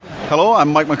Hello, I'm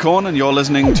Mike McCone, and you're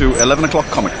listening to 11 O'Clock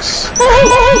Comics.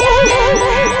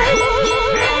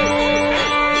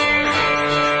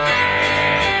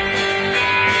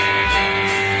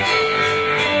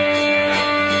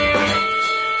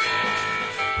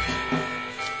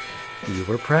 You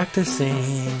were practicing.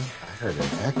 I heard an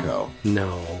echo.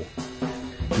 No,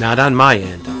 not on my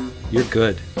end. You're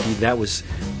good. That was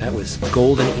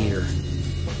golden ear.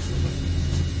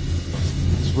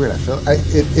 It's weird.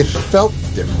 It felt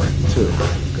different too.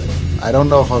 Good. I don't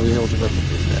know if I'll be able to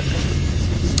replicate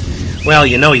that. Well,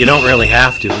 you don't really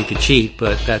have to. We could cheat,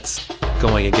 but that's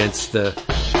going against the.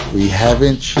 We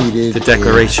haven't cheated. The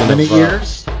declaration in many of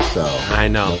years. So I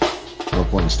know. No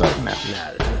point in starting now.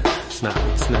 Nah,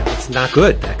 it's not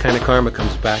good. That kind of karma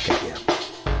comes back at you.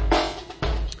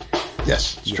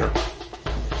 Yes, it's true.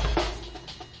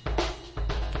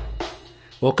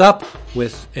 Woke up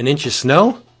with an inch of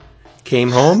snow,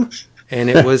 came home, and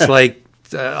it was like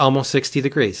almost 60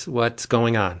 degrees. What's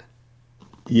going on?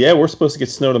 Yeah, we're supposed to get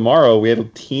snow tomorrow. We had a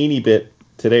teeny bit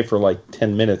today for like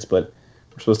 10 minutes, but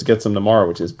we're supposed to get some tomorrow,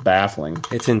 which is baffling.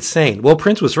 It's insane. Well,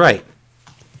 Prince was right.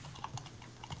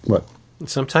 What?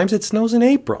 Sometimes it snows in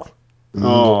April.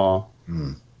 Oh.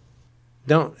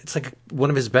 It's like one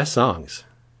of his best songs.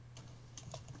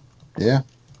 Yeah.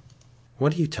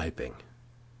 What are you typing?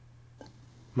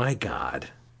 My God.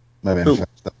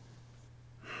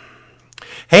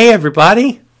 Hey,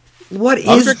 everybody.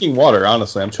 I'm drinking water,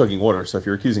 honestly. I'm chugging water, so if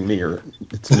you're accusing me,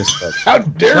 it's misread. How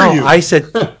dare you? I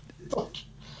said...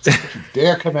 You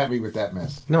dare come at me with that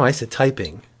mess. No, I said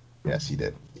typing. Yes, you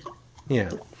did.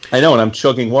 Yeah. I know, and I'm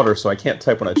chugging water, so I can't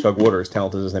type when I chug water, as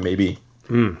talented as I may be.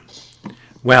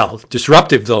 Well,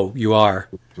 disruptive, though, you are.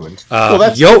 Well,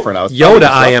 that's different. Yoda,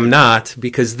 I am not,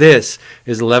 because this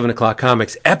is 11 O'Clock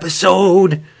Comics,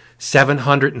 episode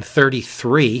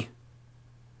 733.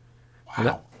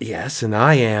 Wow. Yes, and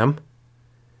I am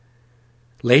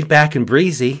laid back and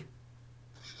breezy,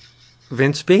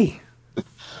 Vince B.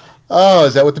 Oh,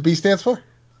 is that what the B stands for?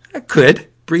 I could.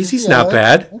 Breezy's not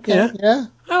bad. Okay, yeah.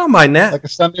 I don't mind that. Like a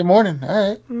Sunday morning.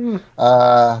 All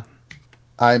right.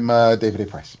 I'm David A.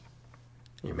 Price.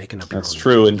 You're making up That's your own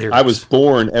true, and lyrics. I was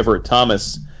born Everett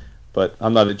Thomas, but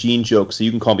I'm not a Gene joke, so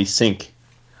you can call me Sink.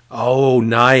 Oh,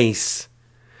 nice.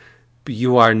 But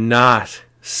you are not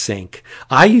Sync.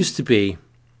 I used to be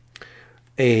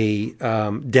a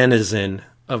denizen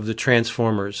of the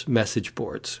Transformers message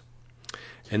boards.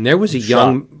 And there was a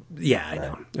young... Yeah, I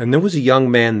know. And there was a young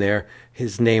man there.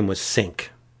 His name was Sync.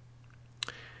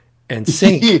 And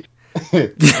Sync...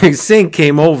 Sync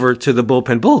came over to the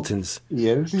Bullpen Bulletins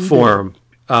forum.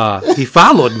 He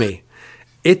followed me.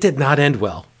 It did not end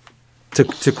well.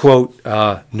 To quote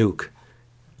Nuke.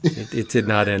 It did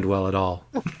not end well at all.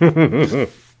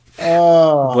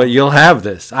 But you'll have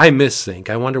this. I miss Sync.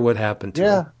 I wonder what happened to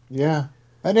him. Yeah.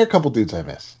 And there are a couple dudes I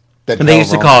miss. And they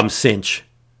used to call him Cinch.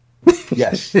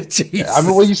 Yes. Jeez. I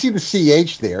mean, when you see the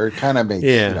CH there, it kind of makes,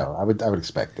 Yeah. I would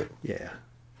expect it. Yeah.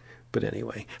 But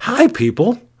anyway. Hi,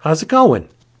 people. How's it going?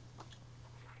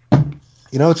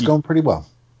 It's going pretty well.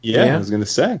 Yeah, I was going to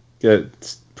say.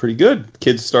 It's pretty good.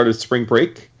 Kids started spring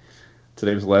break.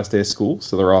 Today was the last day of school,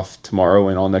 so they're off tomorrow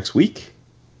and all next week.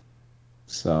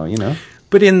 So,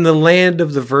 But in the land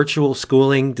of the virtual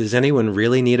schooling, does anyone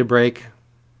really need a break?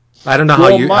 I don't know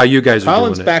how you guys are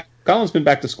doing it. Colin's been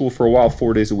back to school for a while,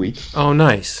 4 days a week. Oh,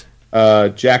 nice.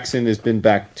 Jackson has been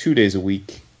back 2 days a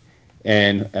week,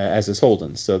 and as is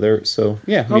Holden. So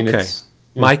yeah. I mean, okay. It's,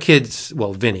 My kids,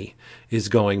 Vinny, is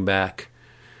going back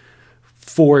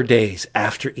 4 days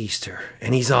after Easter,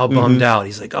 and he's all bummed out.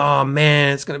 He's like, "Oh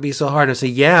man, it's going to be so hard." I say,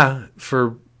 "Yeah,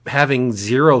 for having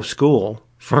zero school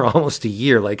for almost a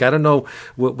year. Like, I don't know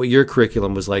what your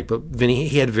curriculum was like, but Vinny,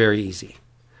 he had very easy.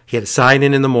 He had to sign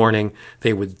in the morning.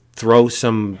 They would throw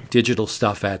some digital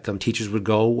stuff at them. Teachers would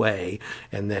go away,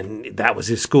 and then that was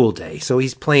his school day. So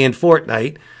he's playing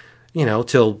Fortnite,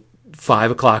 till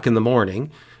 5 o'clock in the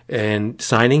morning, and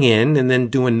signing in, and then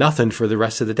doing nothing for the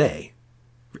rest of the day.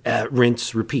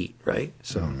 Rinse, repeat, right?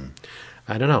 So,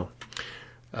 I don't know.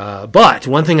 But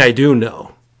one thing I do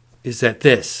know is that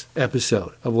this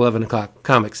episode of 11 O'Clock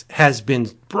Comics has been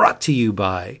brought to you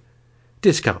by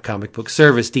Discount Comic Book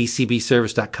Service,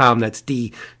 dcbservice.com. That's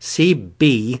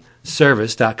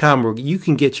dcbservice.com, where you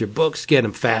can get your books, get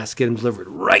them fast, get them delivered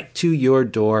right to your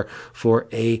door for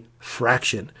a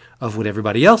fraction of what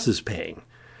everybody else is paying.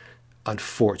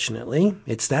 Unfortunately,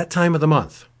 it's that time of the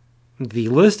month. The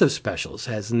list of specials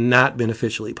has not been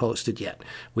officially posted yet.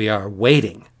 We are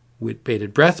waiting with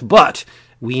bated breath, but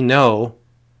we know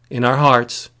in our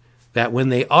hearts that when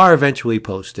they are eventually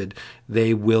posted,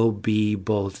 they will be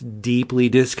both deeply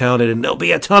discounted and there'll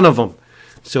be a ton of them.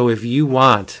 So if you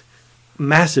want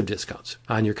massive discounts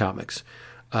on your comics.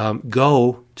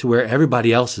 Go to where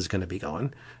everybody else is going to be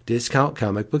going. Discount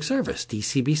Comic Book Service,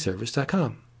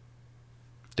 dcbservice.com.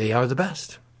 They are the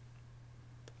best.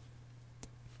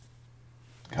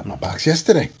 Got my box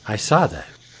yesterday I saw that.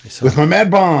 with my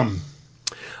Mad Bomb.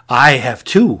 I have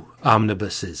 2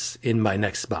 omnibuses in my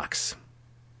next box.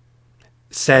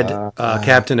 Said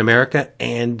Captain America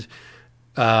and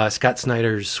Scott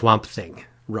Snyder's Swamp Thing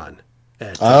run.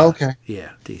 At, Okay.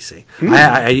 Yeah, DC.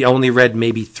 I only read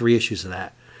maybe 3 issues of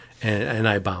that, and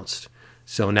I bounced.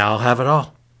 So now I'll have it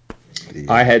all.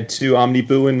 I had 2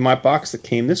 Omniboo in my box that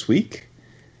came this week.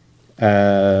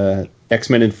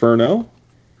 X-Men Inferno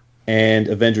and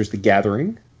Avengers The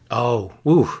Gathering. Oh,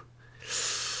 woo.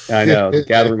 I know, The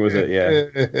Gathering was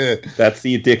that's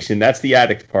the addiction. That's the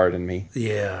addict part in me.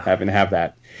 Yeah. Having to have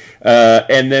that.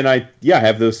 And then I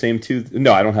have those same 2.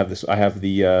 No, I don't have this. I have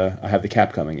the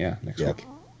Cap coming, next week.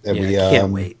 And Yeah, I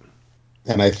can't wait.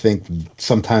 And I think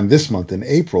sometime this month in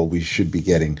April we should be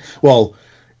getting. Well,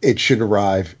 it should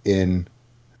arrive in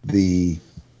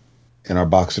our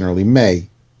box in early May,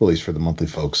 at least for the monthly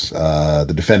folks.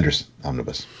 The Defenders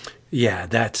Omnibus. Yeah,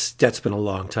 that's been a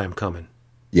long time coming.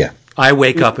 Yeah. I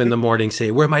wake up in the morning,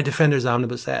 say, "Where my Defenders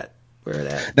Omnibus at? Where it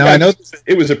at?" Now I know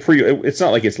it was it's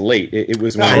not like it's late. It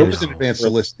was no, when it was in advance of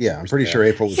the list. Yeah, I'm pretty sure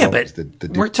April was Yeah, always but the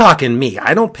we're talking me.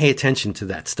 I don't pay attention to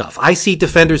that stuff. I see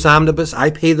Defenders Omnibus.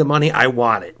 I pay the money. I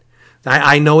want it.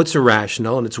 I know it's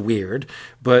irrational and it's weird,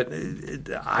 but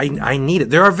I need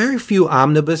it. There are very few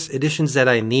omnibus editions that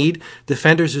I need.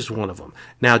 Defenders is one of them.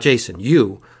 Now, Jason,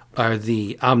 you are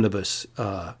the omnibus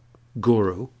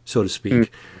guru, so to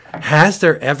speak. Has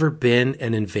there ever been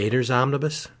an Invaders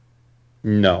omnibus?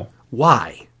 No.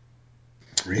 Why?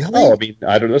 Really? Oh, I mean,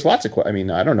 I don't. There's lots of. I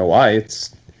mean, I don't know why.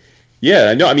 It's.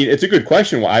 Yeah, no. I mean, it's a good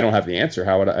question. Well, I don't have the answer.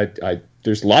 How would I?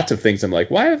 There's lots of things. I'm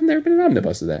like, why haven't there been an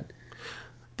omnibus of that?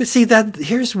 But see,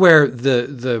 here's where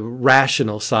the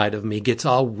rational side of me gets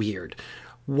all weird.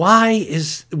 Why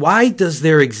does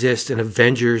there exist an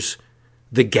Avengers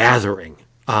The Gathering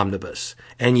omnibus,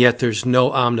 and yet there's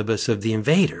no omnibus of the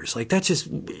Invaders? Like, that just,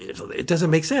 it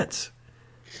doesn't make sense.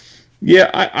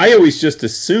 Yeah, I always just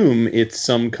assume it's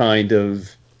some kind of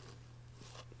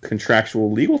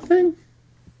contractual legal thing,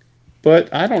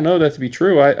 but I don't know that to be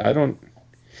true. I don't.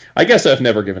 I guess I've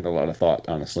never given it a lot of thought,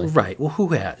 honestly. Right. Well, who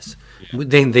has? Yeah.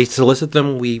 They solicit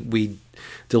them. We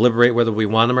deliberate whether we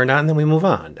want them or not, and then we move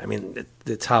on. I mean,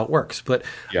 that's how it works. But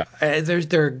yeah.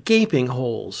 There are gaping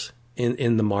holes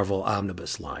in the Marvel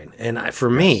Omnibus line, and for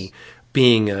me,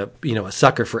 being a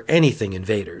sucker for anything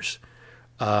Invaders,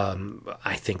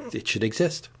 I think it should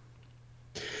exist.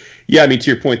 Yeah, I mean, to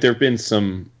your point, there have been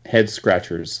some head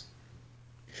scratchers,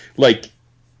 like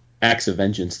Acts of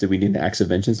Vengeance. Did we need an Acts of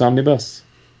Vengeance omnibus?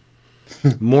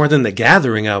 More than The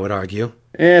Gathering, I would argue.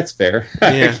 It's fair.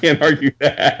 Yeah. I can't argue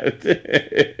that.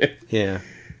 Yeah.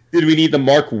 Did we need the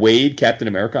Mark Waid Captain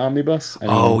America omnibus? I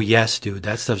mean, yes, dude.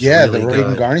 That stuff's really the good.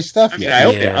 Reagan Garney stuff. I mean,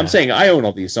 I'm saying I own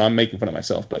all these, so I'm making fun of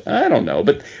myself, but I don't know.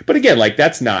 But again, like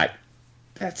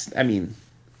I mean,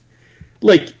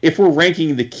 like if we're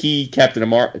ranking the key Captain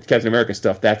America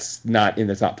stuff, that's not in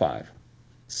the top 5.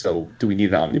 So do we need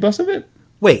an omnibus of it?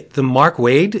 Wait, the Mark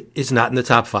Waid is not in the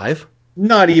top 5?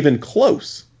 Not even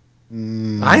close.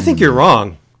 I think you're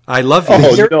wrong. I love you.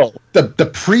 Oh, no.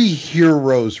 The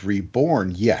pre-Heroes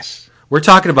Reborn, yes. We're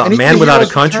talking about And Man the Without a Heroes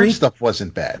Return Country. stuff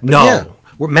wasn't bad. No, yeah.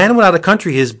 Man Without a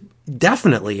Country is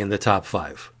definitely in the top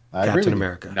 5. I agree Captain with you.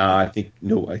 America. No, I think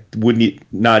I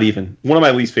wouldn't. Not even one of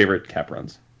my least favorite Cap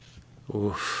runs.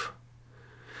 Oof.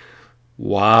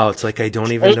 Wow, it's like I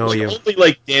don't even know you. Only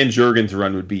like Dan Jurgens'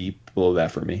 run would be below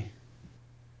that for me.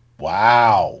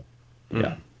 Wow.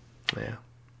 Yeah. Yeah.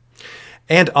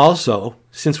 And also,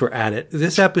 since we're at it,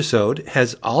 this episode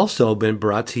has also been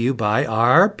brought to you by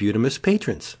our Butamus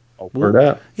patrons. Word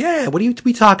up. Yeah, what are you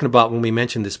be talking about when we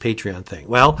mention this Patreon thing?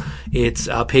 Well, it's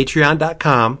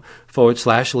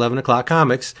patreon.com/11 o'clock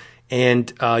comics,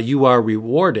 and you are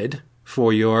rewarded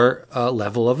for your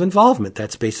level of involvement.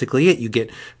 That's basically it. You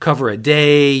get cover a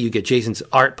day, you get Jason's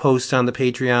art posts on the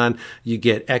Patreon, you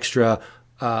get extra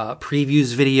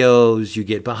previews videos, you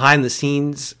get behind the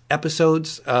scenes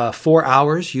episodes, 4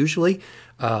 hours usually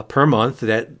per month,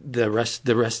 that the rest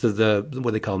of the,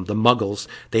 what they call them, the muggles,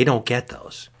 they don't get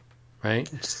those, right?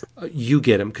 You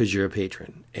get them because you're a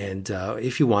patron. And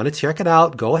if you want to check it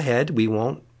out, go ahead. We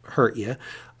won't hurt you.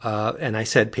 And I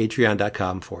said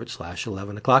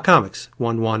patreon.com/11 o'clock comics,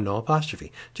 11, no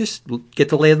apostrophe. Just get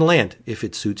the lay of the land. If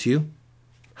it suits you,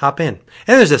 hop in.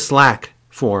 And there's a Slack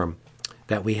forum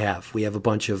that we have. We have a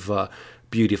bunch of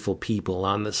beautiful people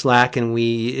on the Slack, and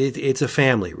it's a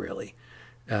family, really.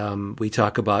 We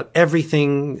talk about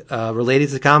everything related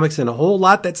to comics and a whole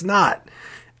lot that's not.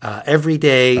 Every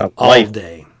day, all life.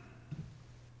 day.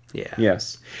 Yeah.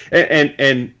 Yes.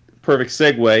 And perfect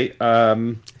segue.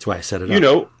 That's why I set it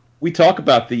up. We talk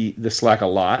about the Slack a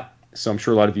lot, so I'm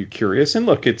sure a lot of you are curious. And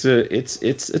look, it's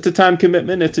a time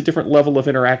commitment. It's a different level of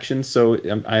interaction, so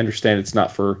I understand it's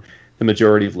not for the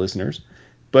majority of listeners.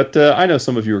 But I know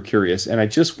some of you are curious, and I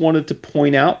just wanted to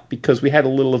point out, because we had a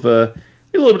little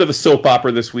bit of a soap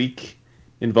opera this week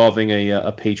involving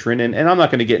a patron, and I'm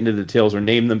not going to get into the details or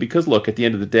name them, because look, at the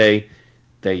end of the day,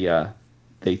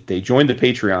 they joined the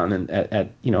Patreon and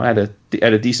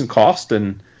at a decent cost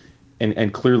and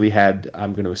clearly had,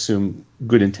 I'm going to assume,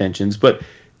 good intentions. But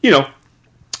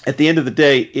at the end of the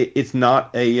day, it's not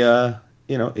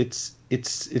it's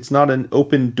not an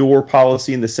open door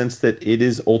policy in the sense that it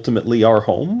is ultimately our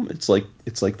home. It's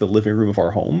like the living room of our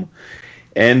home.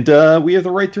 And we have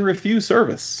the right to refuse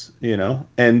service,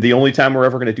 and the only time we're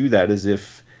ever going to do that is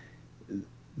if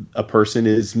a person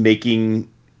is making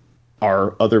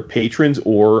our other patrons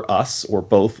or us or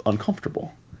both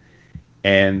uncomfortable.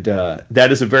 And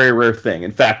that is a very rare thing.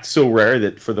 In fact, so rare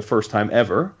that for the first time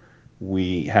ever,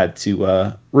 we had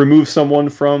to remove someone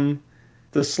from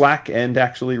the Slack and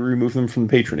actually remove them from the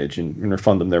patronage and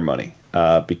refund them their money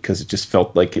because it just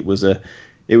felt like it was a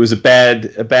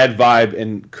bad vibe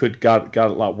and got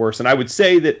a lot worse. And I would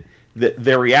say that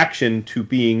their reaction to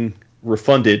being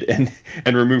refunded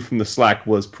and removed from the Slack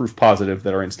was proof positive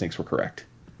that our instincts were correct.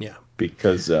 Yeah,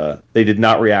 because they did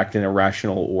not react in a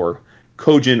rational or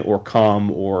cogent or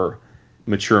calm or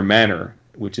mature manner,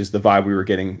 which is the vibe we were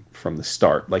getting from the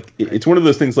start. Like it's one of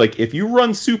those things. Like if you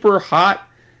run super hot,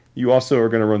 you also are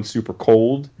going to run super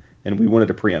cold. And we wanted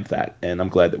to preempt that, and I'm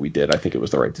glad that we did. I think it was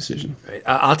the right decision. Right.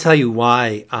 I'll tell you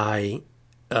why I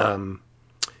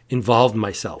involved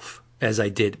myself as I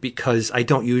did, because I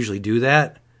don't usually do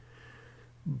that.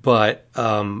 But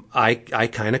I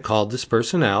kind of called this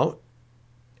person out,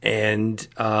 and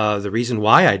the reason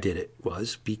why I did it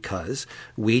was because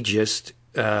we just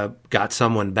got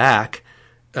someone back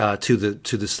to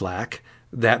the Slack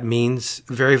that means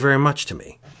very, very much to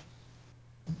me.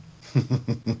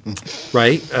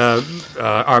 Right?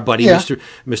 Our buddy, Mr.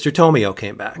 Tomio,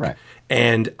 came back. Right.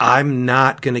 And I'm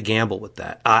not going to gamble with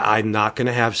that. I'm not going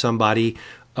to have somebody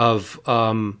of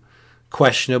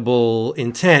questionable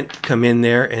intent come in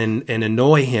there and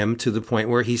annoy him to the point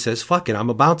where he says, fuck it, I'm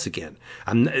a bounce again.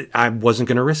 I wasn't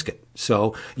going to risk it.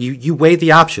 So you weigh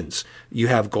the options. You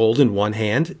have gold in one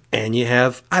hand and you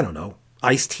have, I don't know,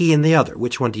 iced tea in the other.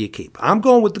 Which one do you keep? I'm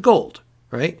going with the gold,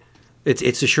 right?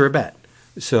 It's a sure bet.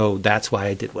 So that's why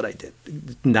I did what I did,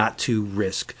 not to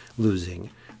risk losing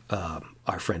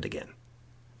our friend again.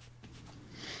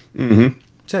 Mm-hmm.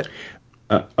 That's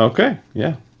it. Okay,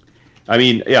 yeah. I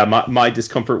mean, yeah, my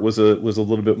discomfort was a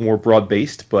little bit more broad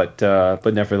based, but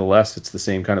nevertheless, it's the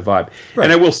same kind of vibe. Right.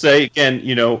 And I will say again,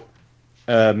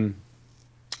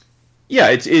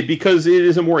 it's because it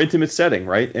is a more intimate setting,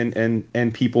 right?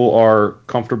 And people are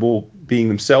comfortable being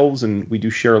themselves, and we do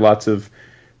share lots of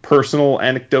personal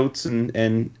anecdotes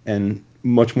and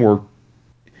much more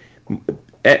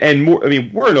and more. I mean,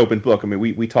 we're an open book. I mean,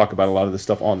 we talk about a lot of this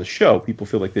stuff on the show. People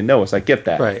feel like they know us. I get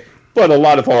that. Right. But a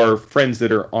lot of our friends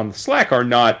that are on the Slack are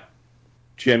not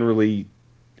generally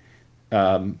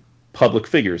public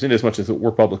figures, in as much as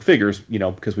we're public figures,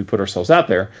 because we put ourselves out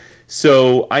there.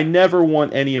 So I never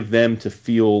want any of them to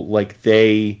feel like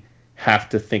they have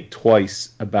to think twice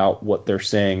about what they're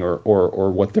saying or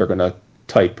what they're going to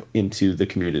type into the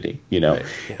community, Right,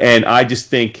 yeah. And I just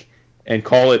think, and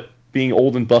call it being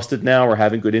old and busted now, or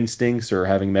having good instincts, or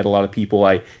having met a lot of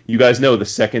people. You guys know the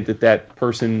second that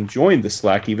person joined the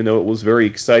Slack, even though it was very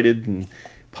excited and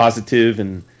positive,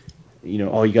 and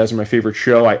oh, you guys are my favorite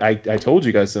show. I told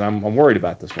you guys that I'm worried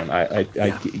about this one.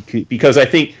 Because I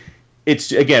think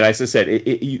it's, again, as I said,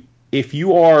 if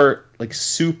you are like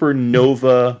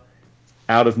supernova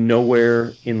out of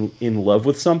nowhere in love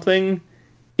with something,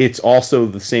 it's also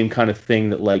the same kind of thing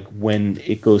that, like, when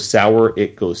it goes sour,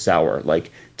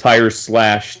 like tires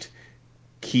slashed,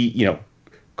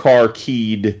 car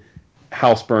keyed,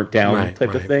 house burnt down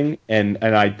type of thing. And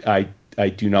I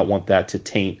do not want that to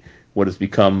taint what has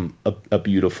become a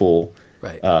beautiful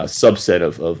subset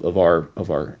of our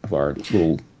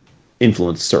little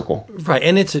influence circle. Right.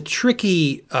 And it's a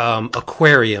tricky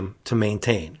aquarium to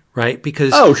maintain, right?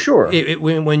 Because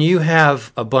when you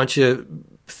have a bunch of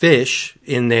fish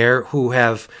in there who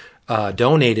have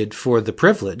donated for the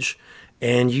privilege,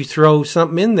 and you throw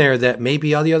something in there that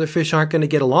maybe all the other fish aren't going to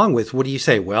get along with, what do you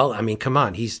say? Well, I mean, come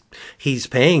on, he's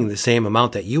paying the same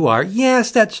amount that you are. Yes,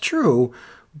 that's true,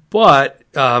 but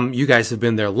you guys have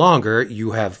been there longer.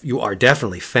 You are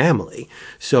definitely family.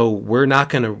 So we're not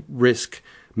going to risk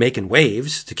making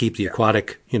waves to keep the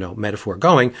aquatic, metaphor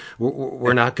going.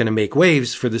 We're not going to make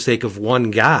waves for the sake of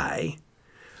one guy.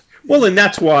 Well, and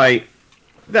that's why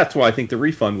I think the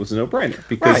refund was a no-brainer,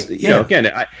 because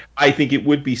again, I think it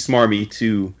would be smarmy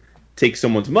to take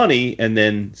someone's money and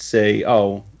then say,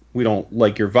 "Oh, we don't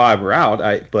like your vibe, we're out."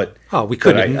 We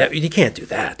couldn't. You can't do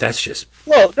that. That's just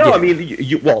I mean,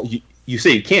 you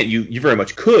say you can't. You very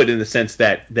much could, in the sense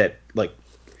that like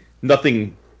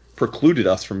nothing precluded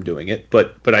us from doing it,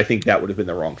 but I think that would have been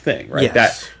the wrong thing, right?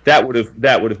 Yes. That would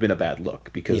have been a bad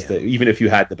look, because even if you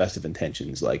had the best of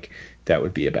intentions, like that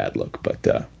would be a bad look. But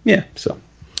so.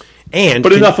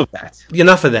 But enough of that.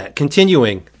 Enough of that.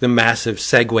 Continuing the massive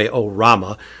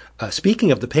segue-orama.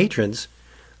 Speaking of the patrons,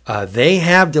 they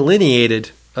have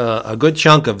delineated a good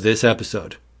chunk of this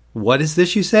episode. What is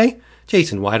this, you say?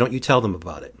 Jason, why don't you tell them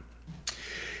about it?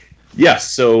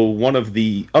 Yes, so one of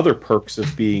the other perks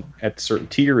of being at a certain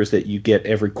tier is that you get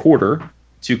every quarter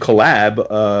to collab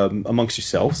amongst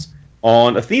yourselves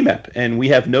on a theme ep, and we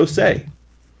have no say.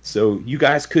 So you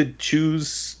guys could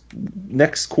choose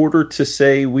next quarter to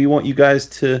say, we want you guys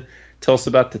to tell us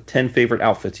about the 10 favorite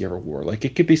outfits you ever wore. Like,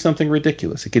 it could be something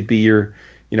ridiculous. It could be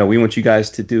we want you guys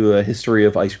to do a history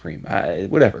of ice cream,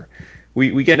 whatever.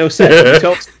 We get no say. You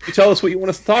tell us what you want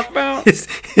us to talk about.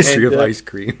 History of ice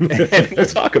cream. And we'll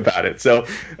talk about it. So,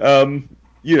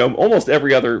 almost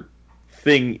every other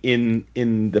thing in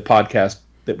the podcast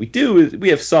that we do is we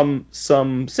have some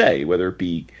say, whether it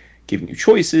be giving you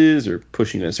choices or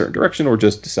pushing in a certain direction or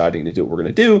just deciding to do what we're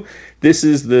going to do. This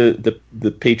is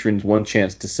the patrons' one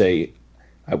chance to say,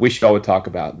 I wish y'all would talk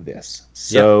about this.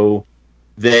 So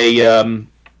they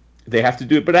have to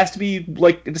do it, but it has to be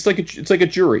like it's like a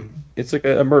jury. It's like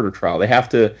a murder trial. They have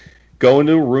to go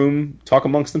into a room, talk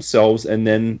amongst themselves, and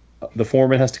then the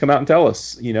foreman has to come out and tell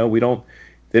us.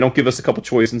 They don't give us a couple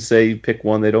choices and say pick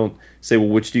one. They don't say, well,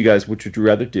 which would you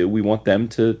rather do? We want them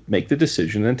to make the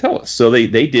decision and tell us. So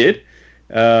they did,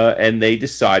 and they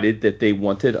decided that they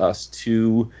wanted us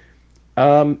to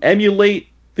emulate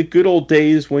the good old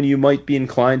days when you might be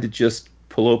inclined to just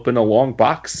pull open a long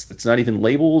box that's not even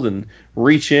labeled and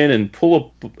reach in and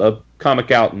pull a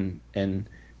comic out and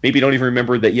maybe don't even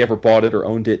remember that you ever bought it or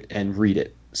owned it and read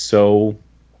it. So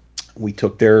we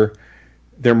took their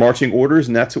marching orders,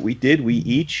 and that's what we did. We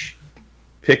each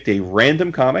picked a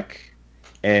random comic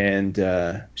and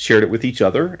shared it with each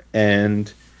other,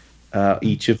 and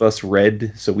each of us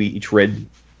read. So we each read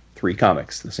 3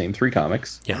 comics, the same 3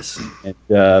 comics. Yes.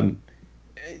 And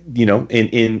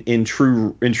in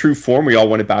true form, we all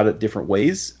went about it different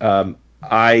ways.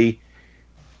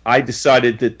 I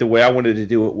decided that the way I wanted to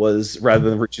do it was, rather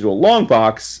than reach into a long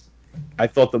box, I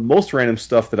thought the most random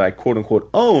stuff that I quote-unquote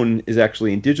own is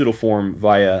actually in digital form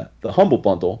via the Humble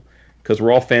Bundle, because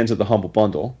we're all fans of the Humble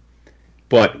Bundle.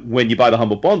 But when you buy the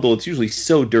Humble Bundle, it's usually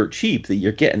so dirt cheap that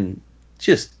you're getting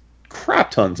just crap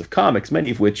tons of comics,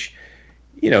 many of which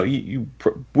you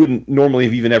wouldn't normally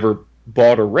have even ever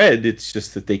bought or read. It's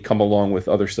just that they come along with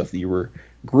other stuff that you were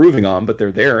grooving on, but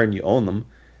they're there and you own them.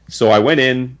 So I went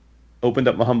in, opened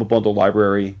up my Humble Bundle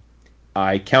library.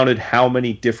 I counted how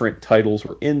many different titles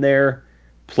were in there,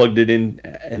 plugged it in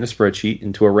a spreadsheet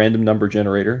into a random number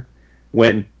generator,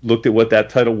 went and looked at what that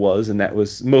title was, and that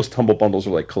was, most Humble Bundles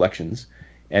are like collections.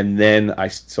 And then I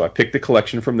picked the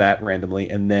collection from that randomly,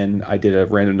 and then I did a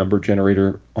random number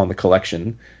generator on the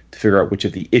collection to figure out which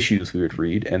of the issues we would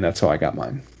read, and that's how I got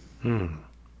mine.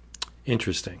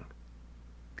 Interesting.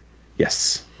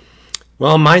 Yes.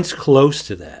 Well, mine's close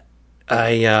to that.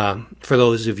 For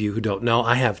those of you who don't know,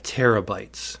 I have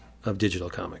terabytes of digital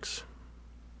comics,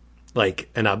 like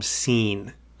an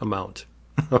obscene amount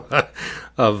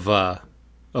of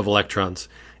electrons.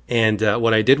 And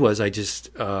what I did was I just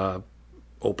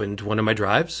opened one of my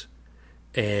drives,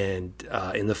 and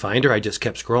in the Finder, I just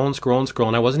kept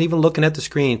scrolling. I wasn't even looking at the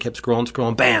screen, kept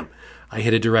scrolling. Bam! I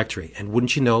hit a directory, and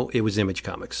wouldn't you know, it was Image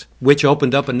Comics, which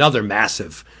opened up another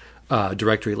massive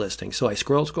directory listing. So I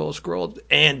scrolled,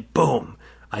 and boom,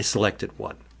 I selected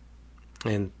one.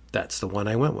 And that's the one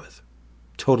I went with.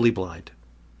 Totally blind.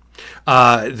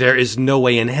 There is no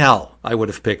way in hell I would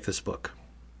have picked this book.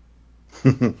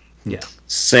 Yeah.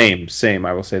 Same.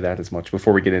 I will say that as much.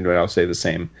 Before we get into it, I'll say the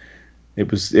same.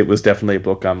 It was definitely a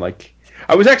book I'm like...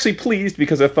 I was actually pleased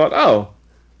because I thought, oh,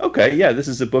 okay, yeah, this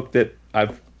is a book that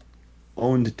I've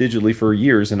owned digitally for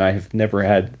years, and I have never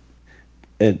had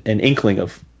an inkling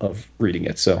of reading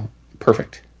it. So,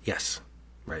 perfect. Yes.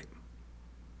 Right.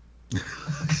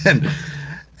 and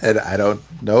I don't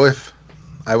know if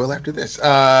I will after this.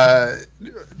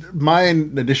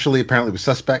 Mine initially apparently was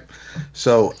suspect,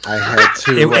 so I had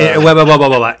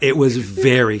to. It was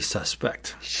very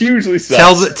suspect. Hugely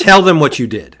sus. Tell them what you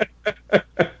did.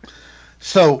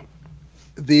 So,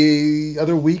 the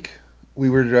other week we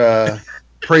were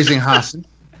praising Hassan,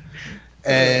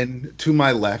 and to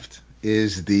my left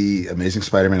is the Amazing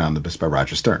Spider-Man Omnibus by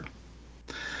Roger Stern.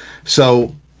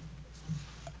 So,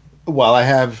 while I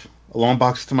have a long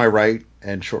box to my right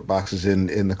and short boxes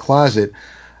in the closet,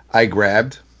 I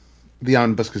grabbed the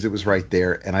omnibus because it was right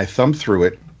there, and I thumbed through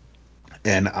it,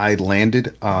 and I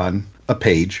landed on a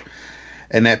page,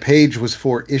 and that page was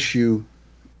for issue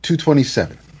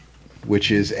 227, which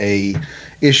is a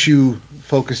issue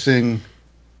focusing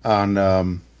on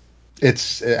I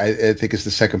think it's the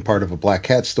second part of a Black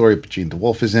Cat story, but Gene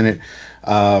DeWolf is in it.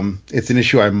 It's an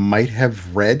issue I might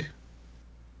have read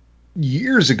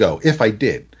years ago, if I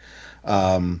did.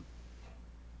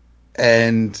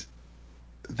 And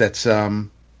that's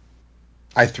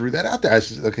I threw that out there. I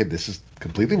said, okay, this is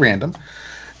completely random.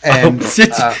 And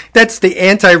that's the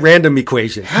anti-random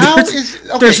equation.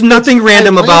 There's Okay, nothing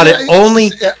random about it.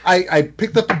 Only I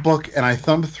picked up a book and I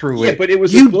thumbed through it. Yeah, but it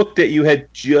was a book that you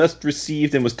had just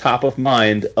received and was top of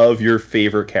mind of your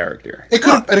favorite character. It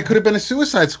could have been a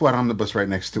Suicide Squad omnibus right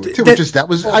next to it too.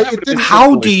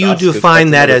 How do you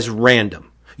define that as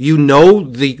random? You know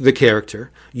the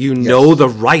character. You know the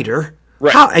writer.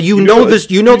 Right. How you know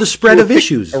this? You know the spread of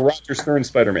issues. A Roger Stern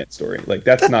Spider-Man story, like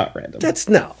that's not random. That's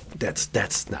not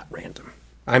random.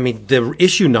 I mean, the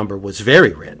issue number was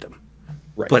very random,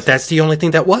 right? But that's the only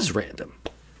thing that was random.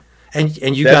 And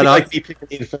you That'd got like me picking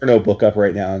the Inferno book up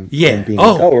right now. And being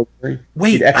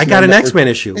wait, I got an X-Men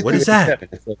issue. What is that?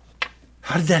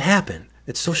 How did that happen?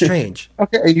 It's so strange.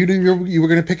 Okay, and you were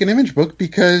going to pick an Image book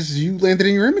because you landed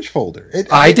in your Image folder.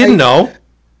 I didn't know.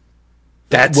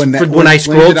 That's when I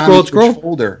scrolled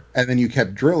folder, and then you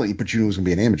kept drilling, but you knew it was going to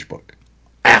be an Image book.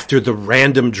 After the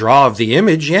random draw of the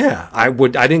image, yeah, I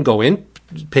didn't go in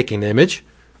picking the Image.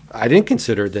 I didn't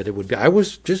consider that it would be. I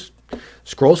was just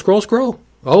scroll.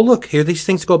 Oh, look, here these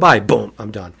things go by. Boom,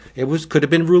 I'm done. Could have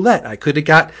been roulette. I could have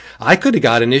got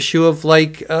an issue of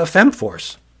like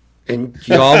Femforce, and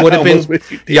y'all would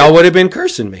have been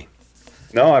cursing me.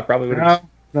 No, I probably would have.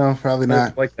 No, probably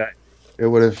not. Like that. It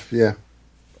would have. Yeah.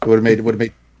 It would have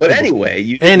made. But anyway,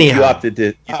 you opted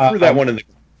to threw that one in the.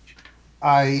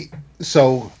 I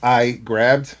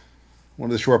grabbed one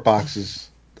of the short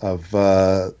boxes of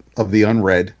the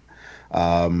unread,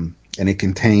 and it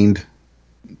contained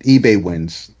eBay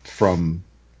wins from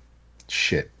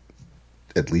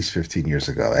at least 15 years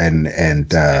ago, and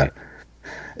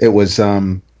it was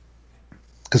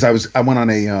because I went on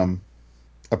a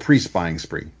pre-spying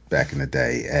spree back in the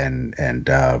day, and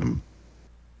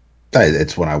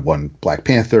it's when I won Black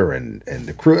Panther and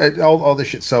the crew, all this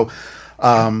shit. So,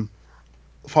 following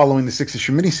the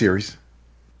 6-issue miniseries,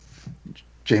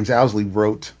 James Owsley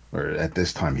wrote, or at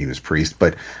this time he was Priest,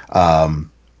 but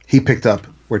he picked up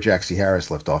where Jack C.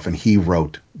 Harris left off, and he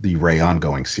wrote the Ray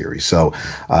ongoing series. So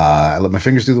I let my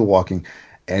fingers do the walking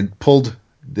and pulled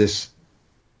this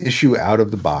issue out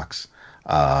of the box,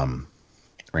 ran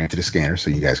to the scanner so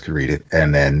you guys could read it,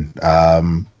 and then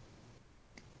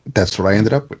that's what I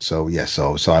ended up with. So yeah,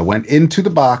 so I went into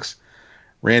the box,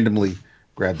 randomly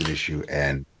grabbed an issue,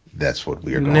 and that's what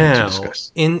we are going to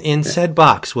discuss. In said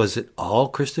box, was it all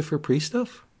Christopher Priest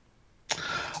stuff?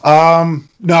 No.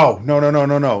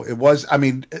 It was, I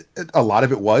mean, a lot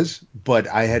of it was, but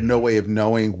I had no way of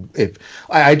knowing if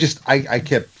I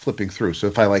kept flipping through. So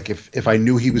if I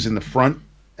knew he was in the front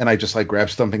and I just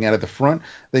grabbed something out of the front,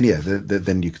 then yeah,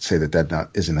 then you could say that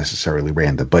isn't necessarily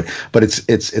random, but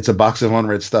it's a box of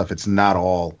unread stuff. It's not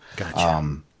all,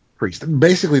 Priest.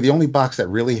 Basically the only box that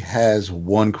really has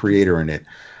one creator in it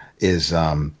is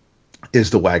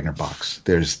the Wagner box.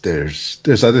 There's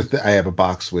other I have a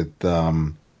box with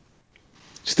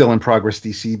still in progress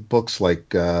DC books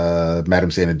like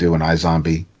Madame Xanadu and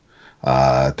iZombie,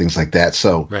 things like that.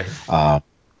 So, right.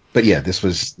 But yeah, this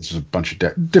was a bunch of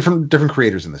different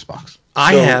creators in this box.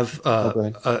 I have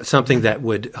something that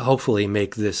would hopefully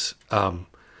make this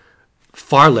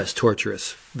far less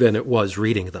torturous than it was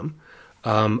reading them.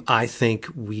 I think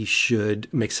we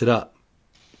should mix it up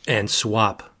and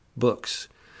swap books.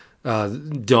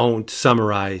 Don't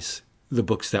summarize the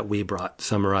books that we brought.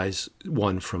 Summarize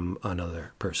one from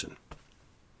another person.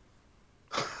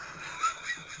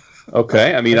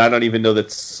 Okay, I mean, I don't even know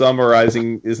that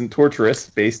summarizing isn't torturous.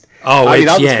 Just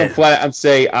come flat out and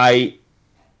say I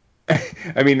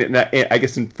mean, I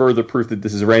guess in further proof that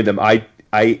this is random, I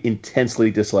intensely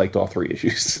disliked all 3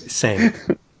 issues. Same.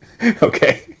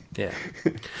 Okay. Yeah.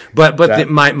 But That-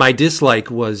 my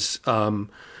dislike was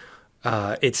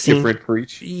it seemed Different for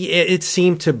each. it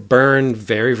seemed to burn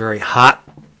very, very hot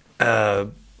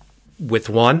with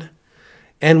one,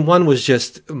 and one was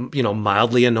just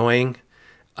mildly annoying,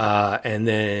 and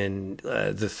then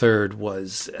the third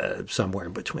was somewhere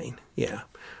in between. Yeah.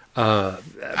 I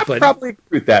But probably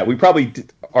agree with that. We probably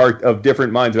are of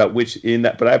different minds about which in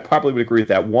that, but I probably would agree with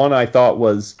that. One I thought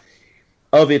was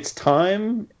of its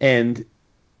time and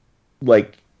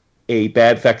like a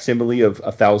bad facsimile of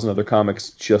 1,000 other comics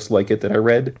just like it that I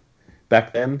read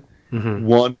back then. Mm-hmm.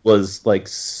 One was like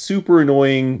super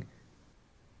annoying,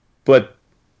 but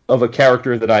of a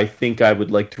character that I think I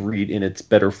would like to read in its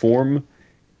better form,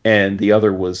 and the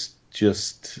other was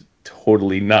just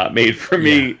totally not made for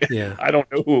me. Yeah. I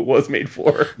don't know who it was made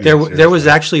for. there was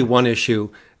actually one issue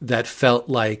that felt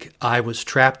like I was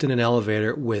trapped in an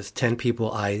elevator with 10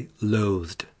 people I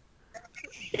loathed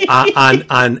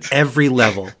on every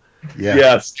level.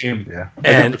 Yeah, same. Yeah.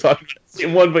 And We're talking about the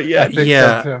same one, but yeah. think so,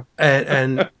 yeah, too.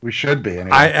 and We should be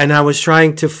anyway. I was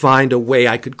trying to find a way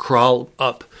I could crawl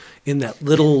up in that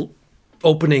little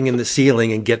opening in the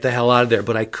ceiling and get the hell out of there,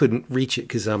 but I couldn't reach it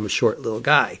because I'm a short little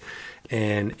guy,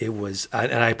 and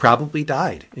I probably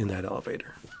died in that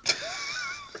elevator.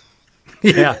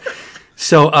 Yeah.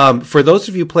 So for those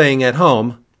of you playing at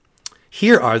home,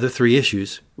 here are the 3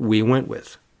 issues we went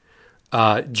with.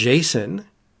 Jason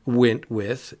went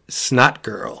with Snot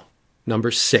Girl, number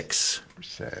 6,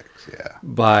 6, yeah.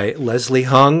 by Leslie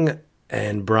Hung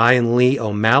and Brian Lee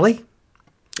O'Malley.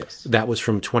 Yes. That was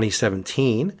from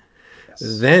 2017.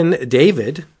 Then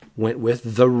David went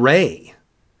with The Ray,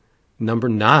 number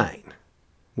 9,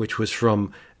 which was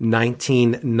from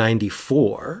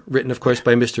 1994, written, of course,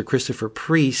 by Mr. Christopher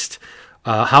Priest.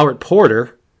 Howard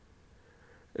Porter,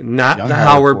 not Young the Howard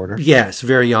Howard, Porter. yes,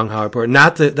 very young Howard Porter,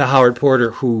 not the Howard Porter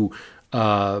who,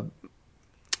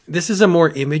 this is a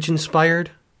more Image-inspired,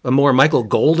 a more Michael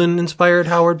Golden-inspired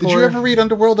Howard Did Porter. you ever read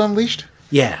Underworld Unleashed?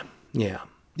 Yeah.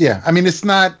 Yeah, I mean, it's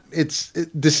not.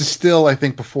 This is still, I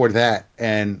think, before that,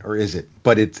 or is it?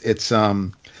 But it's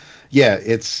not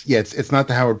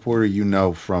the Howard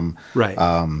Porter from Right.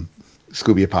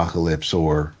 Scooby Apocalypse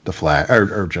or the Flash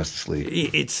or Justice League.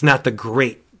 It's not the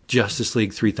great Justice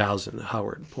League 3000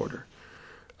 Howard Porter,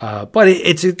 but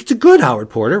it's a good Howard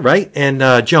Porter, right?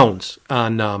 And Jones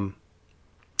on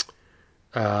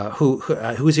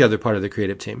who's the other part of the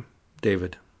creative team?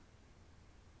 David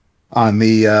On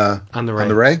the on the Ray. On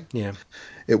the Ray, Yeah.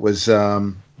 it was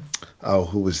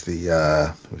who was the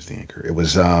anchor? It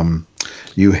was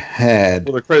you had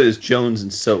Well, the credit is Jones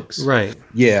and Soaks. Right.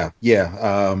 yeah.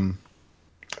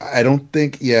 I don't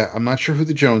think. Yeah, I'm not sure who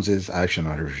the Jones is. I actually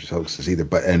not sure who Stokes is either.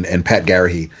 But and Pat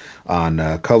Garrahy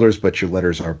on colors, but your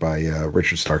letters are by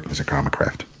Richard Starkness at Comic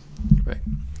Craft. Right.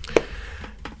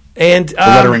 And The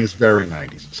lettering is very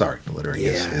 90s. Sorry, the lettering it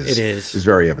is. is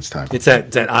very of its time. It's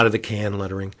that out of the can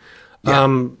lettering.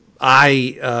 Yeah.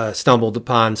 I stumbled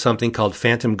upon something called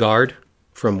Phantom Guard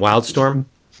from Wildstorm,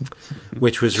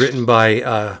 which was written by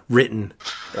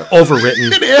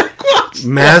overwritten,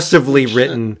 massively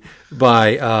written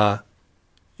by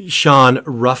Sean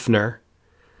Ruffner,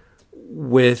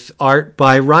 with art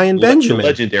by Ryan Benjamin.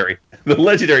 The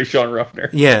legendary Sean Ruffner.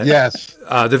 Yeah. Yes.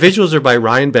 The visuals are by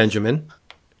Ryan Benjamin,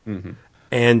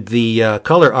 and the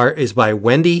color art is by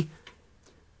Wendy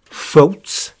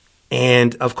Foates.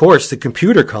 And of course, the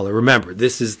computer color. Remember,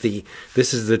 this is the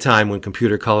time when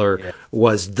computer color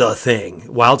was the thing.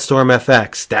 Wildstorm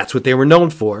FX. That's what they were known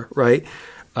for, right?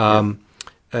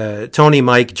 Tony,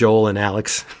 Mike, Joel, and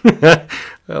Alex.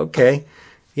 Okay,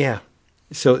 yeah.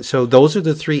 So those are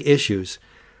the 3 issues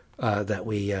that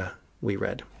we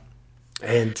read.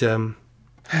 And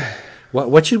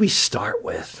what should we start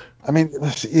with? I mean,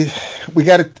 we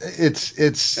got to.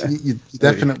 It's you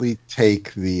definitely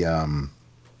take the.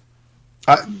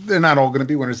 They're not all going to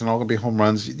be winners and all going to be home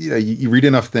runs. You read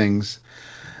enough things.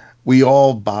 We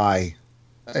all buy.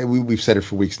 We've said it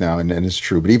for weeks now, and it's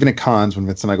true. But even at cons, when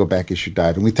Vince and I go back issue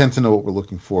dive, and we tend to know what we're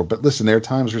looking for. But listen, there are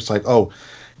times where it's like, oh,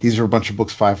 these are a bunch of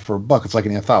books, 5 for $1. It's like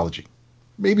an anthology.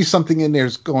 Maybe something in there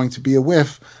is going to be a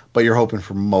whiff, but you're hoping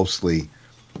for mostly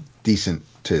decent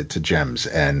to gems.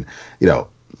 And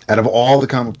out of all the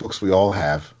comic books we all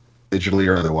have, digitally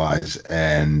or otherwise,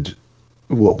 and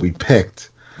what we picked.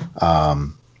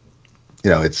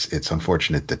 It's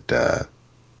unfortunate that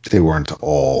they weren't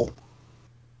all.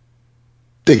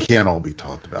 They can't all be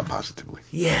talked about positively.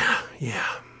 Yeah.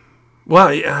 Well,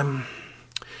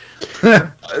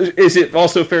 Is it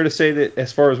also fair to say that,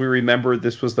 as far as we remember,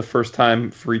 this was the first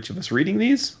time for each of us reading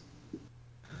these?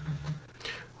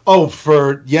 Oh,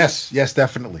 for yes,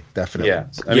 definitely. Yeah,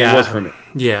 I mean, it was for me.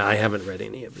 Yeah, I haven't read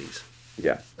any of these.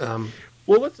 Yeah.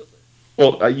 Well,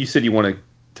 you said you want to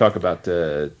talk about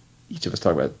each of us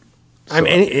talk about. I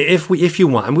mean, if you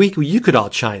want, you could all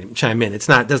chime in.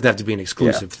 Doesn't have to be an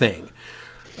exclusive thing.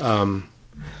 Well,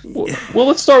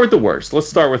 let's start with the worst. Let's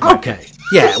start with okay.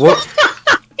 Yeah. Well,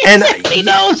 and he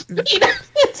knows. He's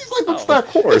like, of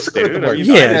course, dude.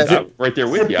 I'm right there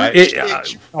with you.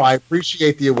 I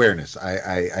appreciate the awareness.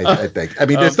 I think. I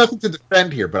mean, there's nothing to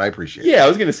defend here, but I appreciate it. Yeah, I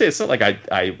was going to say, it's not like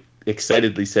I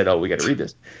excitedly said, "Oh, we got to read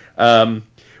this." Well,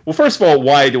 first of all,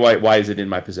 why is it in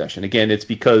my possession? Again, it's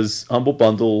because Humble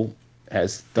Bundle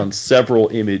has done several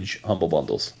Image Humble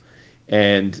Bundles,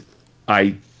 and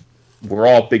we're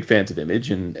all big fans of Image,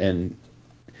 and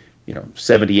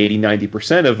 70, 80,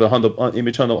 90% of the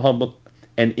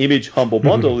Image Humble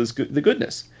Bundle is the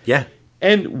goodness. Yeah.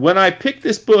 And when I picked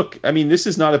this book, I mean, this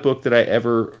is not a book that I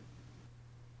ever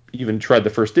even tried the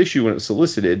first issue when it was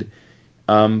solicited.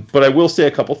 But I will say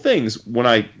a couple things. When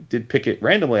I did pick it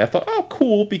randomly, I thought, oh,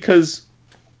 cool, because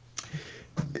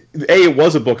A, it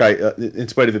was a book in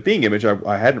spite of it being Image,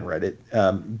 I hadn't read it.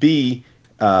 B,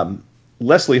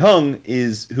 Leslie Hung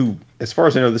who, as far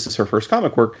as I know, this is her first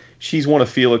comic work. She's one of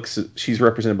Felix. She's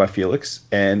represented by Felix,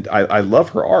 and I love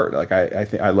her art. Like I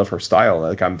think I love her style.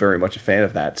 Like I'm very much a fan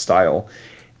of that style.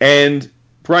 And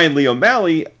Brian Lee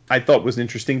O'Malley, I thought was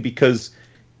interesting because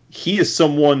he is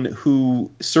someone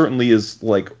who certainly is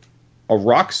like a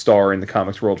rock star in the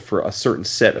comics world for a certain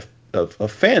set of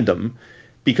fandom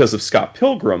because of Scott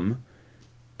Pilgrim.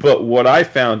 But what I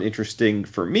found interesting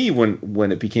for me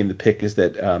when it became the pick is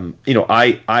that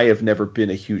I have never been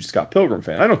a huge Scott Pilgrim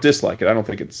fan. I don't dislike it. I don't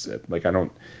think it's like I'm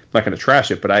not going to trash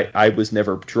it. But I was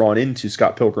never drawn into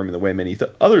Scott Pilgrim in the way many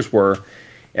others were.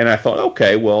 And I thought,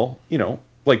 okay, well,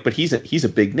 but he's a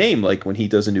big name. Like when he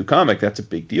does a new comic, that's a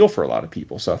big deal for a lot of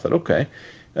people. So I thought, okay,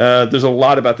 there's a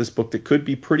lot about this book that could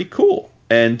be pretty cool.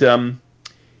 And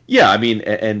yeah, I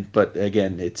mean, but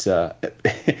again, it's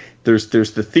there's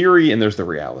the theory and there's the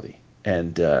reality.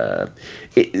 And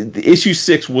issue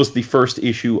 6 was the first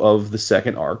issue of the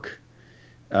second arc,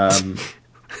 and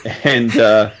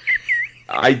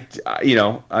I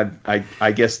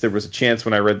guess there was a chance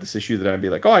when I read this issue that I'd be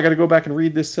like, oh, I got to go back and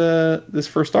read this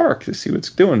first arc to see what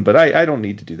it's doing, but I don't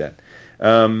need to do that.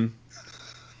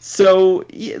 So,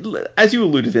 as you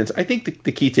alluded, Vince, I think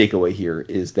the key takeaway here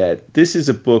is that this is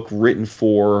a book written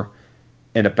for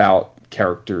and about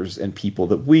characters and people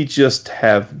that we just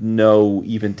have no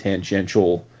even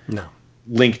tangential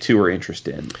link to or interest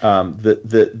in.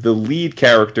 The lead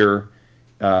character,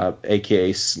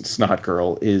 aka Snot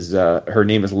Girl, is her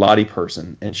name is Lottie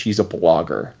Person, and she's a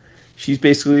blogger. She's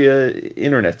basically an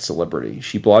internet celebrity.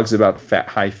 She blogs about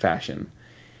high fashion.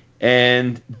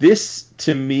 And this,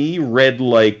 to me, read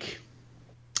like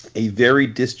a very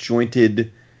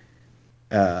disjointed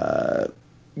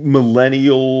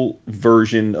millennial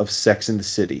version of Sex and the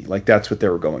City. Like, that's what they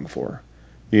were going for.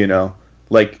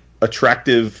 Like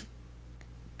attractive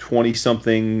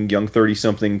 20-something, young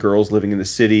 30-something girls living in the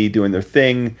city, doing their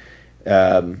thing,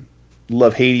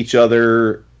 love, hate each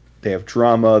other. They have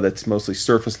drama that's mostly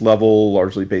surface level,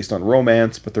 largely based on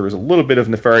romance, but there is a little bit of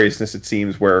nefariousness, it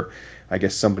seems, where I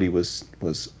guess somebody was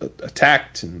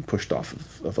attacked and pushed off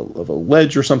of a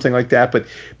ledge or something like that. But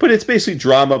it's basically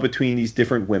drama between these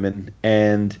different women,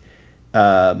 and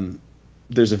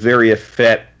there's a very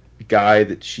effete guy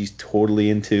that she's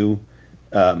totally into.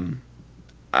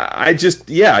 I just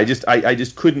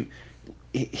couldn't.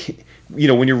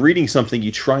 When you're reading something,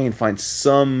 you try and find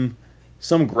some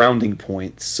grounding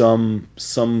point,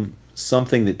 something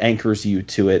that anchors you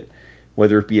to it,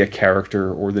 whether it be a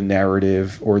character or the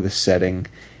narrative or the setting.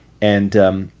 And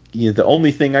the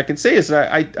only thing I can say is that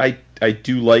I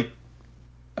do like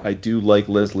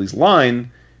Leslie's line,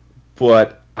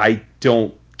 but I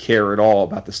don't care at all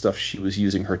about the stuff she was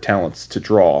using her talents to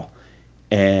draw.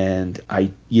 And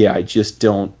I just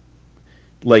don't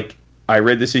like. I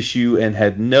read this issue and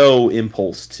had no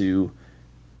impulse to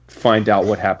find out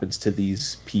what happens to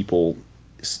these people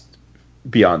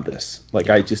beyond this. Like,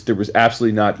 there was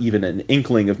absolutely not even an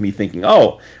inkling of me thinking,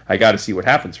 oh, I got to see what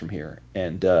happens from here.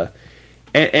 And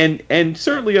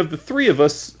certainly of the three of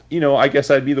us, I guess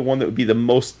I'd be the one that would be the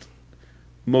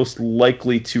most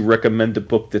likely to recommend a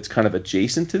book that's kind of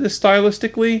adjacent to this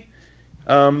stylistically.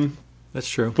 That's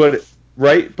true. But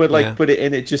right, but like, yeah.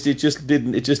 It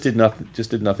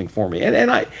did nothing for me.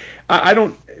 And I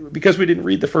don't, because we didn't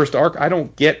read the first arc, I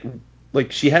don't get,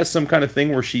 like, she has some kind of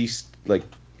thing where she's like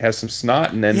has some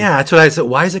snot, and then Yeah, that's what I said.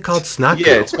 Why is it called Snot Girl?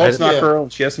 yeah, it's called Snot Yeah. Girl.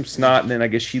 And she has some snot, and then I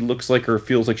guess she looks like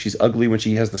feels like she's ugly when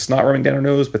she has the snot running down her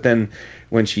nose. But then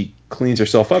when she cleans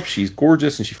herself up, she's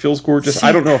gorgeous and she feels gorgeous. See-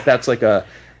 I don't know if that's like a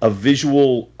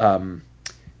visual,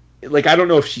 like I don't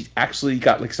know if she actually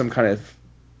got like some kind of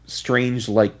strange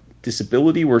like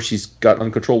disability where she's got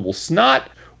uncontrollable snot,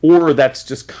 or that's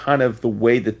just kind of the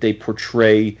way that they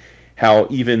portray how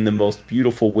even the most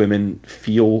beautiful women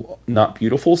feel not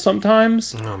beautiful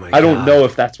sometimes. Oh my I don't God. know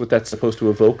if that's what that's supposed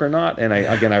to evoke or not, and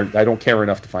I don't care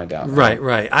enough to find out. Right.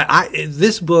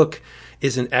 This book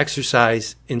is an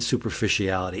exercise in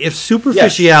superficiality. If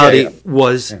superficiality Yeah.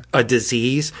 was a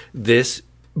disease, this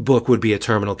book would be a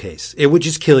terminal case. It would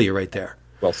just kill you right there.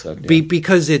 Well said. Yeah.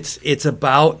 Because it's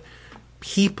about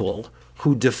people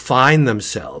who define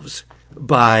themselves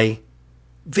by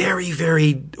very,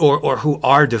 very, or who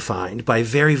are defined by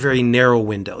very, very narrow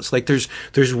windows. Like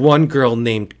there's one girl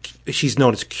named, she's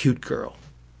known as Cute Girl.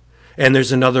 And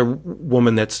there's another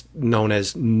woman that's known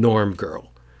as Norm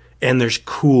Girl. And there's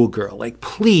Cool Girl. Like,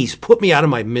 please put me out of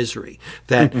my misery.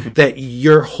 That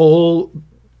your whole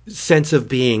sense of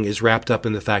being is wrapped up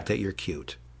in the fact that you're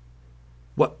cute.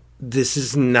 What? This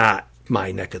is not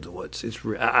my neck of the woods.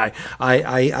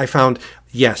 I found,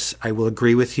 yes, I will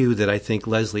agree with you that I think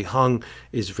Leslie Hung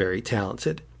is very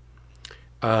talented.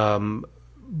 But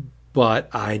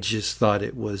I just thought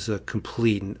it was a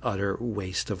complete and utter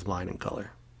waste of line and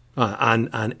color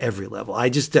on every level. I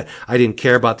didn't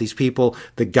care about these people.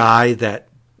 The guy that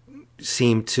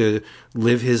seemed to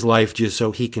live his life just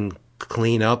so he can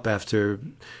clean up after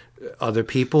other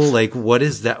people. Like, what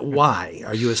is that? Why?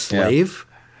 Are you a slave?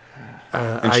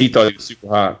 And she thought he was super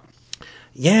hot.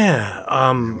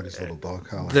 Yeah. With his little dog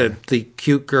collar. The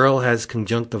cute girl has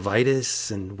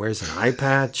conjunctivitis and wears an eye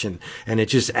patch, and it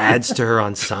just adds to her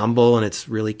ensemble, and it's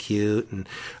really cute. And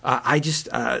I just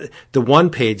the one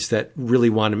page that really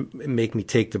wanted to make me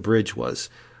take the bridge was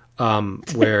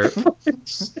where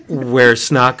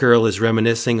Snot Girl is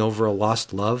reminiscing over a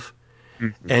lost love,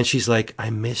 and she's like, "I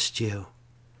missed you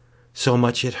so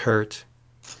much it hurt,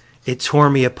 it tore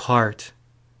me apart,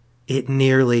 it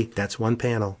nearly." That's one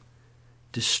panel.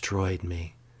 Destroyed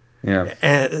me. Yeah.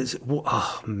 And,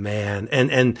 oh man,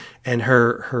 and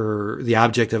her the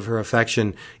object of her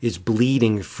affection is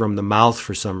bleeding from the mouth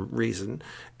for some reason,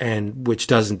 and which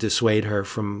doesn't dissuade her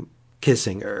from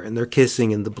kissing her, and they're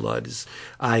kissing in the blood.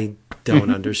 I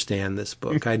don't understand this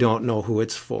book. I don't know who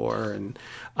it's for, and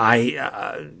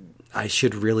I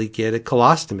should really get a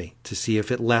colostomy to see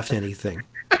if it left anything.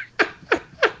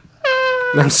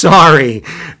 I'm sorry.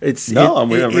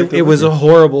 It was a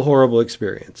horrible, horrible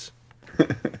experience.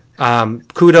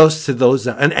 Kudos to those.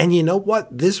 And you know what?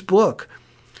 This book,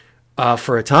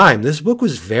 for a time, this book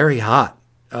was very hot.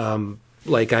 I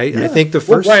think the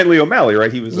first... Ryan Lee O'Malley,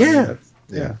 right? He was... Yeah.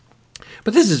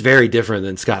 But this is very different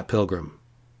than Scott Pilgrim.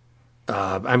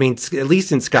 At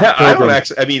least in Scott I Pilgrim... don't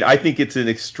actually... I mean, I think it's an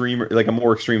extreme, like a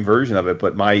more extreme version of it,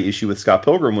 but my issue with Scott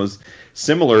Pilgrim was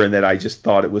similar in that I just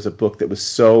thought it was a book that was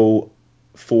so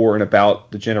for and about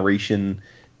the generation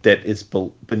that is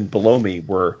been below me,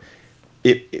 where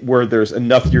there's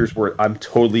enough years where I'm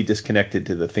totally disconnected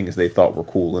to the things they thought were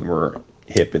cool and were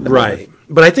hip in the right. moment.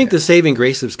 But I think the saving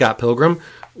grace of Scott Pilgrim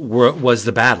was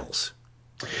the battles.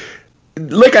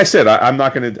 Like I said, I'm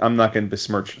not gonna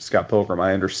besmirch Scott Pilgrim.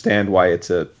 I understand why it's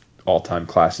a all-time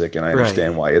classic, and I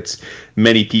understand why it's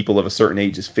many people of a certain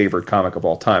age's favorite comic of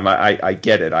all time. I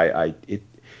get it.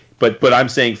 But I'm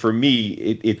saying for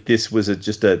me, this was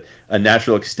just a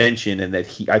natural extension, and that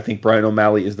I think Brian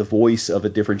O'Malley is the voice of a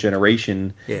different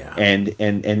generation, and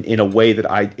in a way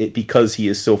that because he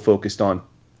is so focused on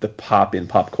the pop in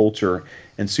pop culture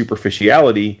and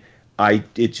superficiality,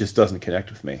 it just doesn't connect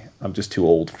with me. I'm just too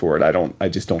old for it. I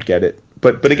just don't get it.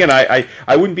 But again,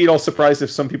 I wouldn't be at all surprised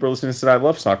if some people are listening and said I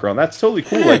love Snot Girl, and that's totally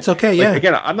cool. Yeah, it's okay. Yeah.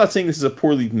 Again, I'm not saying this is a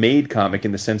poorly made comic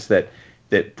in the sense that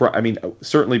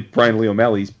certainly Brian Lee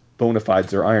O'Malley's bona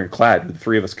fides are ironclad. The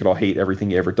three of us could all hate everything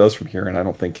he ever does from here, and I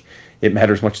don't think it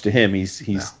matters much to him. He's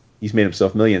made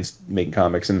himself millions making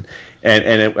comics, and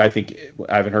I think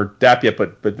I haven't heard Dap yet,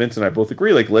 but Vince and I both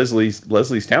agree. Like Leslie's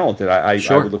talented. I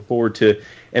would look forward to.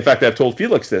 In fact, I've told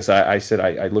Felix this. I said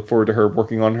I look forward to her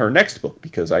working on her next book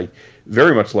because I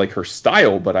very much like her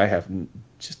style, but I have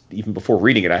just even before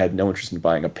reading it, I had no interest in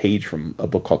buying a page from a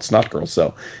book called Snot Girl.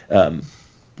 So,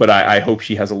 but I hope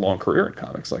she has a long career in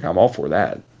comics. Like I'm all for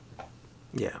that.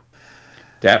 Yeah.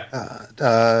 Dap.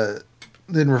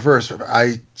 In reverse,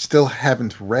 I still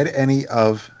haven't read any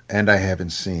of, and I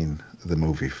haven't seen the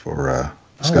movie for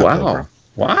Scott Pilgrim.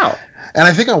 Wow. And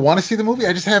I think I want to see the movie.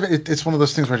 I just haven't. It's one of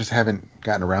those things where I just haven't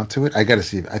gotten around to it. I got to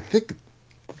see it. I think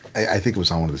I think it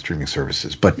was on one of the streaming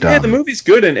services. But yeah, the movie's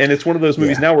good, and it's one of those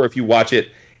movies now where if you watch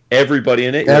it, everybody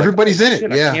in it. Everybody's in it.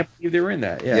 Yeah, I can't believe they were in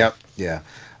that. Yeah. Yep. Yeah.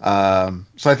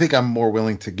 So I think I'm more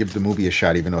willing to give the movie a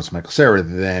shot, even though it's Michael Cera,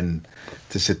 than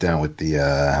to sit down with the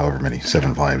however many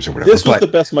 7 volumes or whatever. This was the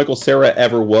best Michael Cera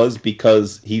ever was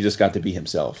because he just got to be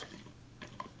himself.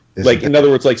 Like in other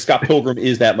words, like Scott Pilgrim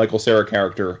is that Michael Cera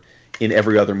character in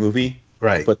every other movie,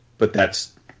 right? But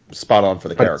that's spot on for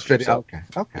the character. Okay.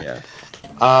 Yeah.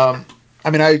 I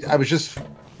mean, I was just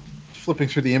flipping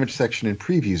through the image section in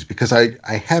previews because I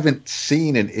haven't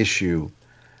seen an issue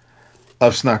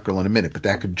of Snot Girl in a minute, but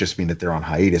that could just mean that they're on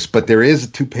hiatus. But there is a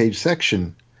 2-page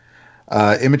section,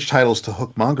 image titles to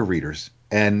hook manga readers,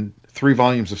 and 3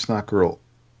 volumes of Snot Girl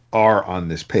are on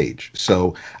this page.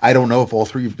 So I don't know if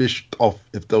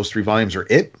if those 3 volumes are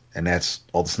it, and that's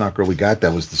all the Snot Girl we got.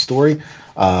 That was the story,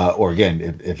 or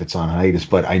again, if it's on hiatus.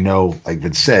 But I know, like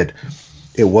Vince said,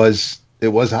 it was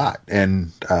hot,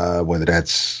 and whether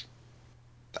that's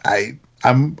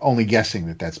I'm only guessing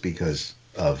that that's because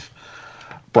of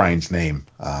Brian's name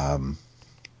and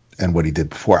what he did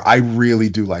before. I really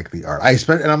do like the art.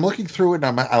 And I'm looking through it,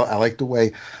 and I like the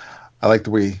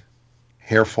way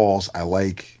hair falls. I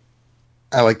like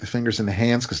the fingers and the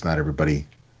hands because not everybody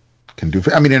can do.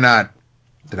 I mean, they're not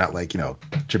like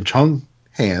Jim Chung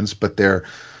hands, but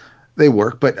they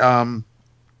work. But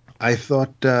I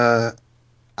thought I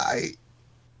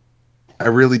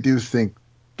really do think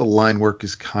the line work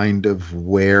is kind of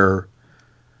where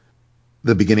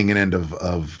the beginning and end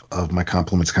of my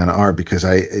compliments kind of are, because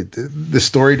the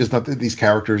story does not, these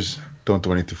characters don't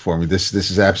do anything for me. This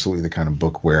is absolutely the kind of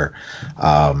book where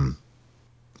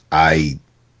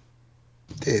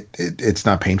it's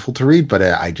not painful to read, but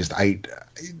it's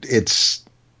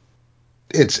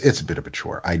a bit of a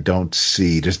chore. I don't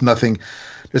see, there's nothing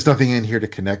in here to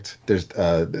connect. There's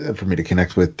for me to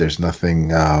connect with. There's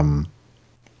nothing.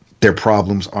 Their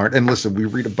problems aren't. And listen, we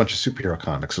read a bunch of superhero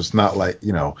comics, so it's not like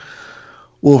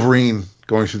Wolverine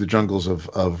going through the jungles of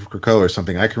Krakoa or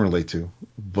something I can relate to.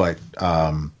 But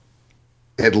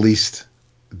at least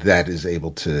that is able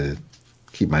to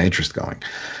keep my interest going.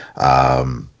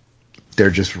 They're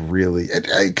just really,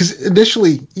 because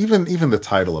initially even the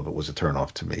title of it was a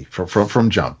turnoff to me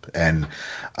from jump, and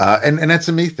that's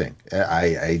a me thing.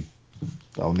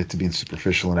 I'll admit to being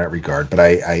superficial in that regard, but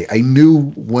I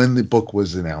knew when the book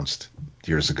was announced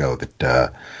years ago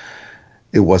that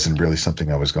it wasn't really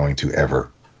something I was going to ever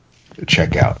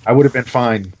check out. I would have been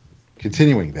fine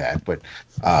continuing that, but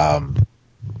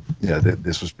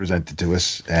this was presented to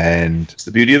us, and it's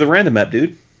the beauty of the random map,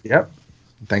 dude. Yep.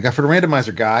 Thank God for the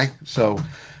randomizer guy. So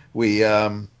we,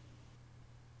 I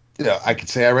could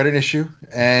say I read an issue,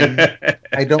 and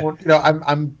I don't,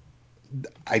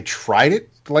 I tried it.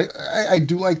 Like I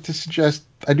do like to suggest,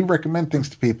 I do recommend things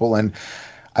to people, and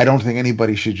I don't think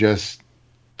anybody should just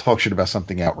talk shit about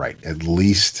something outright. At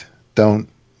least don't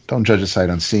judge a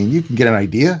sight unseen. You can get an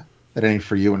idea that ain't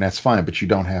for you, and that's fine, but you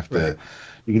don't have to. Right.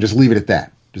 You can just leave it at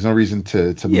that. There's no reason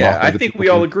to yeah, I think we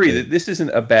all agree that this isn't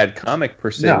a bad comic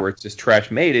per se, where it's just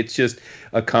trash made. It's just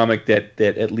a comic that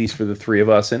at least for the three of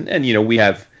us, and we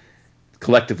have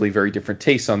collectively very different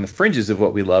tastes on the fringes of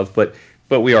what we love, but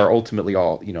we are ultimately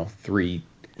all, three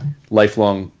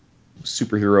lifelong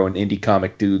superhero and indie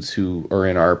comic dudes who are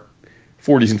in our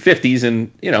 40s and 50s,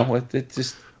 and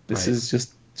this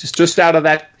is just out of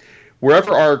that.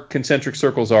 Wherever our concentric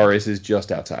circles are is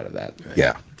just outside of that. Right?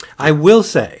 Yeah, I will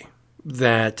say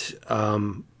that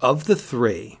of the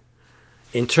three,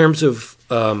 in terms of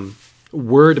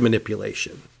word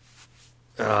manipulation,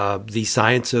 the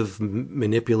science of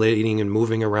manipulating and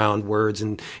moving around words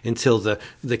until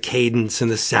the cadence and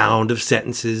the sound of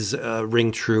sentences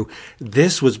ring true,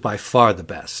 this was by far the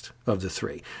best of the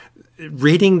three.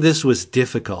 Reading this was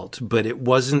difficult, but it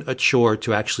wasn't a chore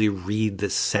to actually read the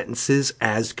sentences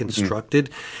as constructed.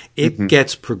 It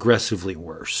gets progressively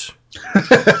worse.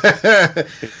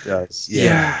 It does.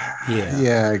 Yeah,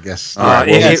 I guess.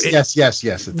 Yes.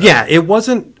 It does. Yeah, it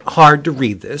wasn't hard to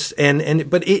read this,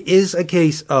 but it is a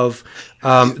case of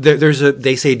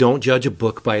they say don't judge a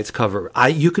book by its cover.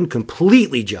 You can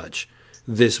completely judge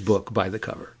this book by the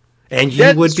cover, and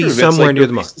you would be somewhere near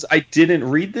the mark. I didn't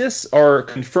read this are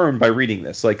confirmed by reading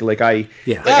this. And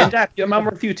Dak, I'm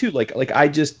with you too. I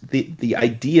just the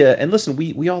idea, and listen,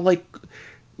 we all like.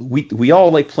 We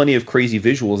all like plenty of crazy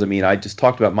visuals. I mean, I just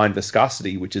talked about Mind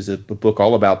Viscosity, which is a book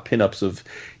all about pinups of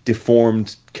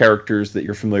deformed characters that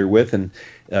you're familiar with. And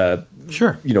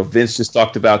sure, Vince just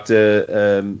talked about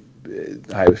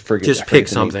I forget. Just pick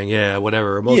something, yeah,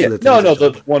 whatever. Most of the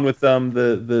the one with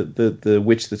the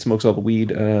witch that smokes all the weed,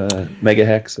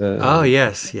 Megahex. Oh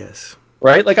yes.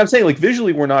 Right, like I'm saying, like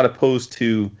visually, we're not opposed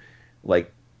to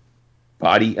like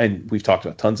body, and we've talked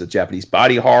about tons of Japanese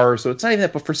body horror, so it's not even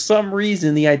that, but for some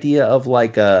reason the idea of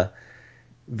like a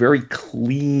very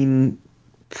clean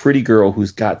pretty girl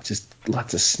who's got just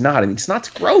lots of snot. I mean, snot's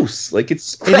gross. Like,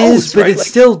 it's gross, it is, but right? it's like,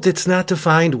 still, it's not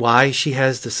defined why she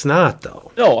has the snot,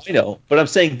 though. No, I know, but I'm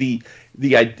saying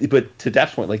but to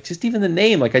Daph's point, like, just even the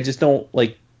name, like, I just don't,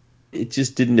 like, it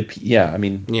just didn't appeal. Yeah, I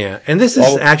mean. Yeah, and this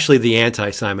is actually the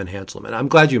anti-Simon Hanselman. I'm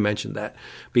glad you mentioned that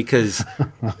because,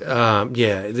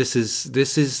 this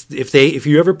is if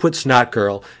you ever put Snot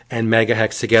Girl and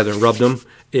Megahex together and rubbed them,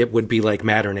 it would be like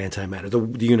matter and antimatter.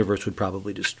 The universe would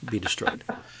probably just be destroyed.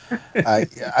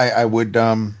 I would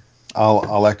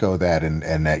I'll echo that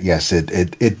and that yes,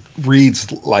 it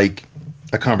reads like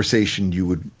a conversation you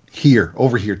would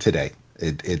overhear today.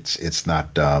 It's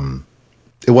not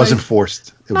it wasn't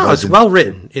forced. It's well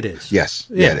written. It is. Yes.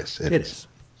 Yeah, it is. It is.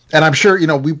 And I'm sure,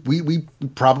 we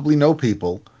probably know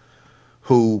people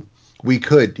who we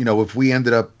could, if we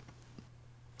ended up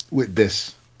with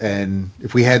this and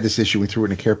if we had this issue, we threw it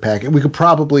in a care packet, we could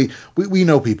probably, we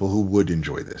know people who would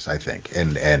enjoy this, I think.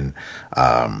 And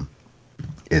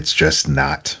it's just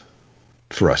not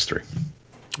for us three.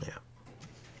 Yeah.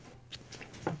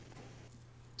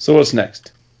 So what's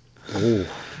next? Oh.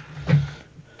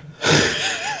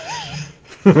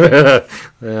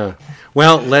 Yeah.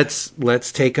 Well,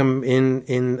 let's take them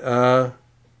in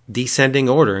descending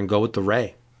order and go with the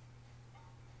Ray.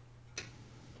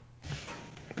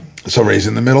 So Ray's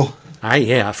in the middle?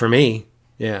 For me.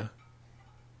 Yeah.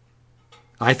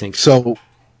 I think so.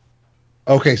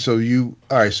 Okay, so you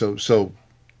so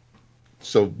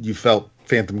you felt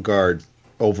Phantom Guard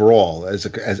overall as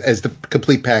the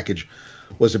complete package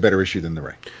was a better issue than the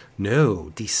Ray.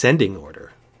 No, descending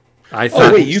order. I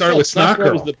thought you started with Snot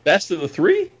Girl was the best of the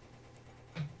three?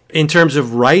 In terms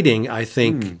of writing, I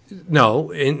think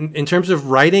no. In terms of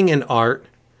writing and art,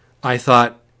 I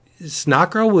thought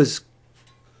Snot Girl was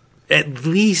at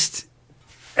least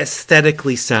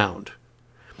aesthetically sound.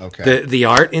 Okay. The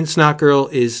art in Snot Girl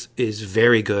is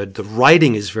very good. The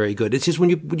writing is very good. It's just when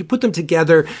you put them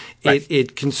together, right.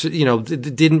 it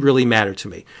didn't really matter to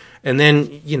me. And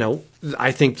then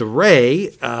I think the Ray,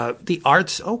 the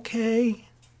art's okay.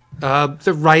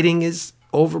 The writing is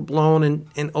overblown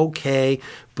and okay,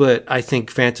 but I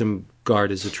think Phantom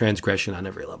Guard is a transgression on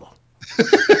every level.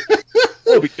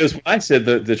 Well, because when I said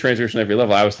the transgression on every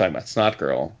level, I was talking about Snot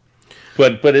Girl.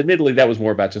 But admittedly, that was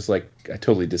more about just like I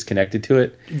totally disconnected to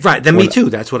it. Right. Then me too.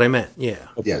 That's what I meant. Yeah.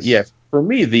 Yes. Yeah. For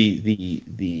me,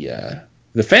 the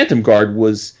Phantom Guard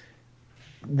was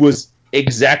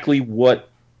exactly what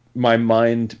my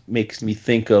mind makes me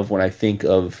think of when I think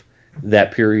of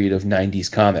that period of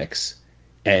 90s comics.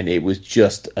 And it was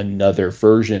just another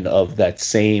version of that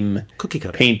same cookie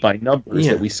cutter paint by numbers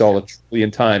that we saw a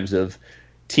trillion times of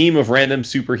team of random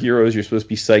superheroes. You're supposed to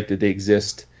be psyched that they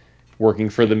exist, working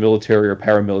for the military or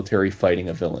paramilitary, fighting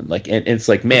a villain. Like, and it's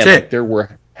like, man, like, there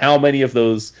were how many of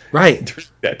those during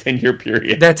that 10-year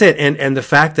period? That's it. And the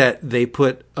fact that they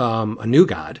put a new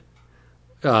god,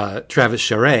 Travis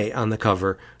Charest, on the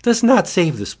cover does not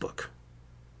save this book.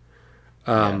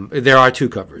 There are two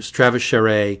covers, Travis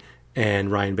Charest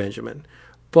and Ryan Benjamin.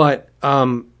 But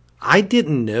I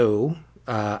didn't know.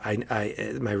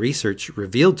 My research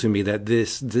revealed to me that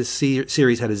this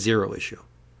series had a 0 issue.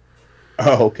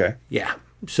 Oh, okay. Yeah.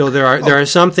 So there are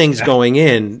some things going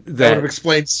in that would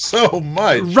explain so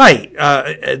much. Right.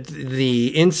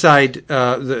 The inside,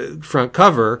 the front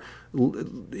cover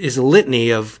is a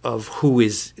litany of who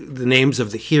is the names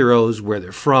of the heroes, where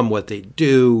they're from, what they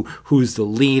do, who's the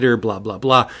leader, blah, blah,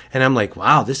 blah. And I'm like,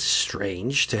 wow, this is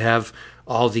strange to have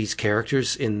all these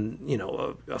characters in,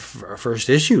 a first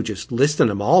issue, just listing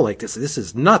them all like this. This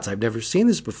is nuts. I've never seen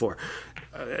this before.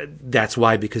 That's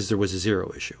why, because there was a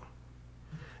 0 issue.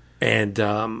 And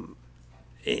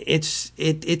it's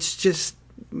just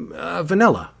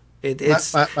vanilla.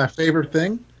 It's my favorite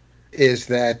thing is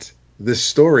that this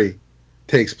story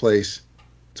takes place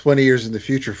 20 years in the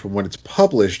future from when it's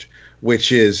published,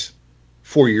 which is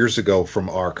 4 years ago from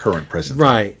our current present.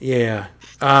 Right. Yeah.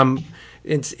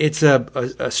 It's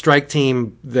a strike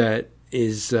team that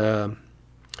is in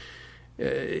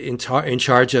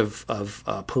charge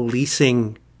of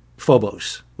policing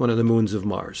Phobos, one of the moons of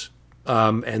Mars.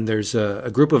 And there's a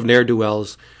group of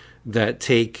ne'er-do-wells that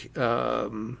take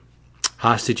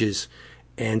hostages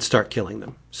and start killing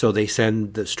them. So they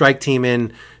send the strike team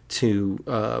in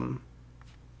to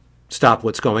stop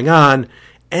what's going on.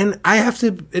 And I have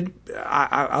to,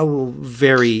 I will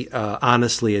very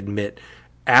honestly admit,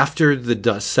 after the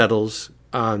dust settles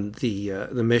on the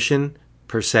mission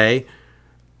per se,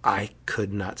 I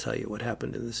could not tell you what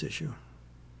happened in this issue.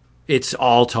 It's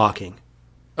all talking.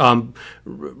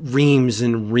 reams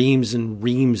and reams and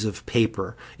reams of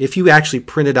paper. If you actually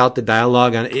printed out the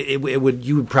dialogue on it,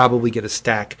 you would probably get a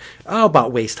stack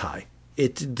about waist high.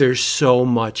 There's so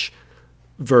much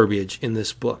verbiage in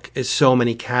this book. It's so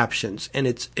many captions, and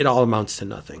it all amounts to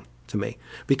nothing to me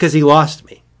because he lost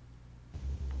me.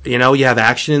 You know, you have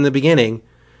action in the beginning.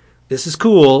 This is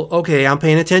cool. Okay, I'm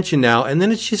paying attention now, and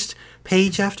then it's just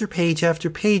page after page after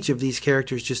page of these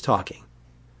characters just talking,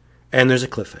 and there's a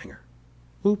cliffhanger.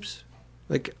 Oops.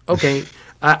 Like, okay,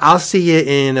 I'll see you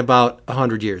in about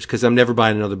 100 years because I'm never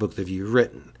buying another book that you've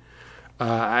written.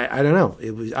 I don't know.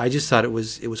 I just thought it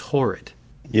was horrid.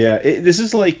 Yeah, this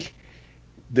is like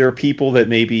there are people that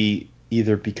maybe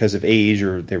either because of age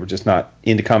or they were just not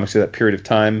into comics at that period of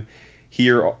time.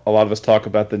 Here, a lot of us talk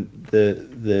about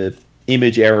the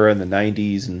Image era in the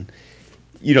 90s, and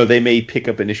you know they may pick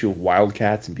up an issue of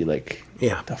Wildcats and be like,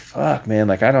 "Yeah, what the fuck, man!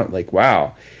 Like I don't like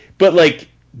wow," but like.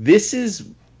 This is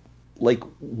like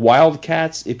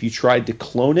Wildcats if you tried to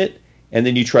clone it and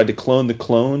then you tried to clone the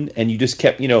clone and you just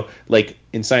kept, you know, like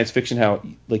in science fiction how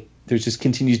like there's just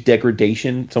continuous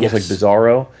degradation. It's almost like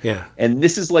Bizarro. Yeah. And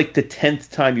this is like the 10th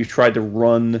time you tried to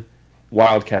run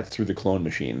Wildcats through the clone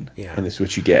machine. Yeah. And this is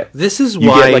what you get. This is you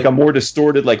why get like a more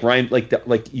distorted like Ryan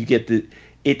like you get the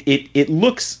it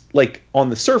looks like on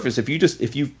the surface if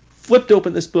you flipped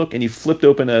open this book and you flipped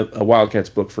open a Wildcats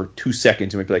book for 2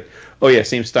 seconds, you might be like, oh yeah,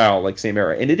 same style, like same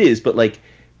era, and it is. But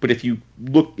if you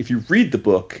read the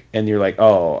book and you're like,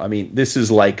 oh, I mean, this is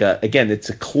like again,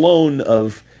 it's a copy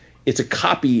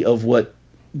of what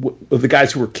of the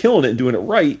guys who were killing it and doing it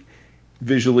right,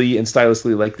 visually and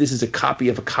stylistically. Like this is a copy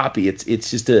of a copy. It's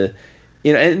just a,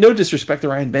 you know, and no disrespect to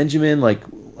Ryan Benjamin. Like,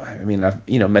 I mean, I've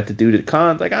met the dude at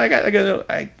Con. Like I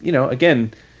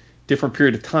again. Different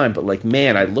period of time, but like,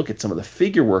 man, I look at some of the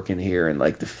figure work in here and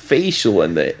like the facial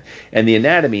and the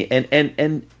anatomy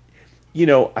and you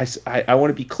know, I want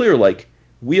to be clear, like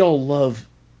we all love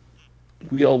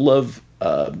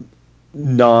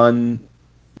non-model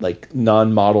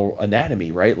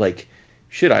anatomy, right? Like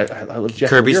shit, I love Jeff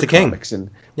Kirby's Lemire the king. comics and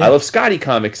I love Scotty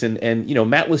comics and you know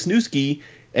Matt Wisniewski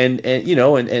and you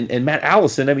know and Matt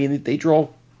Allison. I mean, they draw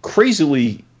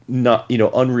crazily not, you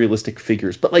know, unrealistic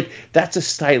figures, but like that's a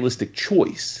stylistic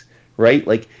choice, right?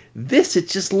 Like this, it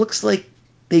just looks like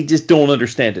they just don't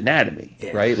understand anatomy,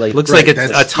 right? Like looks like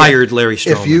a tired Larry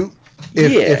Stroman.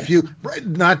 If you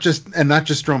not just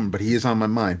Stroman, but he is on my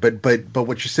mind. But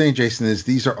what you're saying, Jason, is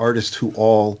these are artists who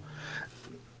all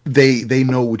they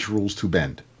know which rules to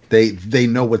bend. They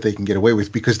know what they can get away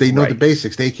with because they know the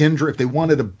basics. They can draw. If they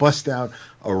wanted to bust out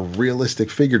a realistic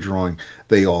figure drawing,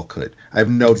 they all could. I have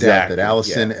no doubt that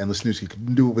Allison and Lesniewski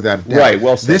could do it without a doubt. Right.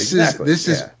 Well, this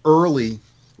is early.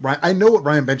 Right. I know what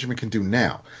Ryan Benjamin can do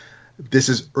now. This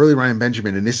is early Ryan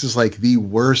Benjamin, and this is like the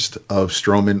worst of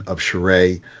Stroman, of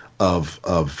Charest, of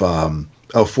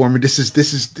Foreman. This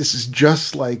is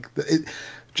just like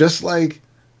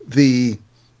the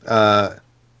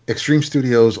Extreme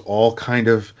Studios, all kind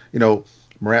of, you know,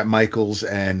 Marat Michaels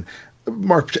and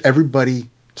Mark, everybody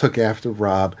took after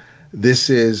Rob. This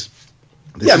is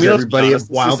everybody at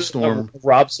Wildstorm.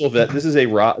 Rob Silvestri. This is a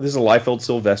Liefeld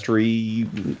Silvestri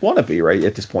wannabe, right?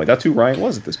 At this point, that's who Ryan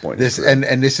was at this point. This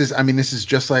is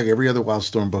just like every other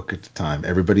Wildstorm book at the time.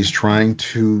 Everybody's trying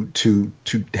to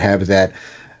have that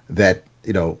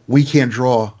you know, we can't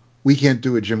draw. We can't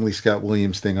do a Jim Lee Scott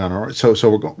Williams thing on our so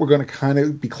we're going to kind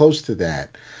of be close to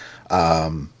that,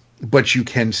 but you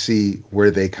can see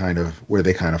where they kind of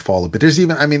fall. But there's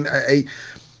even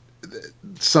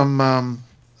some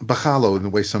Bachalo in the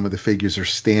way some of the figures are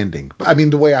standing. I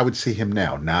mean, the way I would see him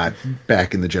now, not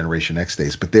back in the Generation X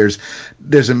days. But there's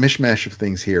a mishmash of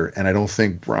things here, and I don't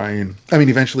think Brian. I mean,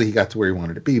 eventually he got to where he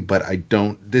wanted to be, but I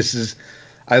don't.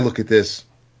 I look at this.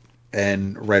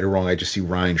 And right or wrong, I just see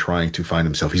Ryan trying to find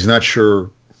himself. He's not sure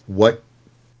what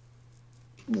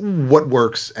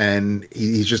works, and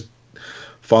he's just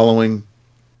following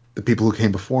the people who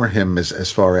came before him as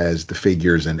far as the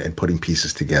figures and putting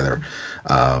pieces together.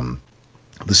 The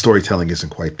storytelling isn't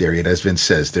quite there yet. As Vince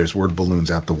says, there's word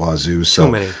balloons out the wazoo. So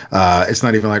many. It's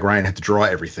not even like Ryan had to draw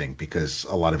everything because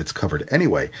a lot of it's covered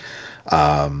anyway.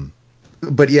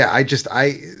 But yeah,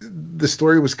 the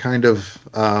story was kind of...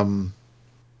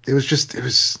 It was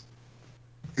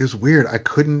weird. I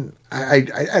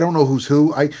don't know who's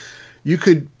who. You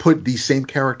could put these same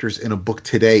characters in a book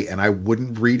today and I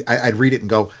wouldn't read. I'd read it and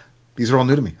go, these are all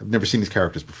new to me. I've never seen these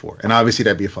characters before. And obviously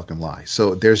that'd be a fucking lie.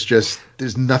 So there's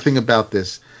nothing about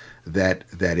this that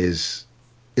is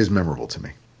memorable to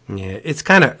me. Yeah. It's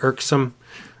kind of irksome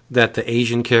that the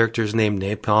Asian character's named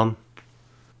Napalm.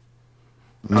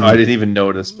 Oh, I didn't even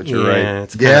notice, but you're right.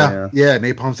 It's kinda, Yeah.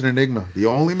 Napalm's an enigma. The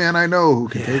only man I know who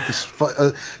can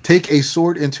take a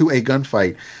sword into a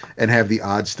gunfight and have the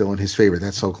odds still in his favor.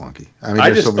 That's so clunky. I mean, I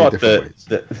there's just so many thought different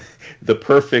ways. the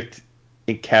perfect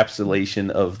encapsulation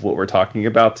of what we're talking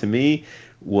about to me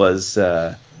was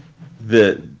the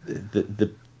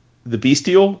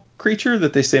bestial creature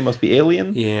that they say must be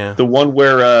alien. Yeah. The one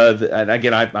where and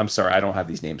again I'm sorry, I don't have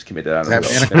these names committed. I don't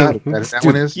Is that know. Manicotti? That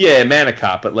one is? Yeah,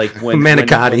 Manicotti, but like when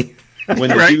Manicotti. when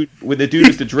the dude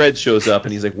with the dread shows up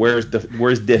and he's like, where's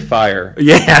the fire?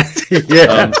 Yeah.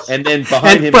 Yeah. And then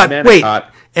behind him but is wait, Manicotti.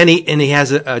 and he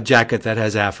has a jacket that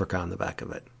has Africa on the back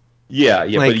of it. Yeah,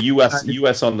 Like- but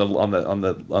US on the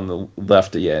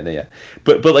left, yeah.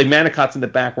 But like Manicotte's in the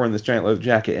back wearing this giant leather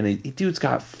jacket, and the dude's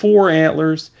got 4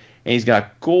 antlers, and he's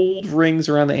got gold rings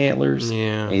around the antlers,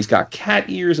 Yeah. and he's got cat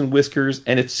ears and whiskers,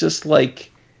 and it's just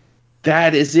like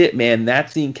that is it, man.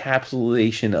 That's the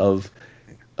encapsulation of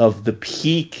the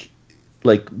peak,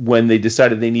 like when they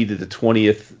decided they needed a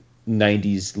 20th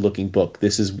 90s looking book.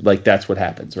 This is like that's what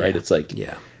happens, right? It's like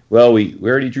well, we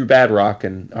already drew Badrock,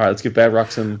 and all right, let's give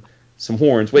Badrock some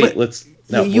horns. Wait, But let's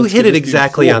you let's hit give it this dude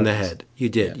exactly on the horns. head. You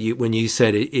did. When you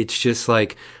said it, it's just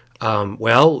like,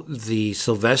 well, the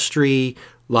Silvestri,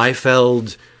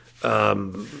 Liefeld,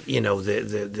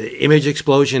 the image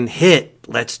explosion hit.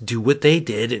 Let's do what they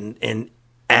did and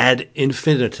add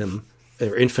infinitum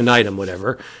or infinitum,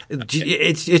 whatever.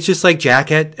 It's just like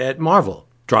Jack at Marvel.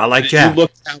 Draw like Did Jack. you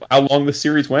look how long the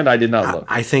series went? I did not look.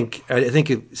 I think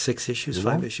 6 issues,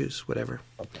 5 issues, whatever.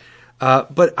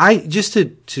 But I just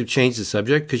to change the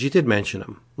subject, because you did mention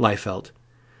him, Liefeld.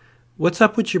 What's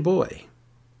up with your boy?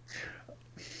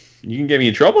 You can get me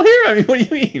in trouble here. I mean, what do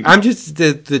you mean? I'm just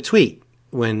the tweet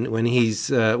when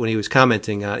he was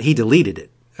commenting. He deleted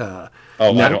it.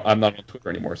 I'm not on Twitter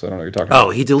anymore, so I don't know what you're talking about. Oh,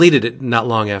 he deleted it not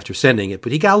long after sending it,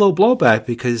 but he got a little blowback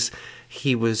because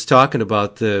he was talking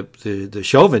about the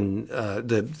Chauvin,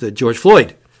 the George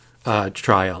Floyd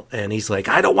trial, and he's like,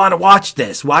 I don't want to watch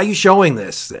this. Why are you showing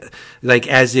this? Like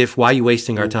as if, why are you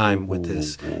wasting our time with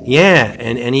this? Yeah,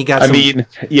 and he got.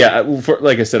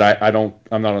 Like I said,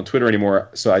 I'm not on Twitter anymore,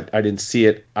 so I didn't see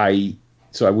it.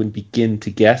 So I wouldn't begin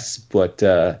to guess, but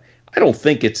I don't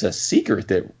think it's a secret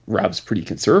that Rob's pretty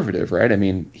conservative, right? I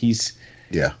mean, he's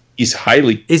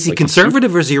highly. Is he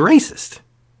conservative or is he racist?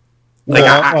 Like,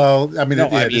 I mean,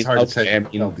 it's hard to say.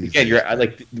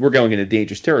 Again, we're going into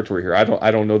dangerous territory here. I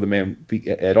don't know the man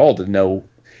at all to know.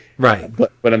 Right.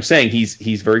 But I'm saying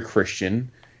he's very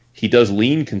Christian. He does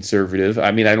lean conservative.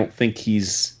 I mean, I don't think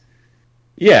he's.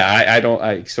 Yeah, I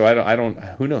don't.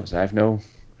 Who knows? I have no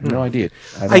idea.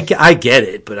 I get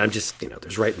it, but I'm just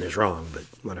there's right and there's wrong, but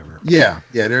whatever. Yeah.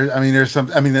 There's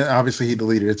some. I mean, obviously he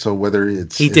deleted it, so whether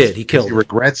he killed. He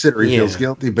regrets it or he feels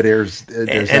guilty, but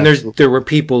there were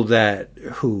people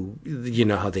who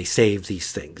how they save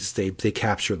these things, they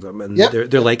capture them, and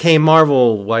they're like, hey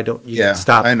Marvel, why don't you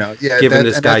stop? I know. Yeah, giving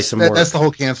this guy some more. That's the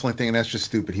whole canceling thing, and that's just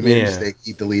stupid. He made a mistake.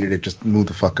 He deleted it. Just move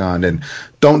the fuck on, and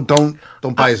don't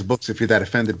buy his books if you're that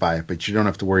offended by it. But you don't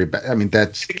have to worry about. I mean,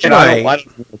 that's. I don't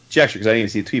gesture because I didn't even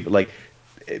see a tweet, but like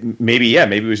maybe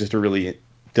it was just a really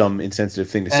dumb, insensitive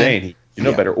thing to say, and he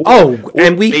better.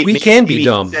 And we can be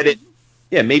dumb.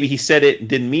 Maybe he said it and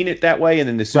didn't mean it that way, and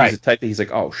then as soon as it typed it, he's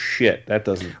like, "Oh shit, that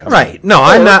doesn't." Come right? No,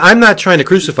 I'm not trying to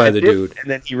crucify the dude. And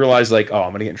then he realized, like, "Oh,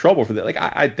 I'm gonna get in trouble for that." Like,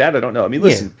 I don't know. I mean,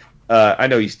 listen, I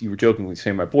know you were jokingly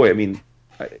saying my boy. I mean,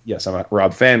 yes, I'm a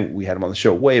Rob fan. We had him on the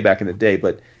show way back in the day,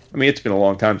 but I mean, it's been a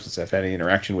long time since I've had any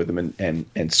interaction with him,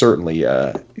 and certainly,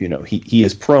 he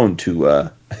is prone to.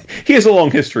 He has a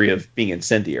long history of being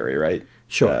incendiary, right?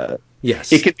 Sure.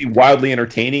 Yes. It can be wildly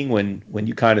entertaining when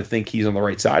you kind of think he's on the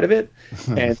right side of it,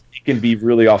 and it can be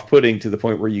really off-putting to the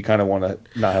point where you kind of want to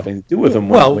not have anything to do with him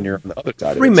when you're on the other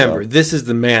side of it. Remember, this is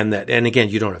the man that, and again,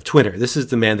 you don't have Twitter, this is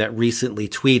the man that recently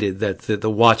tweeted that the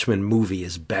Watchmen movie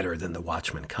is better than the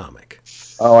Watchmen comic.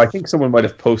 Oh, I think someone might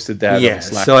have posted that. Yeah,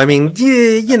 so I mean, when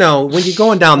you're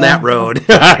going down that road,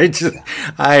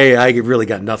 I really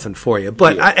got nothing for you.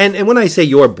 But and when I say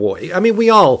your boy, I mean we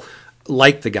all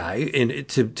like the guy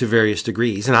to various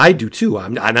degrees, and I do too.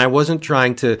 And I wasn't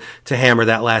trying to hammer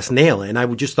that last nail in. I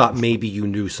just thought maybe you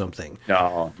knew something.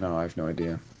 No, I have no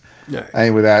idea. I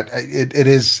mean, with that,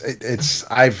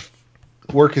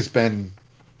 work has been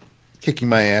kicking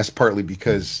my ass partly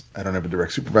because I don't have a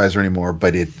direct supervisor anymore,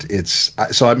 but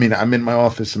so I mean, I'm in my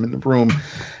office, I'm in the room,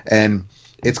 and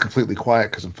it's completely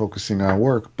quiet because I'm focusing on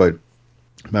work, but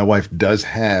my wife does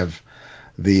have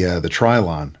the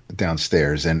Trilon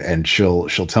downstairs, and she'll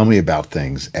tell me about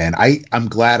things, and I'm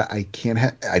glad I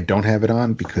don't have it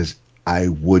on because I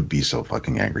would be so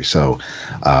fucking angry. So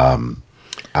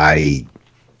I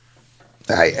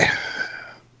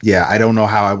I don't know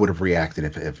how I would have reacted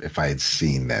if I had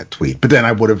seen that tweet. But then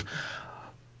I would have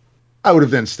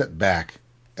then stepped back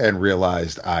and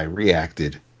realized I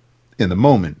reacted in the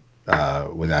moment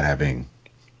without having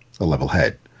a level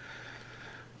head.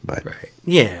 But Right.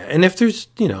 Yeah, and if there's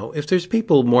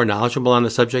people more knowledgeable on the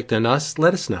subject than us,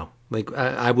 let us know. Like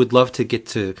I would love to get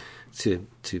to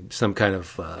some kind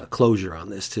of closure on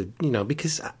this.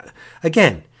 Because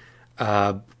again,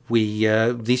 we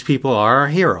these people are our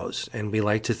heroes, and we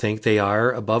like to think they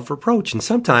are above reproach, and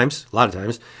sometimes, a lot of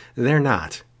times, they're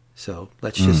not. So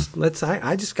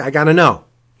I gotta know.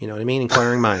 You know what I mean?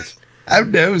 Inquiring minds.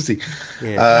 I'm nosy.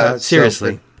 Yeah.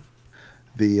 Seriously.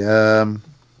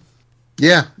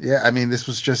 Yeah. I mean, this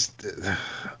was just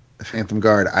Phantom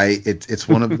Guard. It's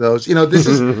one of those. This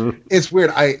is it's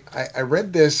weird. I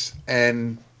read this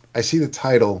and I see the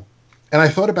title, and I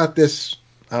thought about this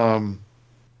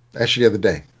actually the other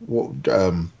day.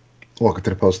 Walking to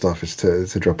the post office to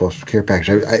drop off a care package.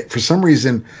 I for some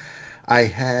reason I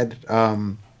had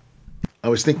I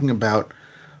was thinking about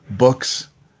books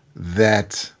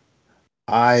that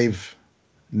I've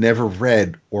never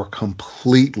read or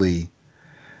completely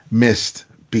missed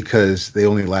because they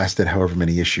only lasted however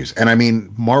many issues. And I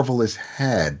mean, Marvel has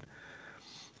had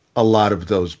a lot of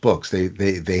those books.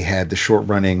 They had the short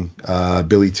running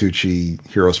Billy Tucci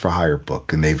Heroes for Hire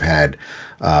book, and they've had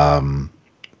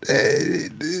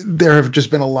there have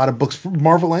just been a lot of books from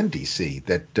Marvel and DC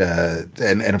that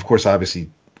and of course obviously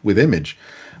with Image,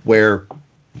 where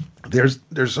there's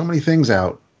so many things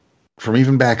out from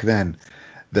even back then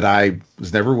that I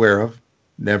was never aware of,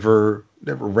 never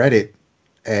read it,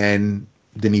 and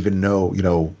didn't even know,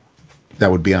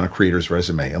 that would be on a creator's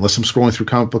resume. Unless I'm scrolling through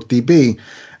Comic Book DB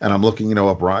and I'm looking,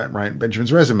 up Ryan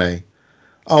Benjamin's resume.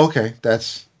 Oh, okay.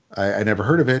 I never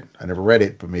heard of it. I never read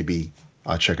it, but maybe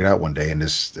I'll check it out one day. And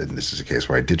this is a case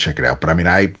where I did check it out. But I mean,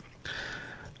 I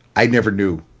never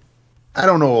knew. I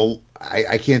don't know.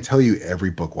 I can't tell you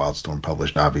every book Wildstorm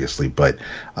published, obviously, but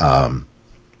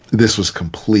this was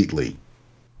completely.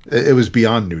 It was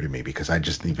beyond new to me because I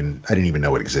didn't even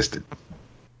know it existed.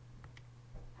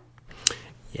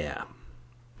 Yeah,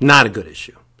 not a good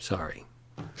issue. Sorry.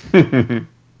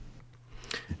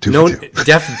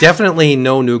 Definitely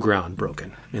no new ground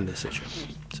broken in this issue.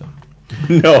 So.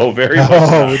 No, very much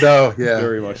not. No, yeah,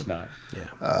 very much not. Yeah.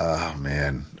 Oh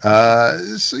man.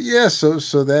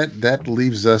 So that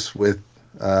leaves us with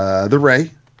The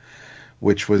Ray,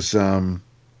 which was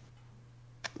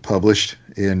published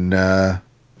in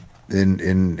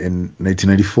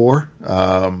 1994.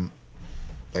 Like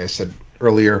I said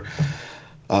earlier,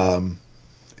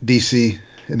 DC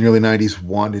in the early 90s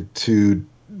wanted to.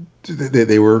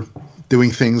 They were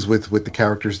doing things with the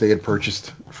characters they had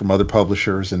purchased from other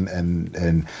publishers, and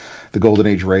the Golden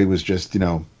Age Ray was just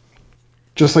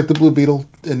just like the Blue Beetle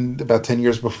in about 10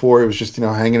 years before. It was just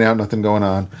hanging out, nothing going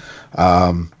on.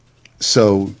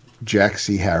 So Jack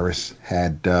C. Harris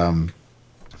had. I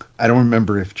don't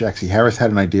remember if Jack C. Harris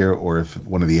had an idea or if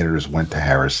one of the editors went to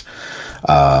Harris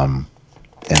and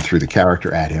threw the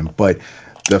character at him. But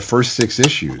the first 6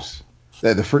 issues,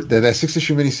 that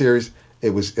 6-issue miniseries,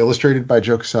 it was illustrated by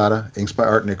Joe Quesada, inks by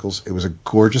Art Nichols. It was a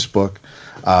gorgeous book.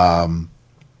 And,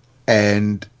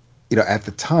 at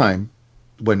the time,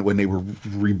 when they were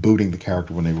rebooting the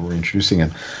character, when they were reintroducing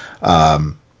him,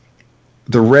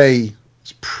 the Ray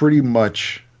is pretty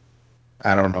much...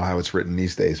 I don't know how it's written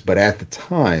these days, but at the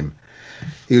time,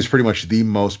 he was pretty much the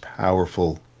most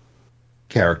powerful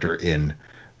character in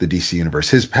the DC universe.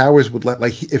 His powers would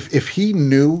if he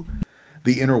knew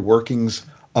the inner workings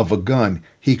of a gun,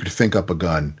 he could think up a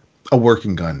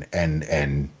working gun,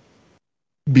 and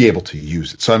be able to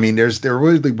use it. So I mean, there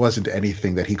really wasn't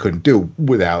anything that he couldn't do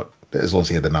without, as long as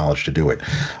he had the knowledge to do it.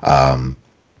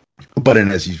 But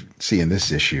as you see in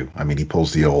this issue, I mean, he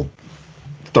pulls the old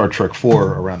Star Trek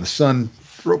 4 around the sun,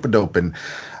 rope-a-dope, and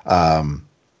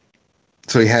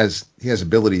so he has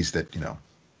abilities that a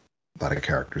lot of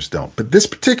characters don't. But this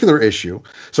particular issue,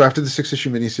 so after the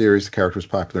 6-issue miniseries, the character was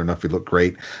popular enough, he looked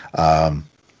great.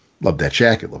 Loved that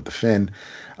jacket, loved the fin.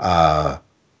 So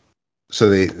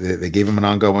they gave him an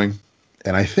ongoing,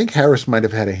 and I think Harris might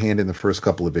have had a hand in the first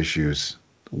couple of issues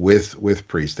with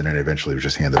Priest, and then eventually was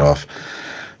just handed off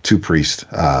to Priest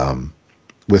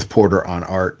with Porter on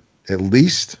art. At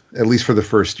least for the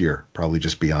first year, probably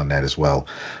just beyond that as well.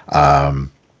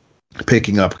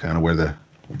 Picking up kind of where the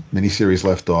miniseries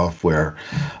left off, where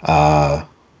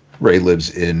Ray lives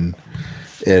in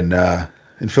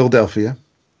Philadelphia.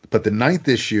 But the 9th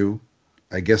issue,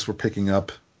 I guess we're picking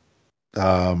up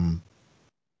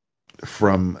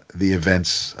from the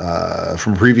events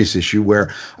from previous issue,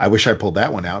 where I wish I pulled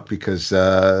that one out because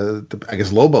I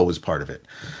guess Lobo was part of it.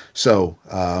 So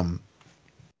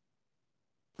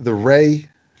the Ray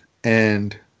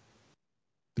and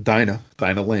Dinah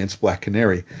Lance, Black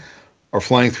Canary, are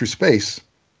flying through space,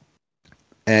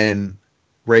 and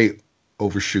Ray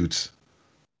overshoots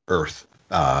Earth.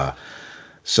 And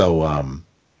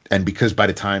because by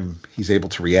the time he's able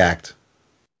to react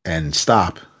and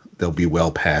stop, they'll be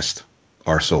well past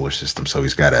our solar system. So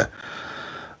he's got a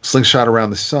slingshot around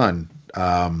the sun.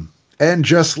 And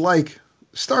just like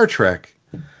Star Trek,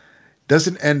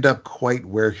 doesn't end up quite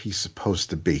where he's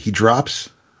supposed to be. He drops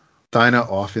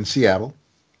Dinah off in Seattle,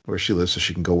 where she lives, so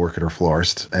she can go work at her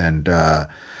florist. And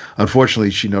unfortunately,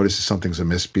 she notices something's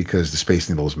amiss because the Space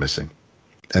Needle is missing.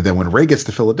 And then when Ray gets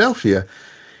to Philadelphia,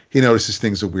 he notices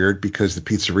things are weird because the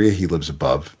pizzeria he lives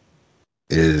above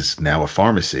is now a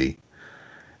pharmacy.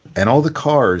 And all the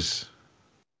cars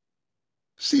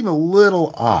seem a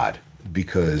little odd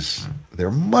because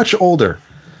they're much older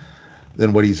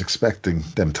than what he's expecting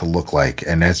them to look like.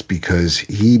 And that's because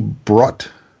he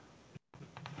brought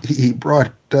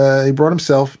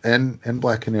himself and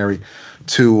Black Canary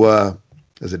to,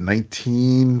 is it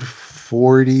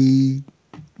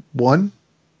 1941?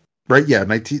 Right? Yeah,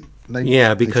 19...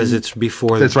 Yeah, because it's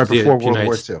before. That's right before World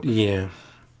War II. Yeah,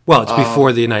 well, it's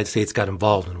before the United States got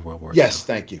involved in World War II. Yes,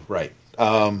 thank you. Right.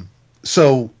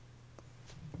 So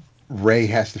Ray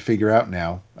has to figure out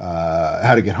now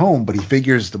how to get home, but he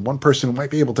figures the one person who might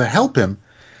be able to help him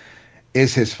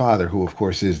is his father, who of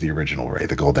course is the original Ray,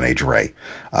 the Golden Age Ray.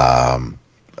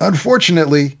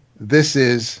 Unfortunately, this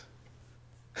is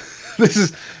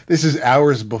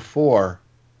hours before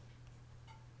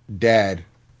Dad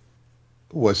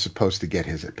was supposed to get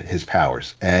his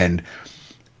powers. And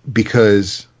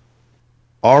because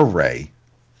our Ray,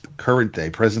 current day,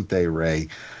 present day Ray,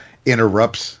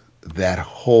 interrupts that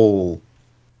whole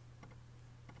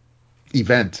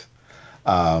event,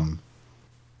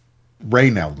 Ray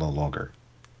now no longer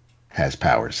has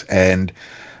powers. And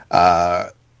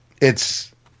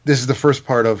this is the first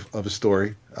part of a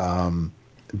story,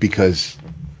 because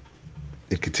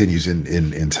it continues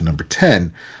into number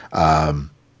 10.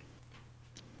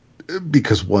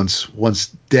 Because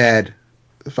once Dad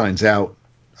finds out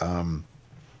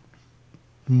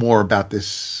more about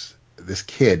this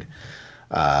kid,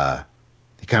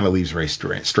 he kind of leaves Ray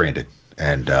stranded,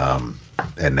 and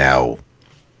now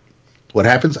what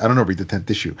happens? I don't know. Read the 10th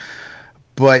issue,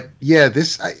 but yeah,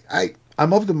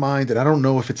 I'm of the mind that I don't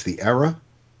know if it's the era,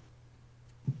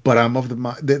 but I'm of the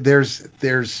mind that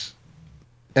there's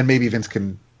and maybe Vince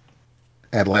can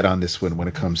add light on this when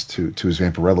it comes to his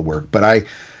Vampirella work, but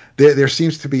there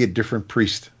seems to be a different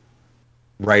priest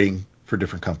writing for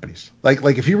different companies.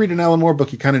 Like if you read an Alan Moore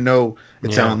book, you kind of know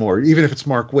it's Alan Moore, even if it's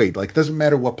Mark Waid. Like, it doesn't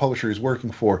matter what publisher he's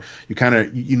working for. You kind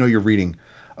of you're reading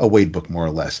a Waid book more or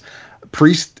less.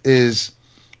 Priest is,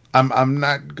 I'm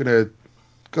not gonna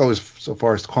go so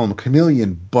far as to call him a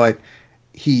chameleon, but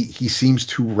he seems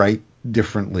to write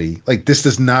differently. Like, this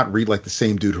does not read like the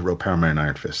same dude who wrote Power Man and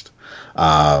Iron Fist.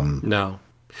 No.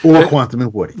 Or Quantum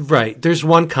and Woody. Right. There's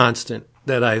one constant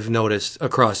that I've noticed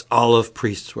across all of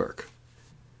Priest's work.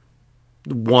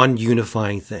 One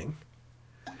unifying thing.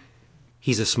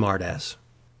 He's a smartass.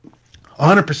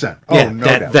 100%. Oh, yeah, no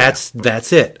doubt.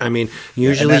 That's it. I mean,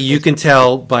 usually you can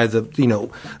tell by the,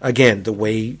 again, the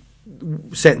way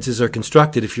sentences are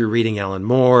constructed if you're reading Alan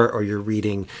Moore or you're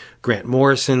reading Grant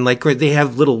Morrison. Like, they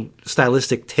have little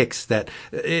stylistic ticks that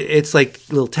it's like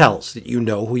little tells that you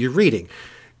know who you're reading.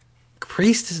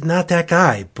 Priest is not that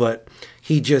guy, but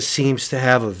he just seems to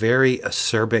have a very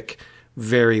acerbic,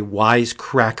 very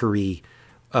wisecrackery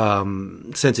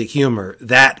sense of humor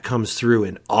that comes through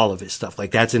in all of his stuff.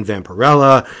 Like, that's in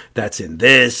Vampirella, that's in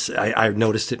this. I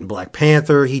noticed it in Black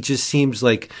Panther. He just seems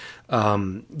like,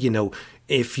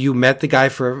 if you met the guy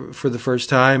for the first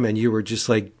time and you were just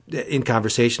like in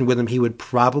conversation with him, he would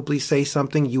probably say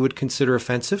something you would consider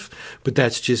offensive, but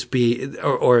that's just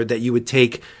or that you would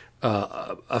take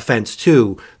offense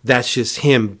to. That's just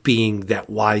him being that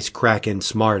wisecracking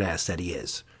smartass that he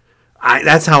is.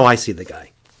 That's how I see the guy.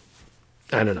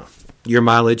 I don't know. Your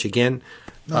mileage, again,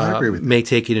 no, I agree with may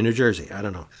take you to New Jersey. I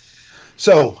don't know.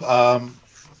 So,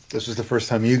 this was the first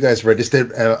time you guys read this.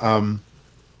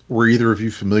 Were either of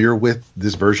you familiar with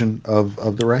this version of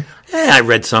the Ray? I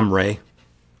read some Ray.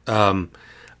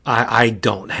 I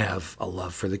don't have a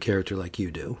love for the character like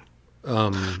you do.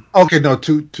 Okay, no.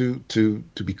 To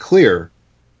be clear,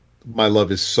 my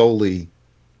love is solely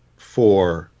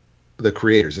for the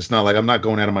creators. It's not like I'm not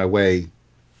going out of my way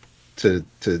to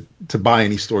buy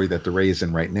any story that the Ray is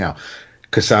in right now.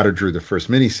 Quesada drew the first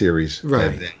miniseries. Right.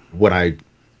 And then when I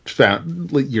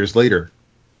found years later,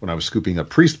 when I was scooping up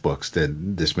Priest books,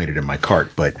 then this made it in my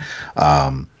cart. But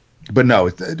no,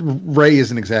 Ray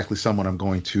isn't exactly someone I'm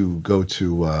going to go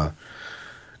to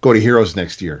Heroes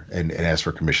next year and ask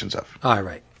for commissions of. All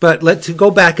right. But let's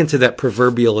go back into that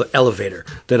proverbial elevator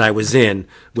that I was in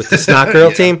with the Snot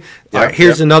Girl team. All right,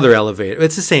 here's another elevator.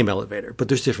 It's the same elevator, but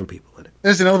there's different people in it.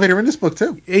 There's an elevator in this book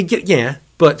too. Yeah,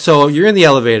 but so you're in the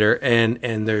elevator,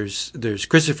 and there's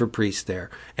Christopher Priest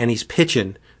there, and he's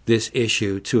pitching this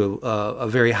issue to a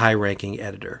very high-ranking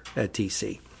editor at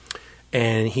DC,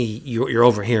 and you're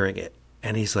overhearing it,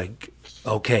 and he's like,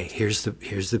 "Okay, here's the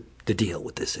deal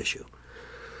with this issue.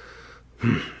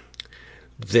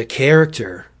 The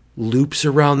character loops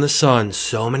around the sun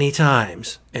so many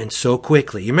times and so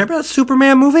quickly. You remember that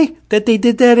Superman movie that they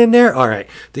did that in there? All right.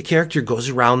 The character goes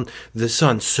around the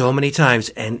sun so many times,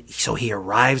 and so he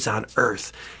arrives on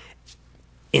Earth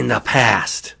in the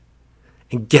past.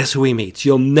 And guess who he meets?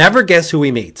 You'll never guess who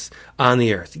he meets on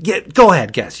the Earth. Go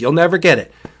ahead, guess. You'll never get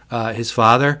it. His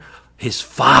father. His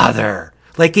father.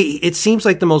 Like, it seems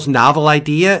like the most novel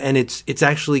idea, and it's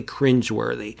actually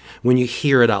cringeworthy when you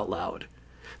hear it out loud.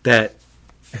 That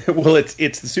well, it's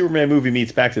the Superman movie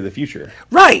meets Back to the Future.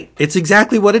 Right. It's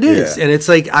exactly what it is. Yeah. And it's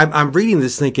like, I'm reading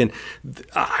this thinking,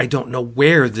 I don't know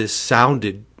where this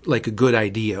sounded like a good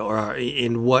idea or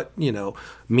in what,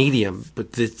 medium,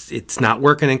 but it's not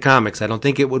working in comics. I don't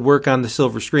think it would work on the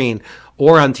silver screen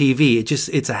or on TV.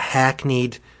 It's a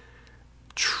hackneyed,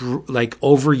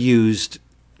 overused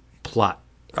plot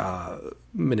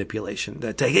manipulation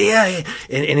that and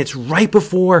it's right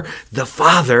before the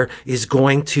father is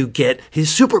going to get his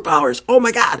superpowers. Oh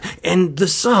my God. And the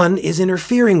son is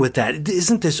interfering with that.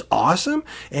 Isn't this awesome?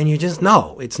 And you just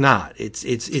no, it's not.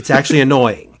 It's actually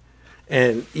annoying.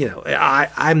 And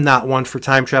I'm not one for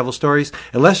time travel stories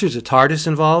unless there's a TARDIS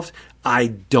involved. I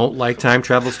don't like time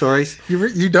travel stories.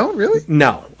 You don't really?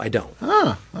 No, I don't.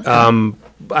 Oh, okay.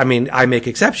 I mean, I make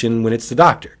exception when it's the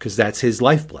Doctor because that's his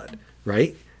lifeblood,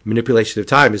 right? Manipulation of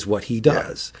time is what he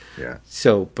does. Yeah.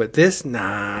 So, but this,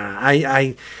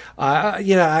 I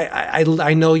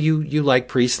know you like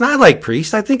Priest, and I like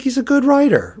Priest. I think he's a good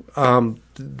writer.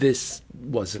 This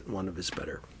wasn't one of his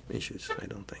better issues, I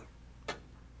don't think.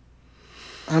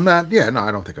 I'm not. Yeah, no,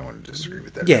 I don't think I want to disagree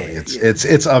with that. Yeah, really.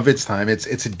 It's of its time. It's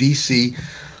a DC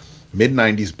mid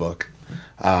 '90s book.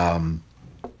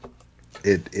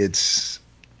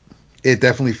 It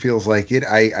definitely feels like it.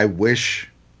 I wish.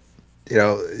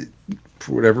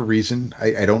 For whatever reason,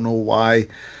 I don't know why,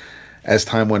 as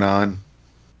time went on,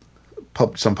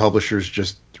 some publishers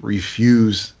just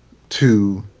refuse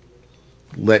to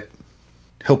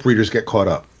help readers get caught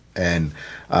up. And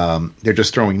they're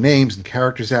just throwing names and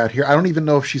characters out here. I don't even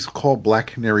know if she's called Black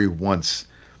Canary once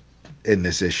in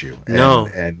this issue. No.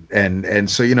 And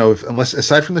so, unless,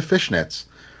 aside from the fishnets,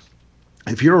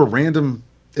 if you're a random,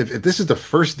 if this is the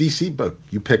first DC book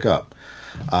you pick up,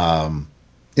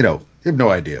 you have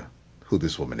no idea who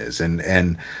this woman is. And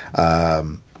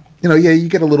you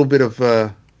get a little bit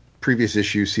of previous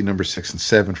issues, see number 6 and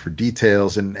 7 for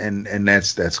details, and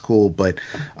that's cool. But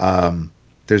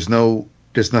there's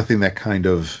nothing that kind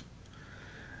of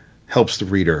helps the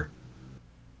reader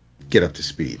get up to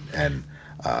speed. And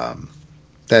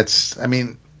listen,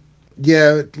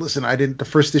 the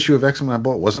first issue of X-Men I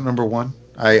bought wasn't number 1.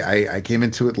 I came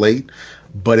into it late,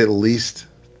 but at least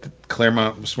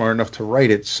Claremont was smart enough to write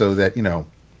it so that, you know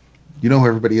who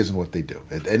everybody is and what they do.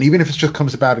 And even if it just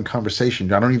comes about in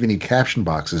conversation, I don't even need caption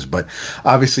boxes, but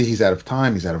obviously he's out of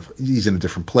time. He's in a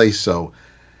different place. So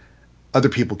other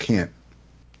people can't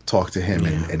talk to him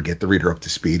and get the reader up to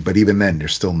speed. But even then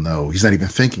there's still he's not even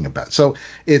thinking about it. So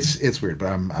it's weird, but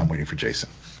I'm waiting for Jason.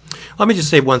 Let me just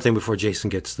say one thing before Jason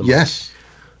gets the mic. Yes.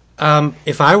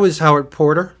 If I was Howard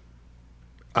Porter,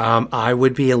 I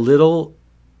would be a little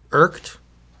irked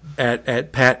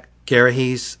at Pat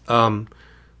Garahy's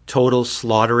total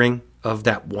slaughtering of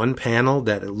that one panel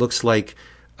that it looks like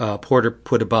Porter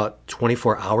put about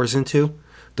 24 hours into.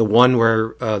 The one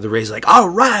where the Ray's like, all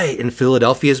right, and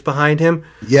Philadelphia's behind him.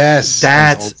 Yes.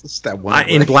 That's that one.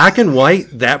 In black and white,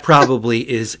 that probably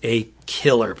is a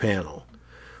killer panel.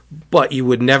 But you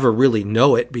would never really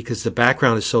know it because the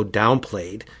background is so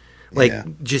downplayed.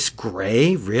 Just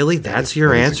gray? Really? That's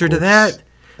your answer to that?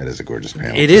 That is a gorgeous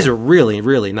panel. It is a really,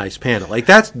 really nice panel. Like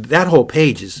that whole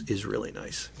page is really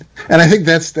nice. And I think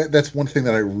that's one thing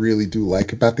that I really do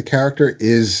like about the character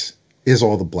is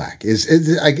all the black. I guess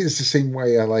it's the same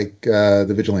way I like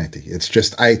the Vigilante. It's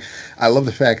just I love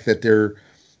the fact that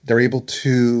they're able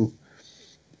to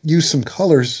use some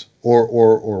colors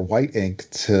or white ink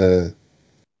to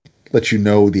let you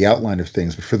know the outline of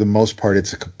things, but for the most part,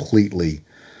 it's a completely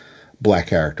black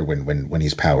character when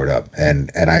he's powered up,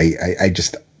 and I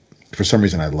just, for some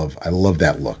reason, I love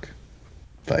that look.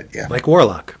 But yeah, like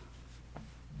Warlock.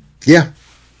 Yeah.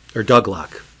 Or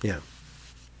Douglock. Yeah.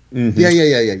 Mm-hmm.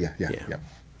 Yeah.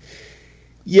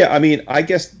 Yeah, I mean, I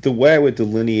guess the way I would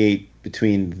delineate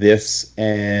between this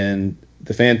and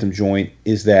the Phantom Joint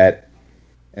is that,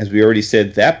 as we already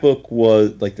said, that book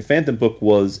was, like, the Phantom book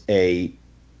was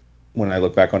when I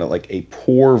look back on it, like a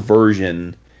poor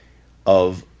version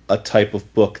of a type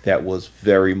of book that was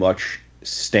very much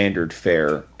standard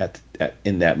fare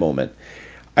in that moment.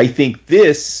 I think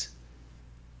this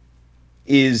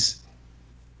is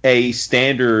a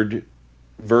standard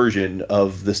version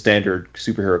of the standard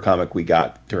superhero comic we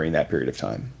got during that period of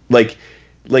time. Like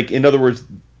in other words,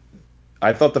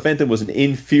 I thought the Phantom was an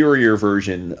inferior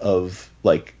version of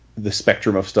like the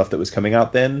spectrum of stuff that was coming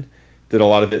out then, that a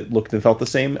lot of it looked and felt the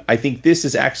same. I think this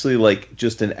is actually like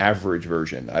just an average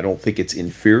version. I don't think it's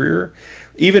inferior.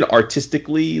 Even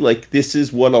artistically, like this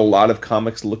is what a lot of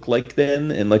comics look like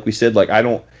then. And like we said, like I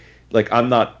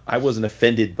wasn't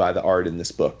offended by the art in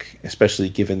this book, especially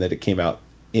given that it came out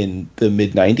in the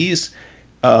mid 90s.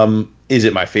 Is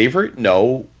it my favorite?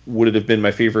 No. Would it have been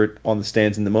my favorite on the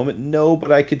stands in the moment? No,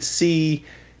 but I could see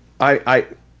I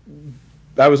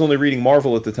was only reading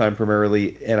Marvel at the time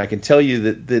primarily, and I can tell you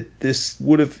that this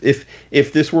would have,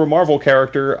 if this were a Marvel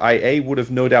character, I would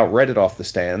have no doubt read it off the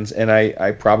stands, and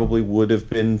I probably would have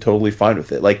been totally fine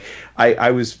with it. Like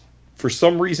I was, for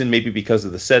some reason, maybe because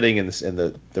of the setting and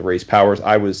the raised powers,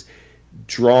 I was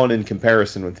drawn in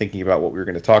comparison when thinking about what we were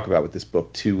going to talk about with this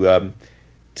book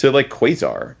to like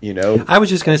Quasar, you know? I was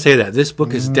just going to say that this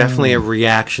book is definitely a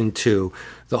reaction to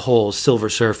the whole Silver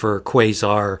Surfer,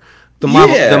 Quasar, the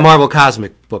Marvel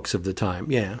cosmic books of the time.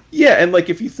 Yeah. Yeah, and like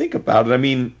if you think about it, I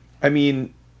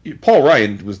mean, Paul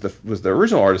Ryan was the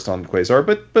original artist on Quasar,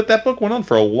 but that book went on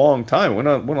for a long time. It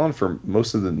went on for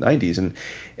most of the 90s,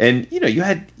 and you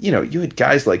had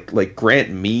guys like Grant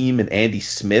Meem and Andy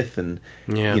Smith, and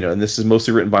and this is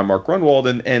mostly written by Mark Grunwald,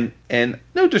 and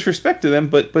no disrespect to them,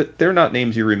 but they're not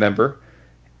names you remember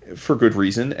for good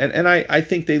reason, and I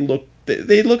think they look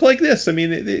like this. I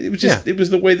mean, it was just it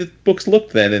was the way that books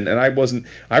looked then, and I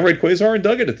read Quasar and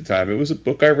dug it at the time. It was a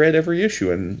book I read every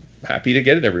issue, and happy to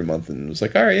get it every month, and it was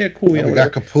like, all right, yeah, cool. We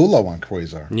got Capullo on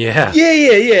Quasar. Yeah.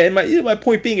 And my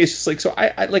point being is just like, so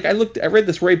I read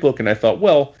this Ray book, and I thought,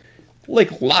 well,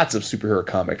 like lots of superhero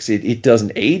comics, it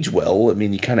doesn't age well. I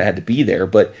mean, you kind of had to be there,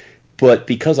 but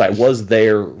because I was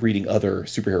there reading other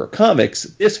superhero comics,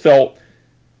 this felt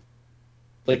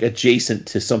like adjacent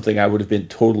to something I would have been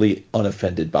totally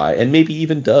unoffended by, and maybe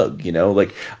even dug.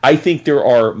 Like I think there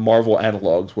are Marvel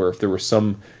analogs where if there was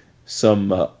some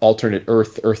alternate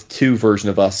Earth 2 version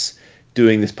of us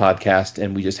doing this podcast,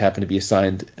 and we just happened to be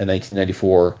assigned a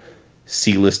 1994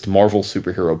 C-list Marvel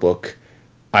superhero book,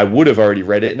 I would have already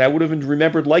read it, and I would have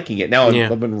remembered liking it. Now,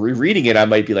 I've been rereading it, I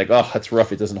might be like, oh, that's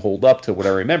rough, it doesn't hold up to what I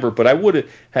remember, but I would have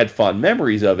had fond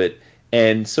memories of it.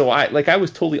 And so I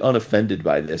was totally unoffended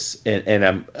by this, and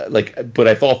I'm like, but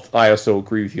I also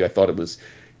agree with you. I thought it was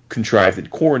contrived and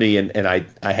corny, and I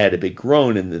had a big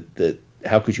groan in the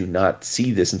how could you not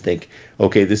see this and think,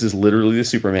 okay, this is literally the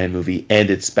Superman movie, and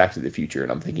it's Back to the Future,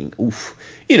 and I'm thinking, oof,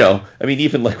 I mean,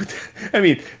 even like,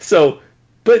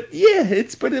 but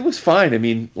it was fine. I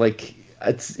mean, like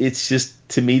it's just,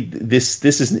 to me, this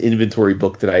is an inventory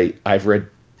book that I've read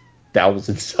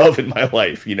thousands of in my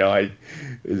life. I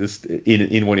just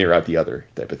in one ear out the other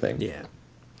type of thing. Yeah,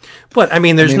 but I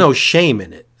mean, there's no shame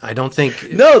in it. I don't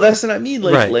think. No, that's what I mean.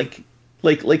 Right.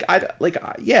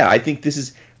 I think this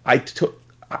is. I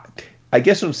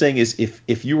guess what I'm saying is,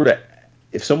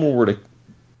 if someone were to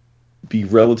be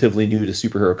relatively new to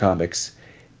superhero comics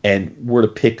and were to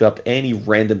pick up any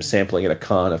random sampling at a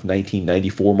con of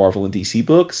 1994 Marvel and DC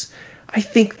books, I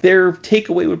think their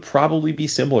takeaway would probably be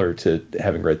similar to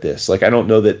having read this. Like, I don't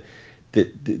know that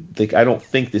I don't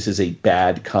think this is a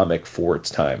bad comic for its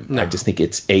time. No. I just think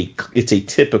it's a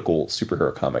typical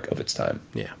superhero comic of its time.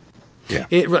 Yeah.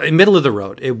 Middle of the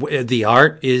road. The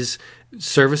art is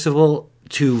serviceable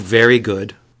to very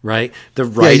good. Right, the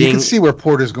writing. You can see where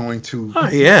Porter's going to. Oh,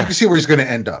 yeah, you can see where he's going to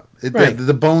end up. Right.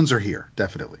 The bones are here,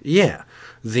 definitely. Yeah,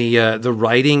 the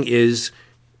writing is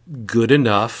good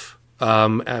enough. I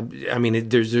mean,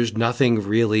 there's nothing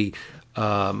really.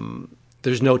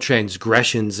 There's no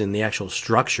transgressions in the actual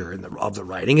structure of the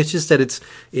writing. It's just that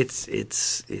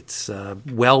it's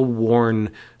well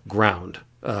worn ground.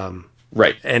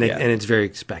 Right, and it's very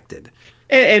expected.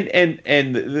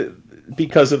 And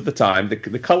because of the time,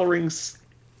 the colorings.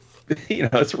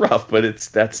 It's rough, but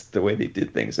that's the way they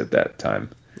did things at that time.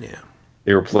 Yeah.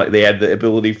 They had the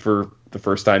ability for the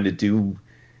first time to do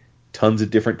tons of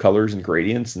different colors and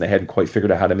gradients, and they hadn't quite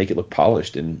figured out how to make it look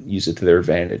polished and use it to their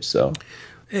advantage. So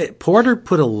Porter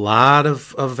put a lot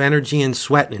of energy and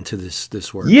sweat into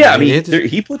this work. Yeah, I mean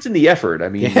he puts in the effort. I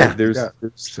mean, Yeah.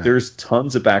 there's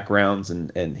tons of backgrounds,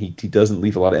 and he doesn't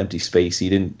leave a lot of empty space. He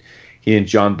didn't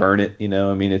John Byrne it, you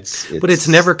know. I mean, but it's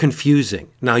never confusing.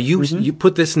 Now you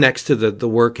put this next to the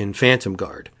work in Phantom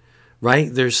Guard,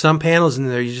 right? There's some panels in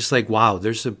there you're just like, wow,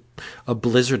 there's a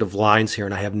blizzard of lines here,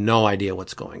 and I have no idea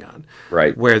what's going on.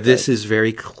 Right. Where this is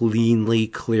very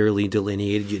clearly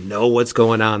delineated. You know what's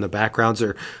going on. The backgrounds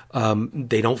are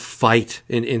they don't fight.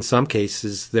 In some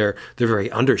cases, they're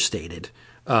very understated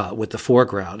with the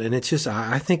foreground, and it's just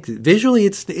I think visually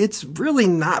it's really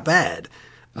not bad.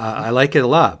 I like it a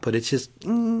lot, but it's just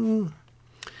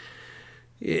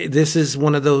this is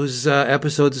one of those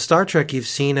episodes of Star Trek you've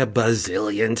seen a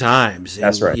bazillion times. And,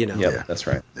 that's right. You know. Yeah, that's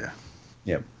right. Yeah.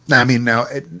 Yeah. I mean, now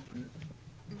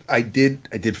I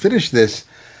did finish this,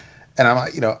 and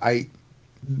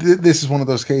this is one of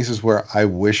those cases where I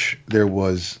wish there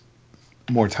was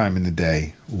more time in the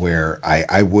day where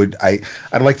I'd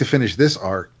like to finish this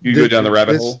arc. You go down the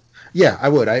rabbit hole. Yeah, I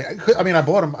would. I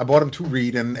bought them to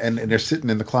read, and they're sitting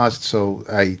in the closet, so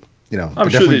I'm sure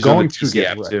definitely there's going the to PC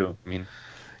get app read. too. I mean,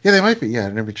 yeah, they might be. Yeah, I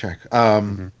never check.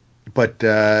 But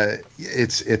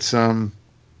it's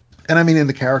and I mean, and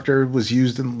the character was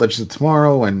used in Legends of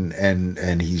Tomorrow,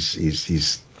 and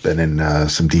he's been in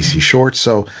some DC shorts.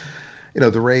 So,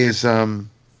 the Ray is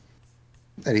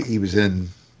he was in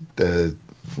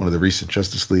one of the recent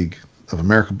Justice League of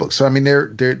America books. So I mean,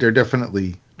 they're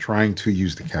definitely trying to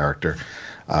use the character.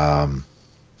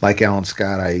 Like Alan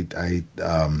Scott,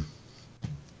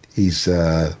 he's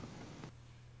they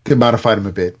modified him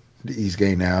a bit. He's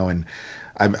gay now, and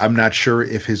I'm not sure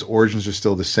if his origins are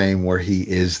still the same, where he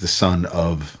is the son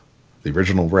of the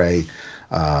original Ray.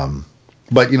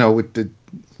 But with the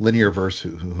linear verse,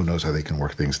 who knows how they can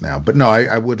work things now. But no,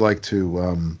 I would like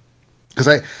to, because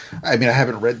I mean, I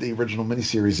haven't read the original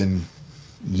miniseries in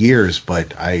years,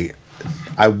 but I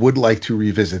would like to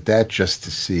revisit that just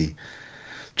to see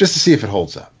if it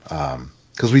holds up.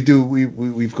 Because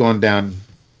we've gone down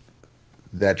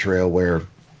that trail where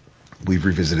we've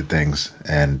revisited things,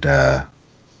 and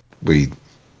we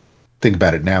think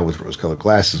about it now with rose-colored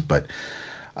glasses. But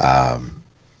and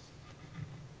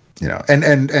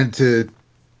to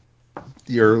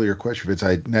the earlier question, Vince,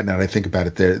 now that I think about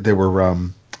it, there were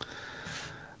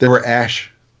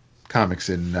Ash comics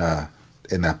in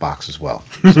that box as well.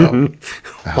 So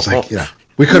I was like,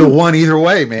 we could have won either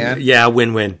way, man. Yeah,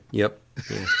 win-win. Yep.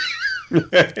 Yeah.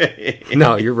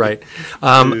 No, you're right.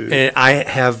 And I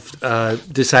have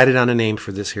decided on a name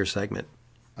for this here segment.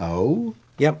 Oh,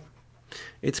 yep.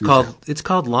 It's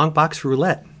called Long Box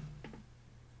Roulette.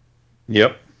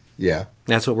 Yep. Yeah.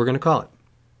 That's what we're going to call it.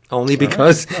 Only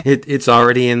because it's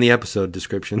already in the episode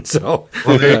description. So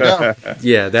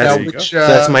yeah,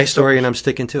 that's my story, and I'm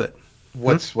sticking to it.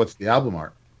 What's the album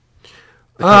art?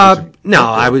 No,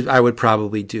 I would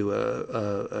probably do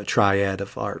a triad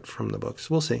of art from the books.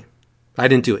 We'll see. I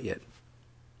didn't do it yet.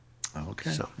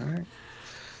 Okay. So all right.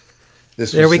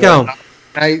 There we go.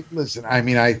 Listen. I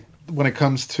mean, when it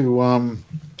comes to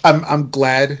I'm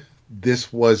glad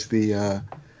this was the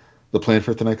plan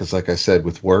for tonight, because like I said,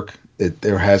 with work,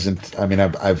 there hasn't. I mean,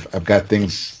 I've got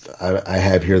things I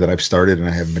have here that I've started and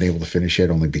I haven't been able to finish yet,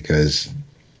 only because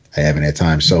I haven't had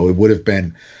time. So it would have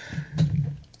been.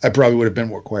 I probably would have been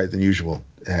more quiet than usual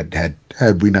had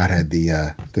we not had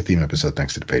the theme episode,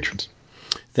 thanks to the patrons.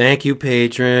 Thank you,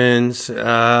 patrons.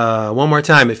 One more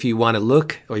time, if you want to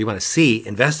look or you want to see,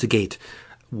 investigate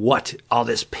what all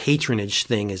this patronage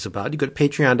thing is about, you go to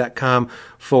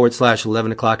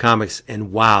patreon.com/11 o'clock comics,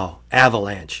 and wow,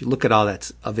 avalanche. Look at all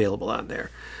that's available on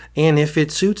there. And if it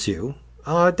suits you,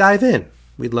 dive in.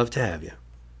 We'd love to have you.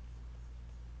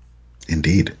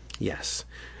 Indeed. Yes.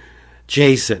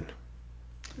 Jason.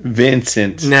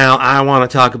 Vincent. Now, I want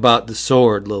to talk about the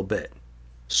sword a little bit.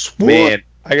 Sword. Man,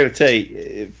 I got to tell you,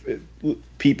 if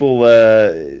people,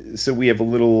 so we have a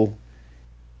little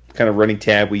kind of running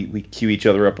tab. We queue each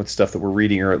other up with stuff that we're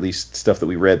reading, or at least stuff that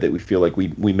we read that we feel like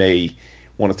we may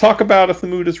want to talk about if the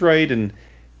mood is right. And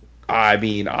I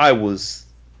mean, I was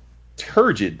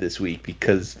turgid this week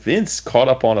because Vince caught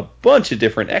up on a bunch of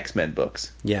different X-Men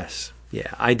books. Yes.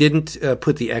 Yeah. I didn't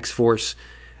put the X-Force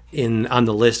on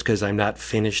the list because I'm not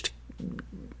finished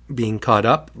being caught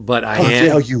up, but I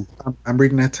am. I'm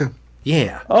reading that too.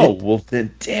 Yeah. Oh, well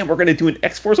then, damn, we're going to do an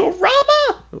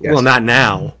X-Force-orama? Yes. Well, not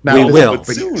now. No, we will. But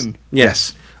soon.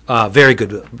 Yes. Very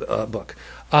good book.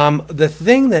 The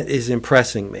thing that is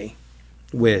impressing me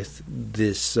with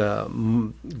this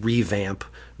revamp,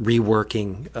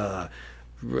 reworking.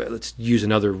 Let's use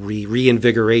another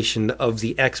reinvigoration of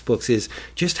the X books is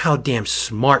just how damn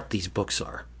smart these books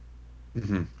are.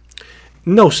 Mm-hmm.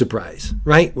 No surprise,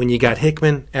 right? When you got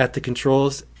Hickman at the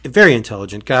controls, a very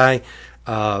intelligent guy,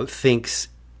 thinks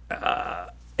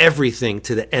everything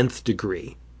to the nth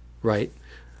degree, right?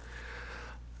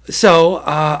 So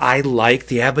I like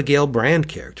the Abigail Brand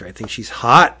character. I think she's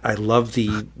hot. I love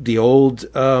the old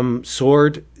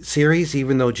Sword series,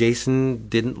 even though Jason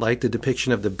didn't like the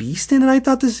depiction of the Beast in it. I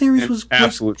thought the series was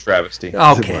absolute travesty.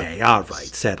 Okay, all right,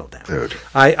 settle down. Dude.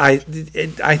 I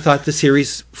thought the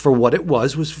series, for what it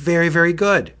was very, very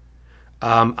good.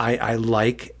 I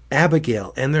like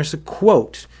Abigail, and there's a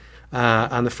quote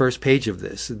on the first page of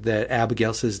this that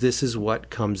Abigail says, "This is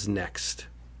what comes next."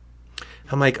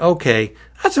 I'm like, okay,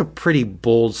 that's a pretty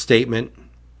bold statement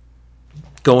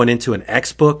going into an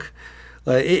X book.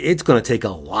 It's going to take a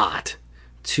lot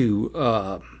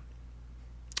to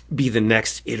be the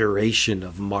next iteration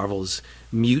of Marvel's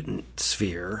mutant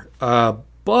sphere.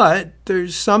 But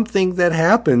there's something that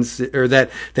happens, or that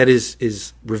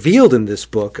is revealed in this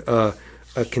book, a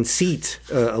conceit,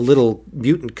 a little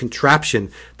mutant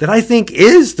contraption that I think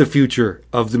is the future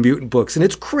of the mutant books. And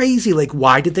it's crazy. Like,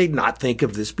 why did they not think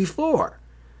of this before?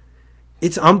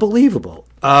 It's unbelievable.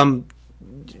 I'm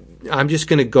just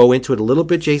going to go into it a little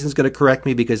bit. Jason's going to correct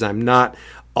me because I'm not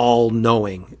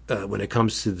all-knowing when it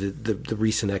comes to the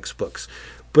recent X books.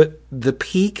 But the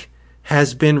Peak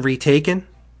has been retaken.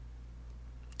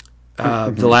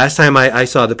 The last time I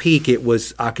saw the Peak, it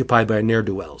was occupied by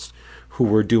ne'er-do-wells who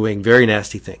were doing very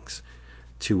nasty things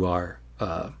to our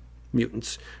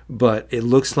mutants. But it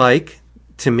looks like,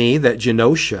 to me, that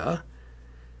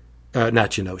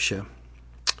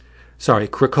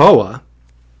Krakoa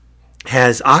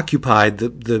has occupied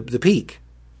the Peak,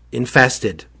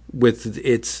 infested with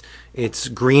its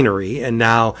greenery, and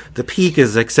now the Peak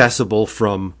is accessible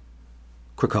from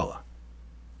Krakoa.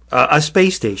 A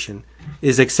space station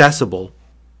is accessible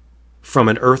from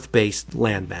an Earth-based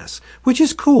landmass, which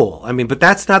is cool. I mean, but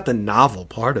that's not the novel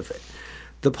part of it.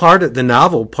 The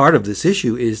novel part of this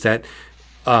issue is that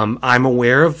I'm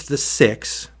aware of the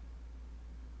 6.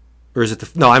 Or is it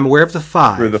I'm aware of the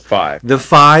 5. Or the 5. The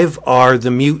 5 are the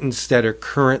mutants that are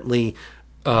currently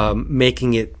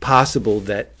making it possible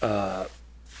that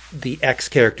the X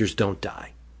characters don't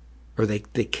die. Or they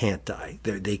can't die.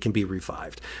 They can be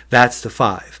revived. That's the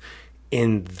 5.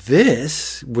 In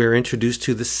this, we're introduced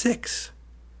to the 6.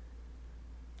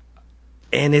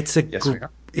 And it's a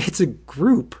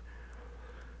group.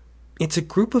 It's a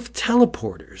group of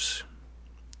teleporters.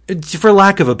 For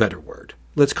lack of a better word.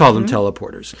 Let's call them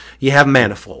teleporters. You have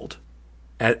Manifold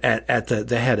at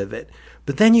the head of it.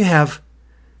 But then you have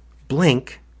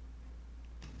Blink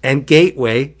and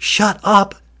Gateway. Shut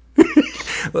up.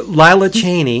 Lila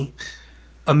Cheney,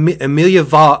 Amelia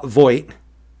Voigt,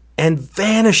 and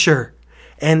Vanisher.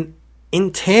 And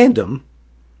in tandem,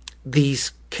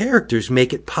 these characters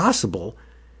make it possible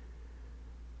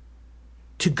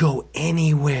to go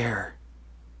anywhere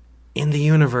in the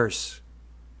universe.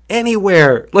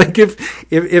 Anywhere. Like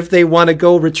if they want to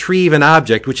go retrieve an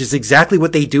object, which is exactly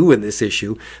what they do in this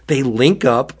issue, they link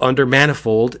up under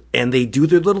Manifold and they do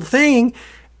their little thing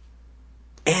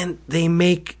and they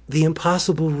make the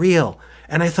impossible real.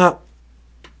 And I thought,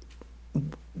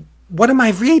 what am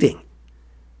I reading?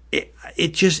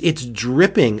 It's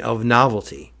dripping of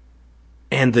novelty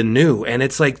and the new. And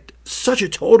it's like such a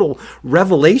total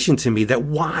revelation to me that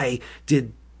why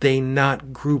did they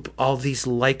not group all these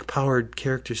like-powered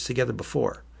characters together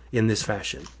before in this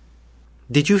fashion?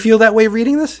 Did you feel that way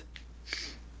reading this?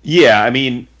 Yeah, I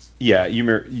mean, yeah,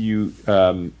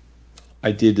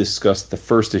 I did discuss the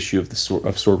first issue of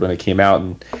Sword when it came out,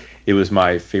 and it was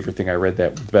my favorite thing I read,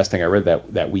 the best thing I read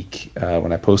that week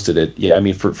when I posted it. Yeah, I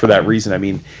mean, for that reason, I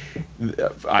mean,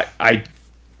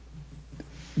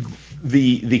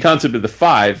 the concept of the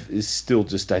 5 is still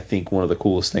just, I think, one of the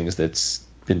coolest things that's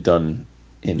been done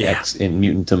in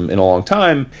Mutantum in a long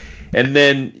time. And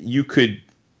then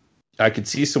I could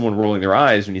see someone rolling their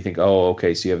eyes when you think, oh,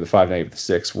 okay, so you have the 5, now you have the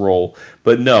 6 roll.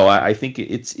 But no, I think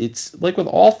it's like with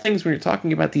all things when you're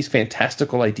talking about these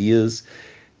fantastical ideas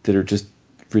that are just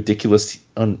ridiculous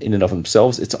in and of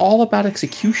themselves, it's all about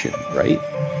execution, right?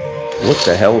 What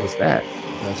the hell is that?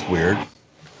 That's weird.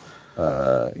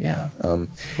 Yeah.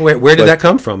 Where did that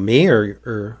come from? Me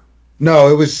or?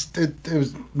 No, it was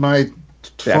my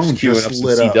phone queuing just up some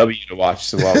lit up. CW to watch.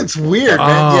 So It's weird,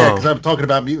 man. Yeah, because I'm talking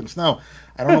about mutants. No,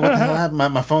 I don't know what the hell happened.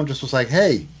 My phone just was like,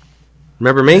 "Hey,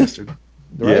 remember me?" bastard.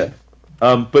 Right?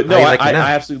 But no, How you like it I now?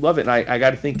 absolutely love it, and I got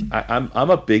to think I'm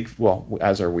a big, well,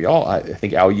 as are we all. I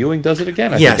think Al Ewing does it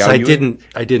again. Yes, think Al Ewing,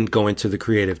 I didn't go into the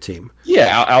creative team.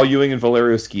 Yeah, Al Ewing and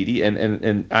Valerio Schiti,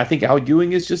 and I think Al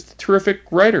Ewing is just a terrific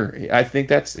writer. I think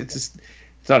it's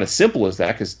not as simple as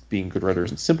that, because being a good writer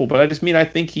isn't simple. But I just mean I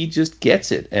think he just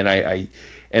gets it, and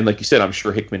and like you said, I'm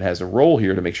sure Hickman has a role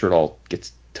here to make sure it all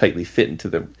gets tightly fit into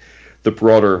the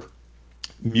broader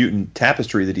mutant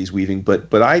tapestry that he's weaving.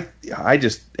 But I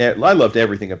loved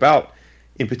everything about,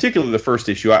 in particular, the first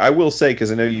issue. I will say,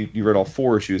 because I know you read all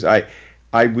 4 issues, I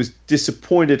was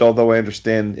disappointed, although I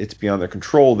understand it's beyond their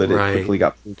control, that Right. it quickly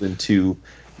got pulled into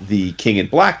the King in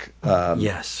Black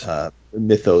Yes.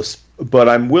 mythos. But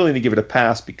I'm willing to give it a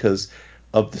pass because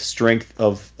of the strength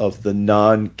of the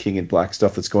non-King in Black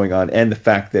stuff that's going on, and the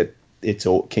fact that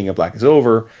King in Black is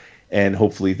over, and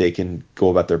hopefully they can go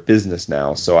about their business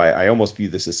now. So I almost view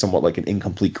this as somewhat like an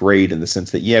incomplete grade, in the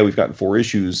sense that, yeah, we've gotten 4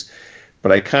 issues,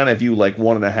 but I kind of view like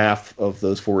 1.5 of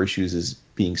those 4 issues as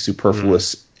being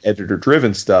superfluous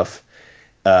editor-driven stuff.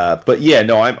 But yeah,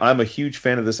 no, I'm a huge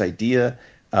fan of this idea.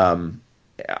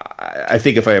 I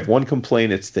think if I have one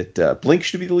complaint, it's that Blink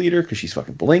should be the leader, because she's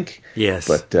fucking Blink. Yes.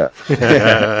 But but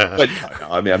no,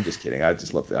 I mean, I'm just kidding. I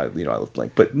just love that. I love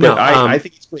Blink. But No, I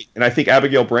think it's great, and I think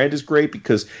Abigail Brand is great,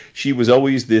 because she was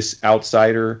always this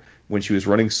outsider when she was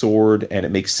running Sword, and it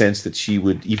makes sense that she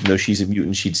would, even though she's a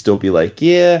mutant, she'd still be like,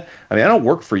 yeah, I mean, I don't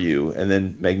work for you. And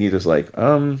then Magneto's like,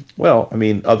 well, I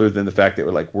mean, other than the fact that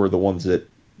we're the ones that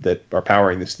are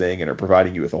powering this thing and are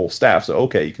providing you with a whole staff. So,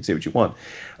 okay, you can say what you want.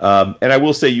 And I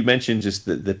will say, you mentioned just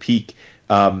the peak.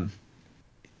 You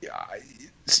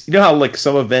know how like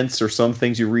some events or some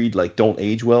things you read like don't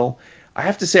age well? I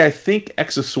have to say, I think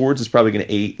X of Swords is probably going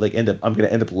to I'm going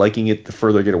to end up liking it the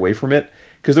further I get away from it,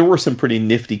 because there were some pretty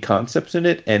nifty concepts in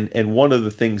it. And one of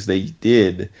the things they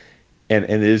did, and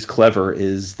it is clever,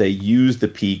 is they used the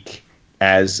peak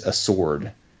as a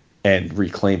sword and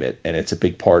reclaim it, and it's a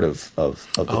big part of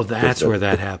That's where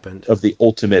that happened. Of the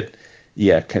ultimate,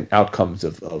 outcomes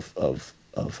of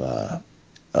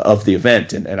the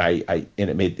event, and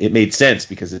it made sense,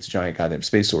 because it's a giant goddamn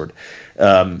space sword.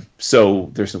 So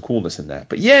there's some coolness in that.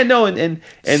 But yeah, no, and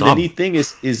the neat thing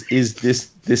is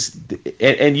this,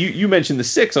 and you mentioned the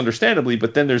 6, understandably,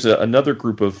 but then there's another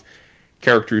group of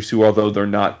characters who, although they're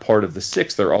not part of the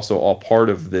 6, they're also all part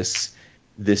of this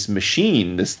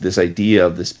machine, this idea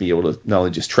of this being able to not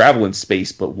only just travel in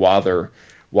space, but while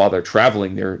they're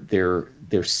traveling,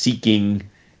 they're seeking,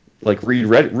 like Reed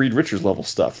Richards level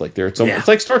stuff. Like it's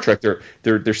like Star Trek.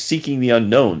 They're seeking the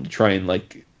unknown to try and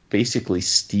like basically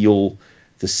steal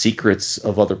the secrets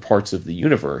of other parts of the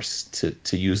universe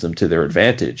to use them to their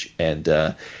advantage. And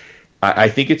I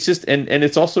think it's just and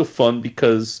it's also fun,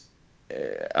 because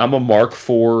I'm a mark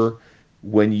for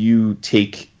when you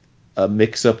take a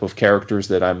mix-up of characters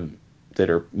that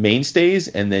are mainstays,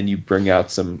 and then you bring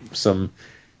out some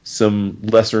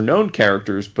lesser known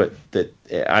characters, but that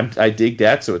I dig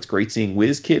that. So it's great seeing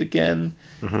WizKid again.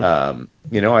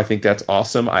 Mm-hmm. I think that's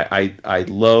awesome. I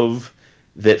love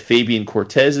that Fabian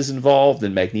Cortez is involved,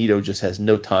 and Magneto just has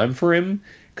no time for him,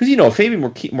 because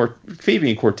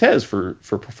Fabian Cortez, for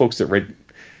folks that read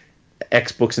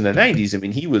X books in the 90s, I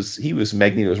mean, he was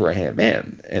Magneto's right hand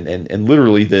man, and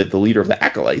literally the leader of the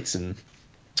Acolytes, and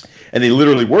they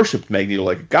literally worshipped Magneto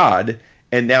like a god.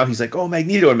 And now he's like, oh,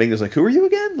 Magneto, and Magneto's like, who are you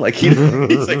again? Like he's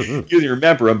like, you didn't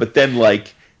remember him, but then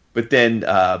like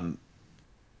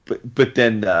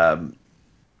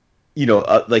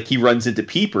he runs into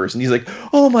Peepers, and he's like,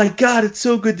 oh my god, it's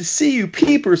so good to see you,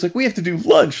 Peepers. Like, we have to do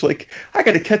lunch. Like, I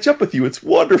got to catch up with you. It's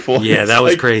wonderful. Yeah, that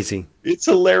was crazy. It's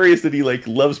hilarious that he like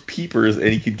loves Peepers, and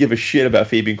he could give a shit about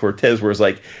Fabian Cortez, whereas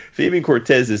like Fabian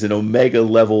Cortez is an Omega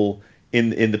level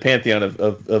in the pantheon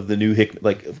of the new Hickman.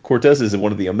 Like, Cortez is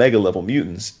one of the Omega level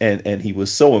mutants, and he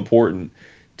was so important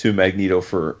to Magneto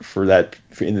for that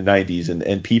in the 90s,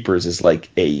 and Peepers is like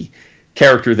a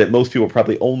character that most people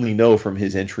probably only know from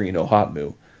his entry in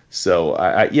Ohatmu. So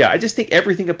I just think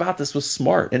everything about this was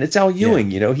smart, and it's Al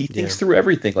Ewing. He thinks through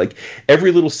everything, like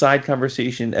every little side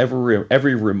conversation,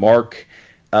 every remark.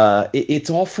 It's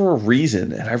all for a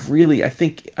reason, and I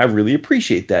really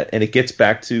appreciate that. And it gets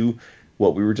back to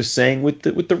what we were just saying with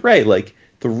the Ray. Like,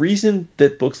 the reason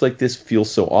that books like this feel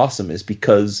so awesome is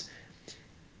because,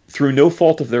 through no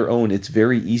fault of their own, it's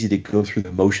very easy to go through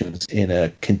the motions in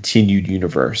a continued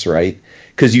universe, right?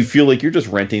 Because you feel like you're just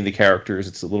renting the characters.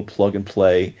 It's a little plug and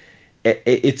play.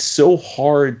 It's so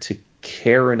hard to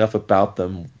care enough about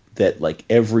them that like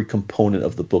every component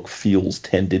of the book feels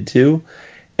tended to,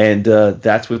 and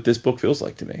that's what this book feels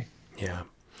like to me. Yeah.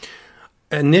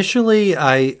 Initially,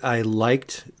 I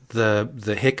liked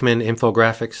the Hickman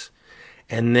infographics,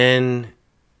 and then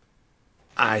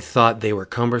I thought they were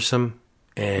cumbersome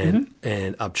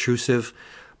and obtrusive,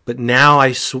 but now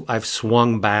I've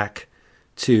swung back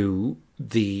to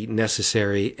the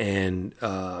necessary, and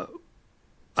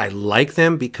I like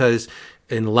them because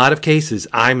in a lot of cases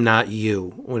I'm not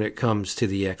you when it comes to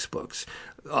the X books.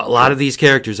 A lot of these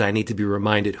characters I need to be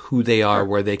reminded who they are,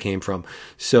 where they came from.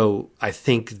 So I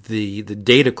think the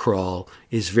data crawl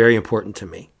is very important to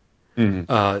me.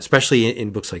 Especially in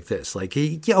books like this, like,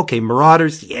 yeah, okay,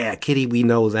 Marauders, yeah, Kitty, we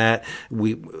know that,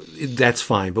 that's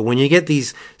fine. But when you get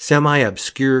these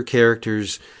semi-obscure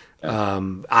characters,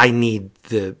 I need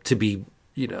to be,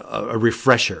 a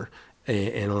refresher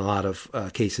in a lot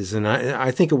of cases, and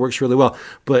I think it works really well.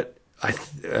 But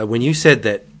when you said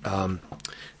that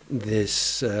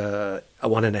this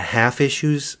 1.5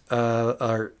 issues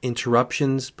are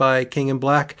interruptions by King in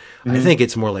Black, I think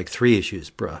it's more like 3 issues,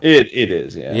 bruh. It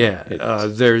is, yeah. Yeah,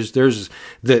 there's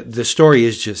the story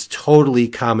is just totally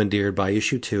commandeered by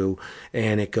issue 2,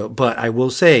 and but I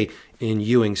will say, in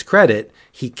Ewing's credit,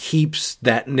 he keeps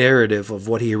that narrative of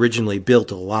what he originally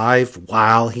built alive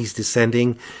while he's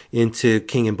descending into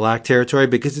King in Black territory,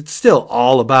 because it's still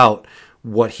all about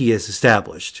what he has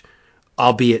established,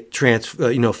 albeit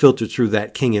filtered through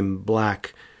that King in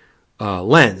Black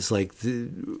lens. Like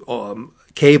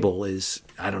Cable is,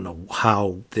 I don't know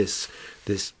how this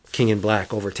King in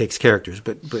Black overtakes characters,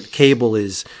 but Cable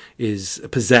is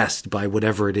possessed by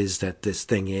whatever it is that this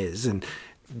thing is, and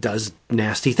does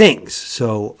nasty things.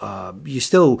 So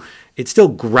it's still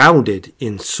grounded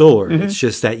in Sword. It's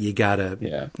just that you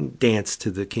gotta dance to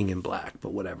the King in Black,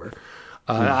 but whatever.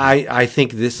 I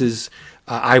think this is.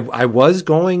 I was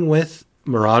going with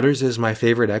Marauders as my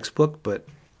favorite X book, but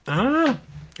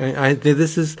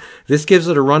this gives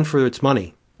it a run for its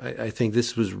money. I think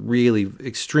this was really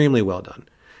extremely well done.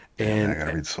 And I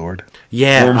gotta read Sword.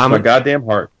 Yeah, warms my goddamn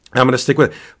heart. I'm gonna stick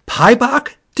with it.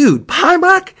 Paibok, dude.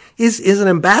 Paibok is an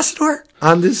ambassador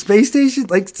on this space station.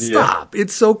 Like, stop!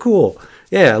 It's so cool.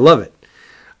 Yeah, I love it.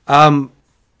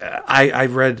 I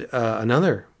read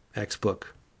another X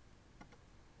book.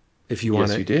 If you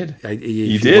want to, yes, you did.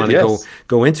 You want to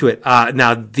go into it.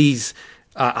 Now these,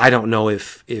 I don't know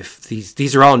if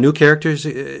these are all new characters.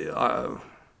 Yeah.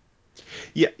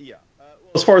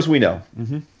 Well, as far as we know,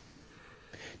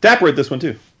 Dapper read this one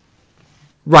too.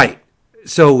 Right.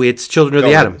 So it's Children of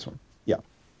the Atom. This one. Yeah.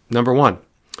 Number 1,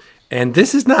 and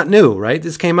this is not new, right?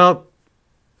 This came out.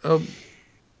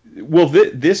 Well,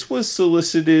 this was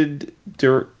solicited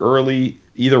early,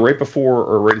 either right before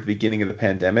or right at the beginning of the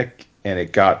pandemic, and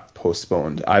it got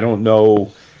postponed. I don't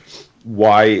know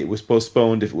why it was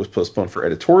postponed, if it was postponed for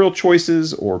editorial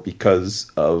choices or because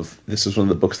of this is one of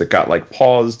the books that got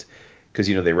paused because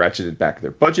they ratcheted back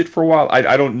their budget for a while.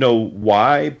 I don't know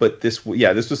why, but this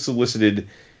was solicited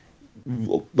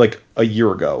a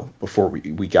year ago before we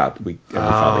finally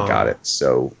got it.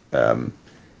 So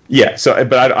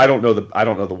but I don't know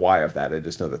the why of that. I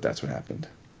just know that that's what happened.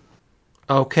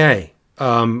 Okay.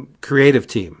 Creative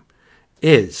team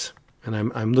is, and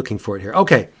I'm looking for it here.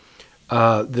 Okay.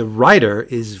 The writer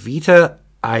is Vita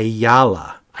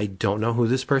Ayala. I don't know who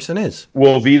this person is.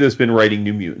 Well, Vita's been writing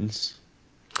New Mutants.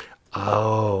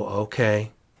 Oh,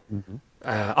 okay.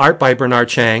 Art by Bernard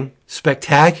Chang.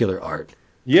 Spectacular art.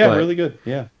 Yeah, really good.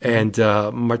 Yeah. And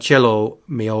Marcello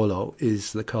Miolo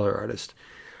is the color artist.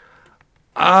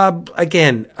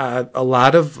 Again, a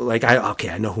lot of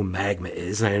I know who Magma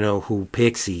is, and I know who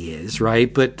Pixie is,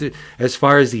 right? But as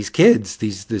far as these kids,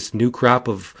 this new crop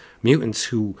of mutants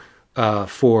who,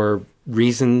 for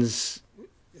reasons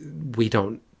we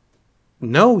don't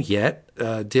know yet,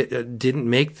 didn't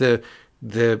make the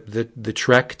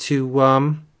trek to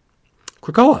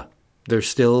Krakoa. They're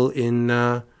still in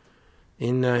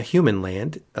human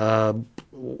land, and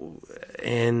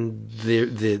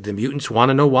the mutants want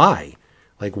to know why.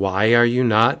 Like, why are you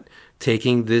not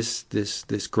taking this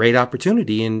great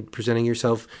opportunity and presenting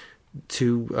yourself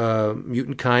to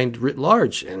mutant kind writ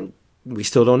large? And we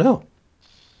still don't know.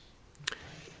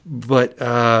 But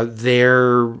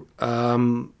they're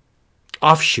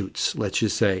offshoots, let's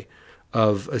just say,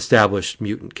 of established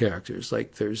mutant characters.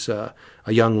 Like, there's a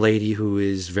young lady who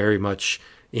is very much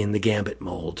in the Gambit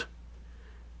mold.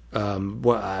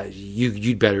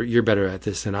 You're better at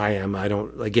this than I am. I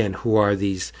don't. Again, who are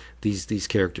these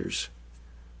characters?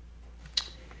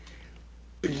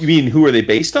 You mean who are they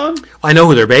based on? I know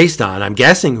who they're based on. I'm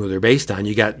guessing who they're based on.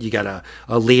 You got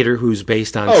a leader who's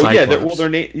based on. Oh Cyclops.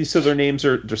 their names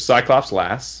are Cyclops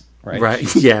Lass, right?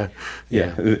 Right. Yeah.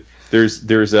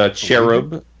 There's a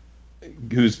Cherub,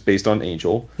 who's based on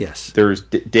Angel. Yes. There's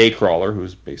Daycrawler,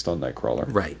 who's based on Nightcrawler.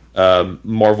 Right.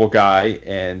 Marvel Guy,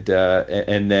 and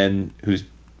then who's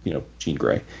Jean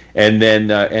Grey, and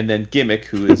then Gimmick,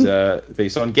 who is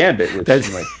based on Gambit, which That's-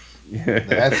 you might.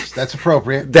 That's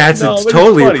appropriate. That's No, it's but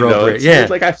totally funny, though. appropriate. It's Yeah.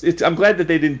 like I'm glad that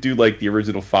they didn't do like the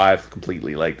original 5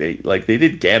 completely. Like they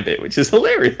did Gambit, which is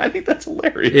hilarious. I think that's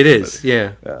hilarious. It is.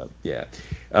 Yeah. Yeah.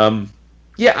 I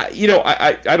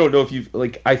don't know if you've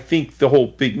like. I think the whole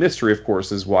big mystery, of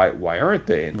course, is why aren't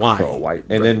they in Why? Krakoa? Why?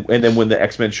 And then when the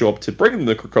X-Men show up to bring them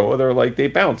to Krakoa, they're like they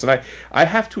bounce. And I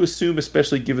have to assume,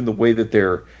 especially given the way that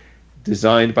they're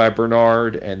designed by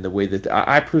Bernard and the way that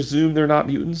I presume they're not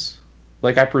mutants.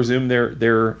 Like I presume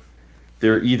they're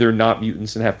either not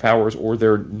mutants and have powers, or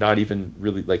they're not even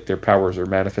really like their powers are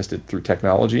manifested through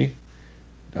technology,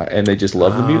 and they just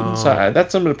love the mutants.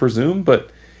 That's something to presume,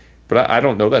 but I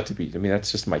don't know that to be. I mean,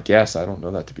 that's just my guess. I don't know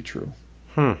that to be true.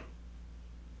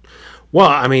 Well,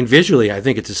 I mean, visually, I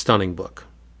think it's a stunning book.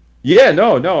 Yeah,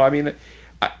 no. I mean,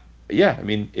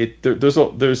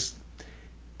 there's.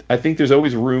 I think there's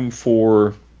always room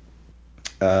for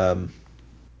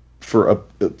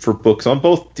books on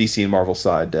both DC and Marvel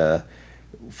side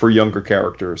for younger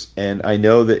characters, and I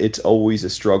know that it's always a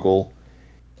struggle.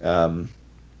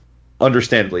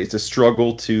 Understandably, it's a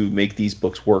struggle to make these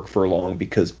books work for long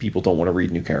because people don't want to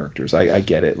read new characters. I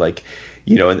get it, like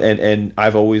and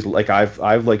I've always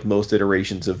I've liked most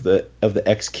iterations of the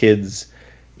X Kids,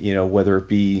 whether it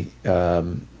be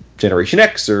Generation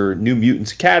X or New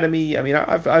Mutants Academy. I mean,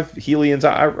 I've Hellions.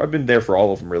 I've been there for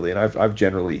all of them really, and I've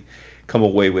generally come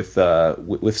away with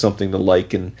something to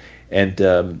like and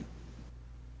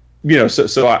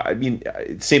so I mean,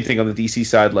 same thing on the DC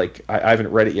side. Like I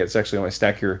haven't read it yet. It's actually on my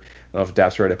stack here. I don't know if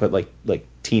Daph's read it, but like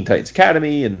Teen Titans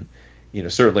Academy, and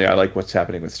certainly I like what's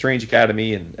happening with Strange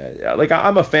Academy, and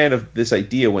I'm a fan of this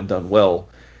idea when done well.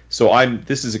 So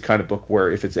this is a kind of book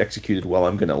where if it's executed well,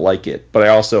 I'm going to like it. But I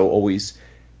also always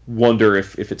wonder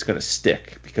if it's going to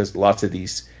stick, because lots of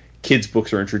these kids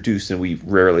books are introduced and we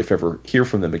rarely, if ever, hear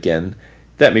from them again.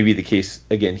 That may be the case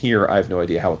again here. I have no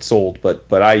idea how it's sold, but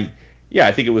I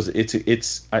think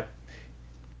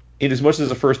in as much as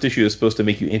the first issue is supposed to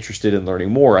make you interested in learning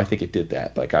more, I think it did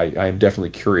that. Like I am definitely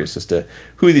curious as to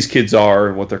who these kids are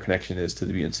and what their connection is to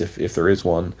the mutants, if there is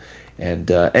one. And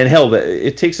hell,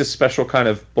 it takes a special kind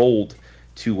of bold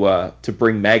to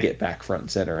bring Maggot back front and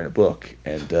center in a book,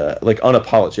 and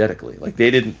unapologetically. Like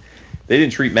they didn't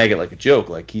treat Maggot like a joke.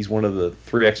 Like he's one of the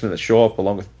 3 X-Men that show up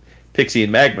along with Pixie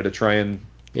and Magma to try and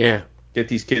get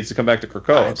these kids to come back to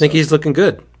Krakoa. I think he's looking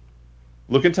good.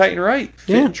 Looking tight and right,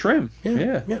 fit and trim.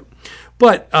 Yeah.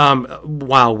 But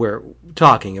while we're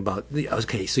talking about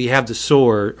so you have the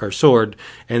sword,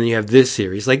 and then you have this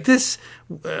series. Like this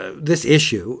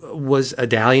issue was a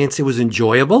dalliance. It was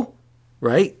enjoyable,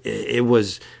 right? It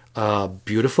was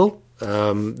beautiful.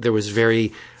 There was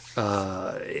very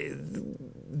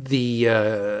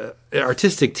the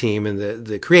artistic team and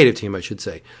the creative team, I should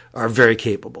say, are very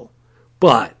capable.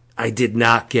 But I did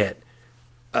not get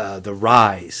the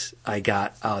rise I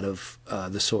got out of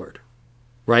the sword,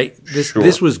 right?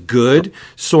 This was good.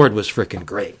 Sword was freaking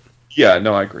great. Yeah,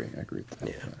 no, I agree. With that.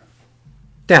 Yeah.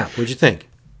 Dan, what'd you think?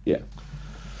 Yeah.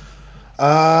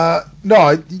 No,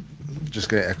 I'm just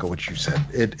gonna echo what you said.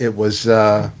 It was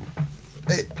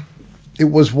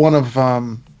one of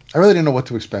I really didn't know what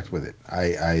to expect with it.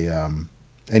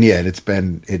 And yet it's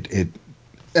been it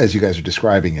as you guys are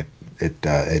describing it.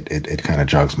 It kind of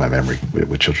jogs my memory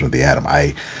with Children of the Atom.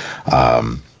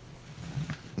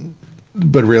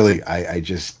 But really, I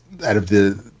just out of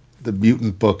the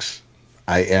mutant books,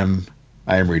 I am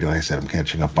reading. Like I said, I'm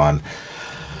catching up on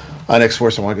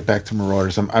X-Force. I want to get back to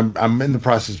Marauders. I'm in the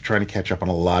process of trying to catch up on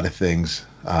a lot of things,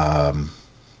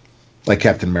 like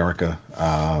Captain America.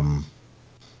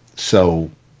 So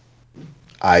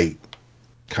I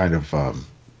kind of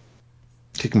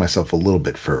kicking myself a little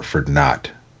bit for not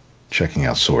checking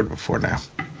out Sword before now.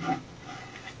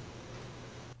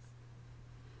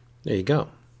 There you go.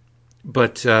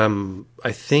 But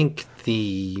I think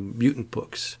the mutant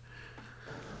books,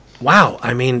 wow,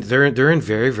 I mean, they're in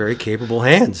very, very capable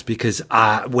hands, because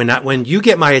when you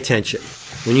get my attention,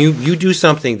 when you do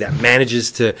something that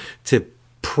manages to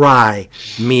pry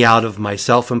me out of my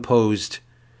self-imposed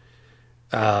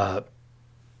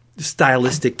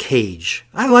stylistic cage,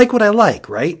 I like what I like,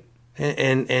 right?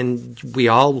 And we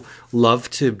all love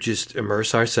to just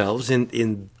immerse ourselves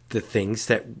in the things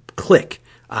that click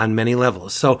on many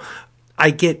levels. So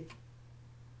I get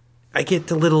a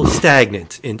little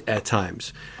stagnant at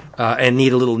times, and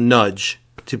need a little nudge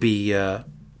to be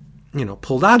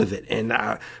pulled out of it. And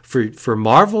for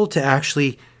Marvel to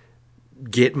actually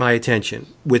get my attention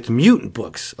with mutant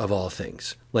books of all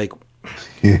things, like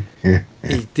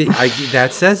that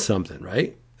says something,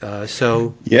 right?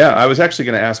 So Yeah, I was actually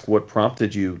going to ask what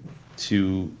prompted you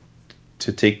to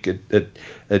take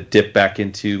a dip back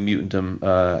into mutantdom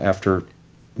after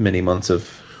many months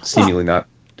of seemingly not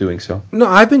doing so. no,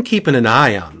 I've been keeping an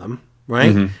eye on them,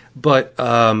 right? But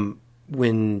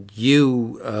when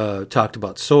you talked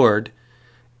about Sword,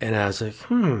 and I was like,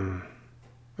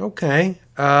 okay.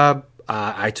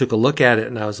 I took a look at it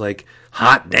and I was like,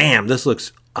 hot damn, this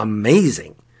looks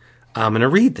amazing. I'm going to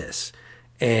read this.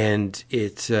 And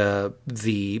it's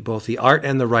both the art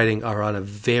and the writing are on a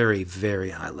very, very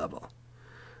high level.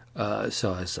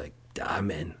 So I was like,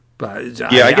 I'm in. But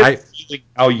Yeah, I get the feeling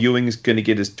Al Ewing's going to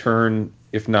get his turn,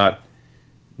 if not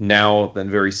now, then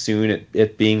very soon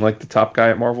at being like the top guy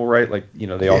at Marvel, right? Like,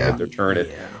 they all get their turn at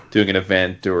doing an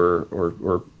event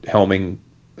or helming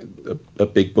a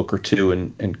big book or two,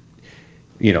 and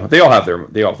they all have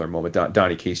their moment.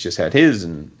 Donny Cates just had his,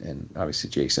 and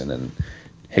obviously Jason and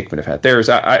Hickman have had theirs.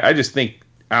 I just think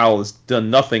Al has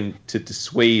done nothing to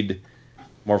dissuade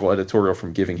Marvel editorial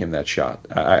from giving him that shot.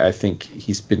 I think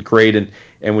he's been great, and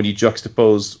when you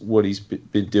juxtapose what he's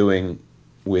been doing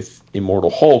with Immortal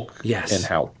Hulk, yes, and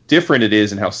how different it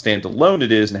is, and how standalone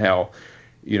it is, and how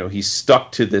he's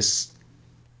stuck to this,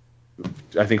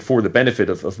 I think, for the benefit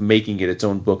of making it its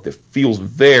own book that feels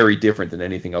very different than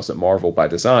anything else at Marvel by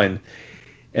design.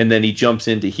 And then he jumps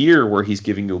into here where he's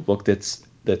giving you a book that's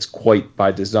quite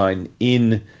by design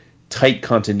in tight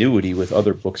continuity with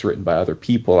other books written by other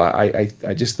people. I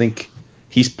just think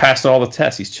he's passed all the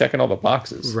tests. He's checking all the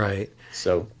boxes. Right.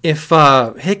 So if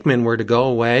Hickman were to go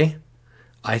away,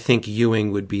 I think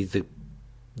Ewing would be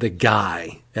the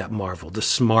guy at Marvel, the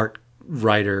smart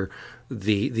writer,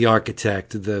 the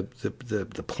architect,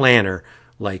 the planner,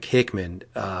 like Hickman.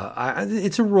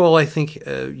 It's a role I think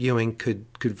Ewing could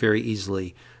very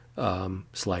easily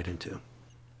slide into.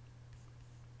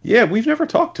 Yeah, we've never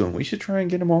talked to him. We should try and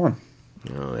get him on.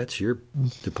 Oh, that's your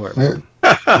department.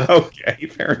 Okay,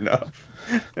 fair enough.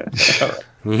 All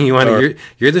right.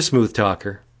 You're the smooth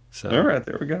talker. So all right,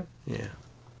 there we go. Yeah.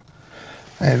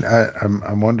 And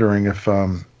I'm wondering if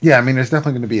there's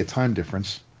definitely going to be a time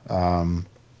difference. Well,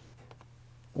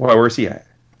 where's he at?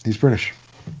 He's British.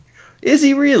 Is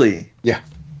he really? Yeah.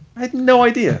 I had no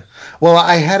idea. Well,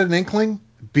 I had an inkling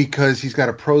because he's got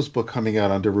a prose book coming out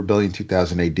under Rebellion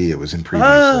 2000 AD. It was in previous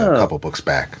a couple books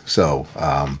back. So,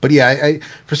 but yeah, I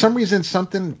for some reason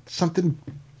something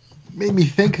made me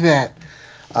think that,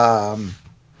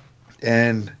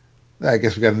 and I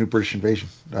guess we got a new British invasion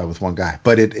with one guy.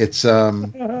 But it's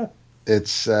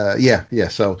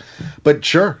So, but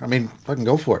sure, I mean, fucking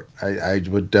go for it. I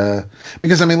would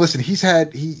because I mean, listen, he's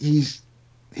had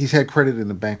credit in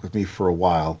the bank with me for a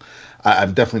while.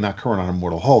 I'm definitely not current on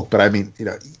Immortal Hulk, but I mean,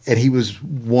 and he was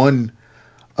one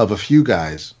of a few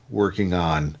guys working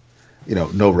on,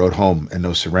 No Road Home and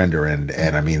No Surrender, and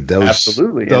I mean those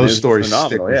stories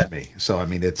stick with me. So I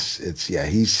mean, it's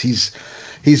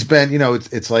he's been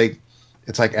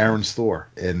it's like Aaron's Thor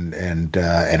and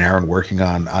Aaron working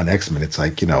on X-Men. It's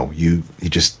like he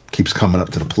just keeps coming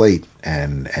up to the plate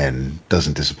and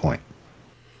doesn't disappoint.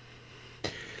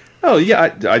 Oh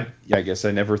yeah, I guess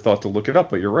I never thought to look it up,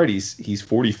 but you're right. He's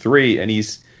 43, and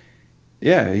he's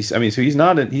not a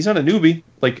newbie,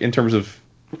 like in terms of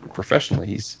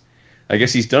professionally. I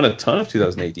guess he's done a ton of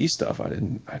 2000 AD stuff. I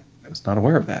was not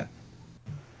aware of that.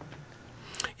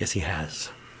 Yes, he has.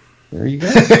 There you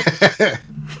go.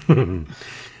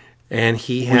 And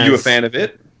he has. Were you a fan of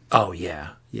it? Oh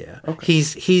yeah. Okay.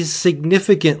 He's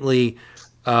significantly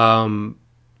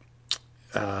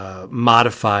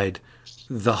modified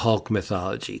the Hulk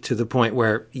mythology to the point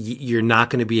where you're not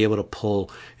going to be able to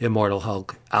pull Immortal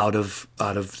Hulk out of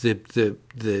that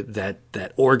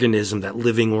organism, that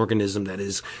living organism that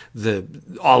is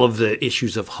all of the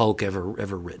issues of Hulk ever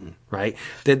written, right?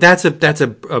 That's a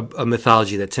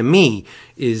mythology that to me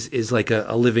is like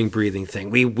a living, breathing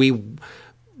thing.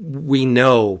 We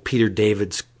know Peter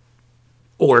David's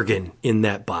organ in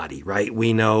that body, right?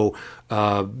 We know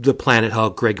the Planet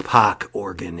Hulk, Greg Pak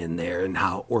organ in there and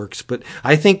how it works. But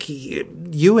I think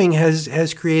Ewing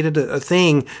has created a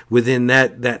thing within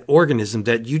that organism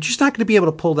that you're just not going to be able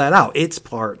to pull that out. It's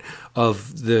part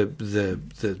of the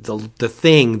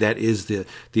thing that is the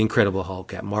Incredible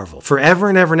Hulk at Marvel forever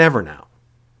and ever and ever now,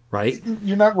 right?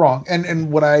 You're not wrong. And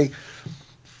what I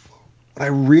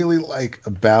really like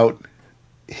about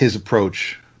his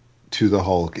approach to the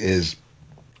Hulk is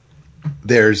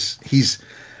he's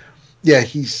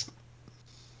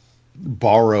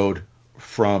borrowed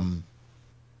from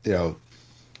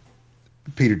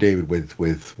Peter David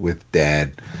with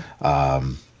Dad,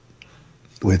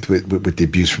 with the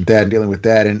abuse from Dad and dealing with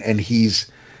that, and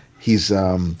he's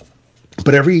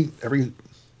but every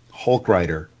Hulk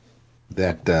writer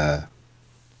that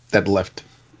that left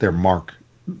their mark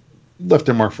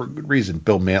for a good reason.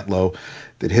 Bill Mantlo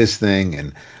did his thing,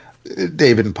 and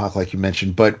David and Puck, like you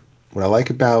mentioned. But what I like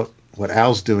about what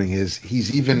Al's doing is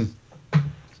he's even,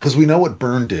 because we know what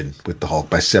Byrne did with the Hulk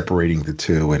by separating the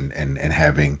two and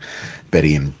having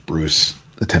Betty and Bruce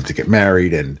attempt to get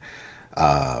married, and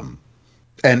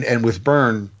with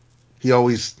Byrne, he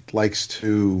always likes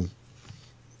to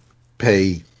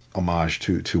pay homage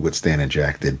to what Stan and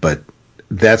Jack did. But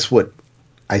that's what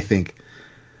I think.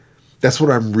 That's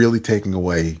what I'm really taking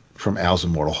away from Al's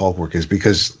Immortal Hulk work, is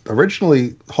because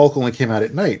originally Hulk only came out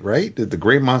at night, right? The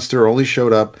Gray Monster only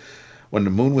showed up when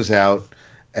the moon was out,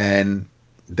 and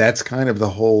that's kind of the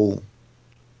whole.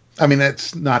 I mean,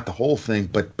 that's not the whole thing,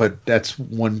 but that's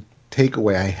one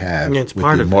takeaway I have it's with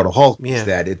part the of Immortal it. Hulk, Yeah. is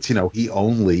that it's, he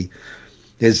only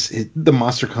the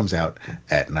monster comes out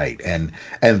at night, and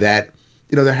that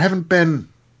there haven't been.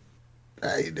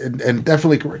 And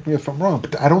definitely correct me if I'm wrong,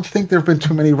 but I don't think there have been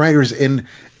too many writers in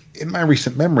my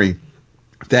recent memory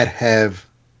that have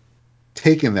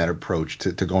taken that approach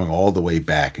to going all the way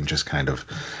back and just kind of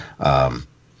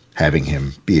having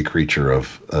him be a creature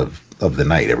of the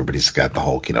night. Everybody's got the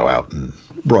Hulk, out in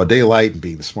broad daylight and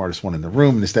being the smartest one in the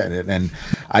room and this, that, and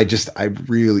I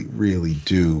really, really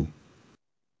do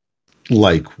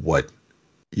like what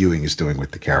Ewing is doing with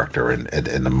the character and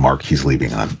the mark he's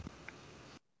leaving on.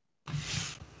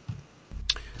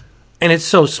 And it's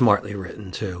so smartly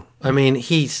written too. I mean,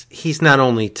 he's not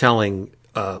only telling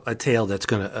a tale that's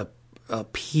going to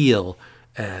appeal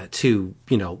to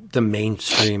the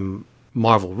mainstream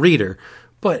Marvel reader,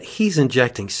 but he's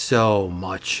injecting so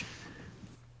much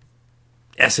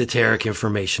esoteric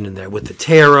information in there with the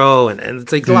tarot, and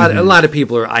it's like a lot of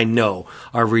people I know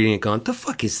are reading it going, the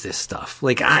fuck is this stuff?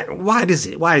 Like, why is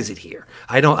it here?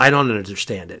 I don't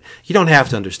understand it. You don't have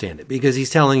to understand it, because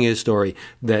he's telling you a story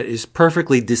that is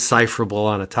perfectly decipherable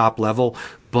on a top level,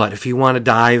 but if you want to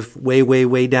dive way, way,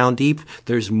 way down deep,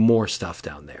 there's more stuff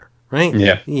down there, right?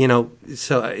 Yeah.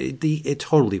 So it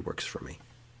totally works for me.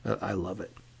 I love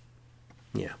it.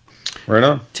 Yeah. Right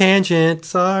on. Tangent,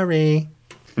 sorry.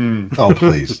 Oh,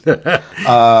 please. But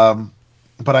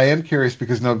I am curious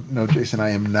because no, Jason, I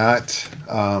am not.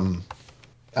 I'm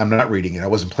not reading it. I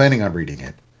wasn't planning on reading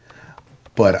it,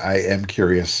 but I am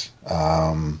curious.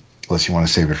 Unless you want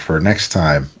to save it for next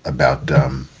time, about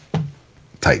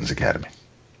Titans Academy.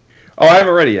 Oh, I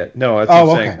haven't read it yet. No, that's what I'm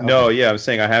saying. Okay. No, yeah, I'm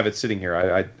saying I have it sitting here.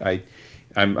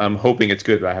 I'm hoping it's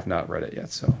good, but I have not read it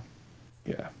yet. So,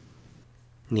 yeah.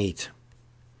 Neat.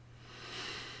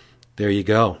 There you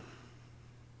go.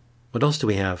 What else do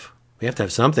we have? We have to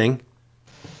have something.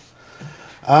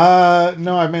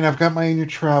 No, I mean, I've got my In Your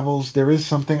Travels. There is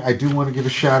something I do want to give a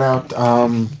shout out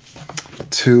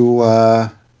to.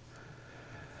 I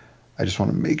just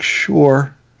want to make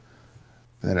sure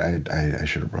that I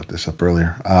should have brought this up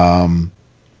earlier.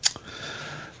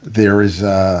 There's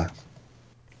a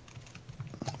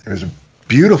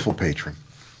beautiful patron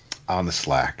on the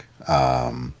Slack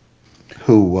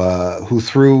who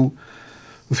threw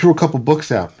a couple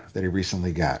books out that he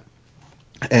recently got,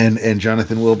 and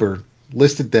Jonathan Wilbur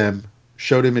listed them,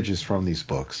 showed images from these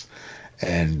books,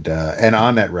 and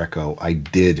on that reco I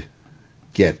did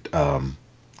get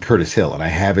Curtis Hill, and I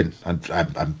haven't.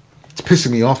 It's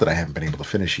pissing me off that I haven't been able to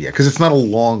finish it yet, because it's not a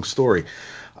long story,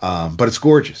 but it's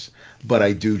gorgeous. But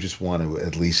I do just want to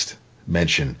at least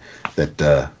mention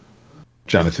that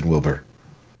Jonathan Wilbur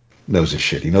knows his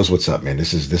shit. He knows what's up, man.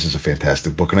 This is a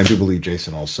fantastic book, and I do believe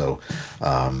Jason also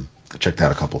checked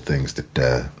out a couple things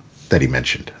that he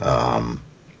mentioned.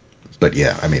 But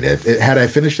yeah, I mean, had I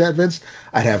finished that, Vince,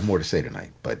 I'd have more to say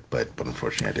tonight. But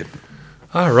unfortunately, I didn't.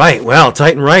 All right. Well,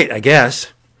 Titan right, I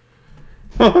guess.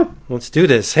 Let's do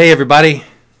this. Hey, everybody.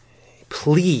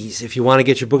 Please, if you want to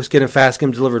get your books Getting Fast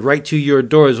Game delivered right to your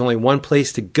door, there's only one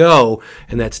place to go,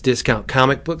 and that's Discount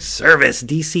Comic Book Service,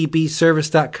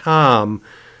 dcbservice.com.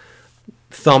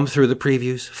 Thumb through the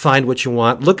previews, find what you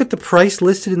want, look at the price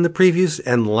listed in the previews,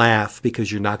 and laugh, because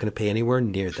you're not going to pay anywhere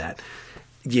near that.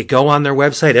 You go on their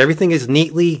website, everything is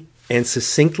neatly and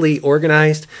succinctly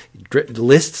organized.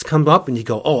 Lists come up, and you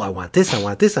go, oh, I want this, I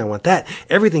want this, I want that.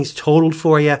 Everything's totaled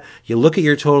for you. You look at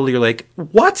your total, you're like,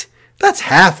 what? That's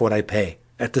half what I pay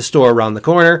at the store around the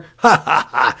corner. Ha, ha,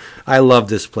 ha. I love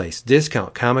this place.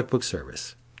 Discount Comic Book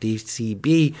Service,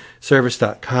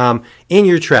 dcbservice.com, in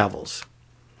your travels.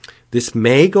 This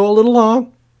may go a little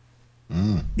long.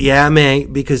 Yeah, it may,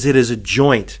 because it is a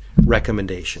joint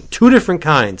recommendation. Two different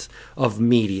kinds of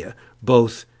media,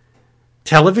 both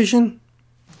television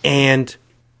and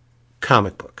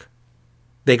comic book.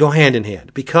 They go hand in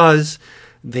hand because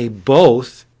they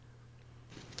both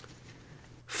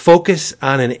focus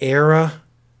on an era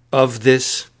of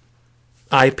this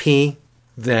IP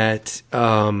that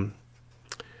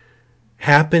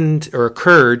happened or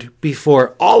occurred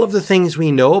before all of the things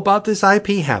we know about this IP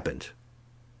happened.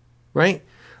 Right?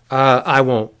 I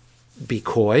won't be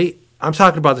coy. I'm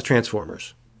talking about the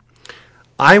Transformers.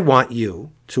 I want you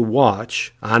to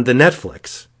watch on the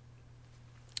Netflix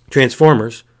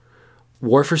Transformers,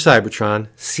 War for Cybertron,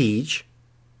 Siege,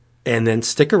 and then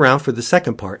stick around for the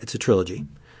second part. It's a trilogy.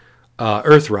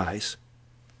 Earthrise.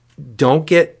 Don't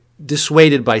get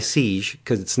dissuaded by Siege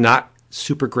because it's not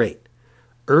super great.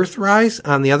 Earthrise,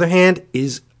 on the other hand,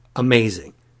 is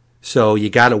amazing. So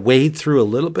you got to wade through a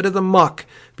little bit of the muck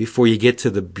before you get to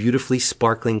the beautifully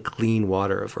sparkling, clean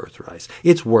water of Earthrise.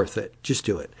 It's worth it. Just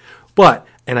do it. But,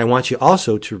 and I want you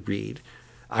also to read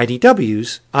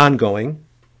IDW's ongoing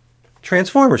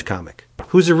Transformers comic.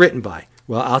 Who's it written by?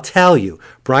 Well, I'll tell you.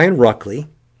 Brian Ruckley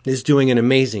is doing an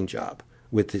amazing job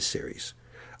with this series.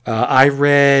 I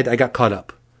got caught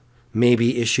up.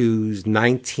 Maybe issues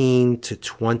 19 to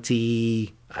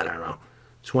 20, I don't know,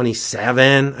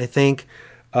 27, I think.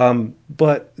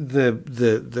 But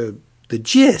the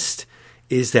gist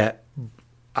is that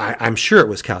I'm sure it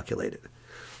was calculated.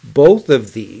 Both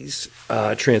of these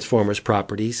Transformers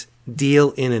properties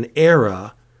deal in an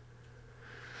era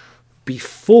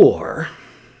before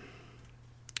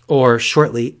or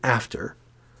shortly after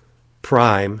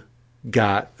Prime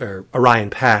or Orion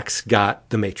Pax got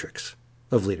the Matrix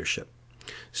of leadership.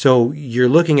 So you're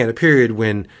looking at a period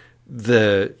when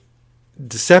the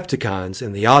Decepticons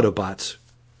and the Autobots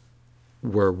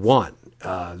were one.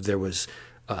 There was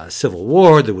civil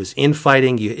war. There was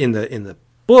infighting. In the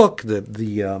book,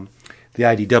 the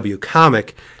IDW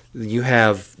comic, you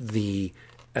have the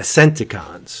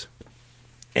Ascenticons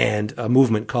and a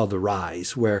movement called the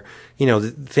Rise, where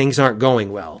things aren't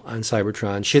going well on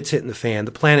Cybertron. Shit's hitting the fan.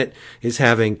 The planet is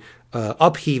having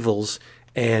upheavals,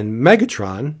 and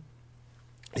Megatron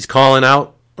is calling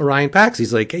out Orion Pax.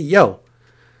 He's like, "Hey, yo,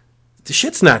 the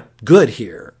shit's not good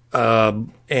here,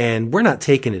 and we're not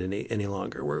taking it any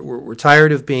longer. We're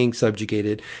tired of being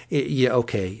subjugated."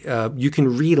 You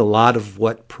can read a lot of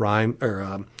what Prime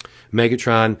or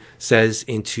Megatron says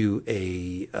into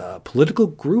a political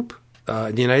group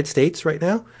in the United States right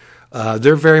now.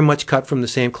 They're very much cut from the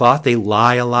same cloth. They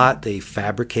lie a lot. They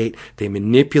fabricate. They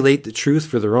manipulate the truth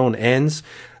for their own ends.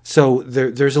 So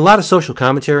there's a lot of social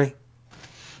commentary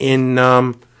in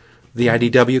the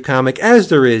IDW comic, as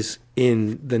there is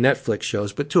in the Netflix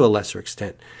shows, but to a lesser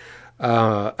extent.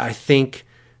 I think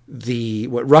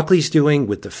what Ruckley's doing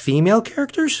with the female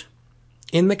characters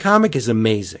in the comic is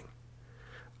amazing.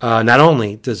 Not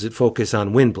only does it focus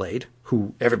on Windblade,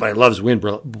 who everybody loves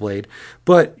Windblade,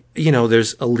 but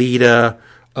there's Alita,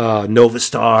 Nova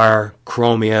Star,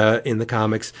 Chromia in the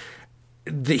comics.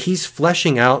 He's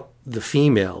fleshing out the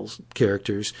female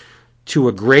characters to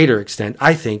a greater extent,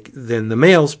 I think, than the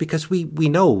males, because we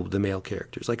know the male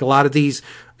characters. Like a lot of these,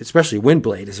 especially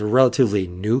Windblade, is a relatively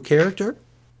new character.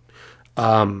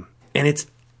 And it's,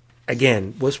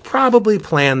 again, was probably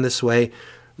planned this way,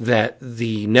 that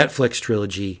the Netflix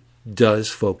trilogy does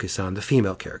focus on the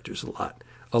female characters a lot.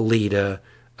 Alita,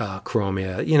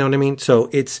 Chromia, you know what I mean? So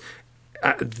it's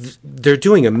they're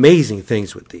doing amazing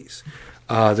things with these.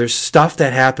 There's stuff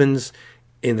that happens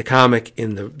in the comic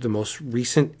in the most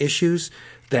recent issues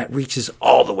that reaches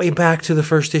all the way back to the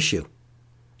first issue.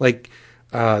 Like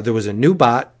there was a new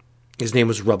bot. His name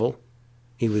was Rubble.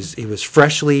 He was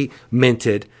freshly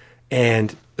minted,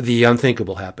 and the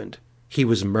unthinkable happened. He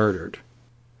was murdered.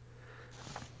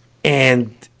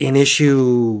 And in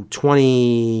issue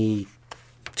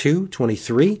 22,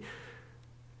 23,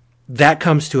 that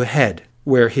comes to a head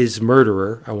where his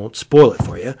murderer, I won't spoil it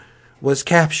for you, was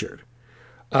captured.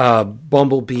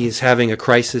 Bumblebee is having a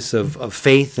crisis of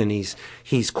faith, and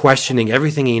he's questioning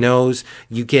everything he knows.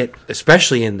 You get,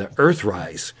 especially in the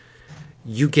Earthrise,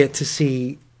 you get to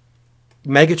see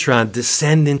Megatron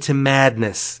descend into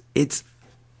madness. It's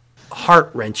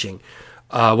heart-wrenching.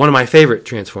 One of my favorite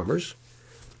Transformers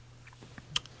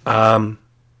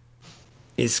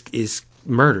is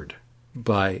murdered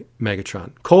by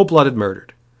Megatron, cold-blooded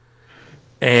murdered,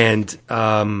 and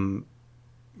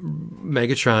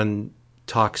Megatron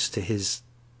talks to his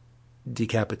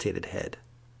decapitated head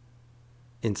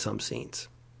in some scenes.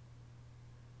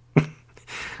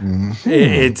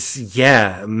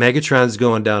 Megatron's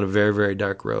going down a very, very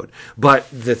dark road. But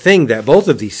the thing that both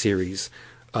of these series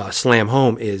slam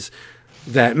home is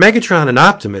that Megatron and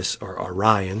Optimus, or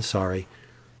Orion,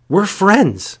 were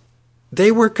friends.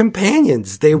 They were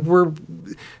companions. They were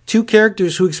two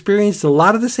characters who experienced a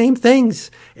lot of the same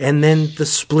things. And then the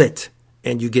split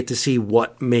and you get to see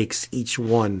what makes each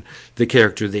one the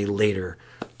character they later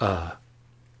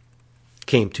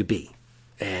came to be.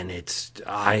 And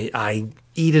I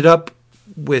eat it up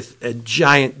with a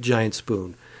giant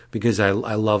spoon because I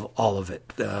love all of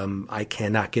it. I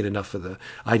cannot get enough of the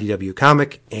IDW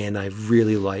comic, and I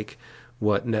really like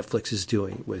what Netflix is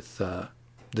doing with the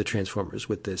Transformers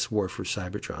with this War for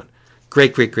Cybertron.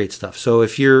 Great stuff. So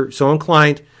if you're so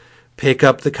inclined, pick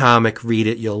up the comic, read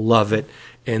it, you'll love it.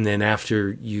 And then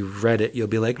after you've read it, you'll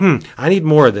be like, I need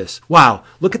more of this. Wow,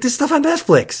 look at this stuff on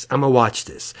Netflix. I'm going to watch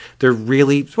this. They're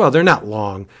really, they're not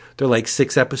long. They're like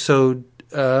 6-episode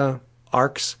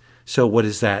arcs. So what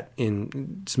is that?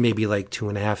 It's maybe like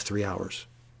 2.5, 3 hours.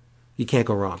 You can't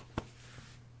go wrong.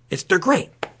 They're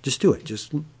great. Just do it.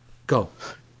 Just go.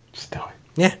 Just do it.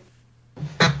 Yeah.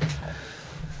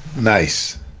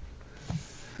 Nice.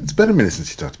 It's been a minute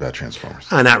since you talked about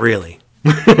Transformers. Not really.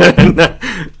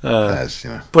 As,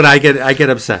 But I get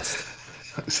obsessed.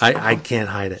 I can't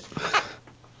hide it.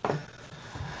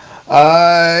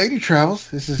 Any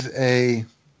Travels. This is a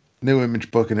new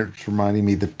Image book, and it's reminding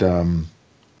me that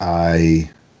I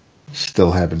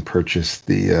still haven't purchased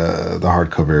the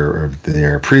hardcover of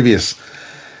their previous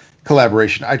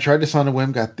collaboration. I tried this on a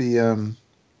whim, got the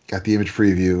Image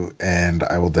preview, and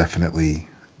I will definitely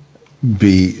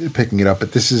be picking it up.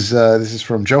 But this is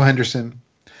from Joe Henderson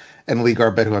and Lee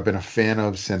Garbett, who I've been a fan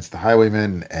of since The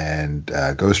Highwayman and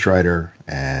Ghost Rider,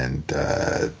 and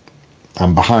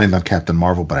I'm behind on Captain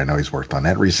Marvel, but I know he's worked on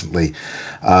that recently.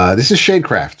 This is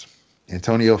Shadecraft.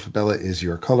 Antonio Fabella is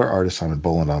your color artist. Simon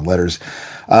Boland on letters.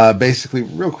 Basically,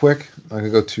 real quick, I'm not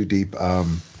going to go too deep.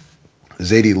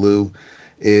 Zadie Liu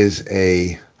is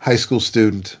a high school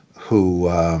student who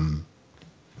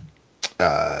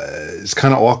is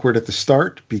kind of awkward at the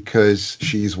start because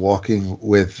she's walking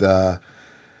with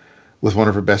one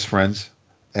of her best friends,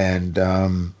 and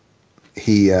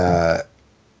he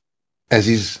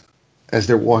as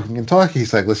they're walking and talking,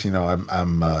 he's like, "Listen,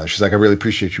 I'm." She's like, "I really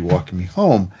appreciate you walking me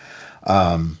home,"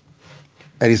 and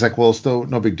he's like, "Well, still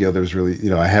no big deal. There was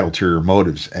really, I had ulterior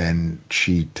motives," and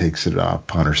she takes it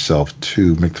upon herself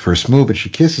to make the first move, and she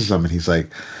kisses him, and he's like,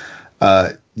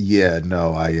 "Yeah,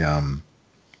 no, I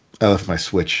left my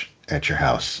Switch at your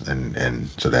house, and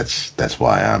so that's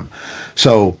why I'm."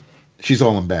 So she's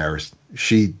all embarrassed.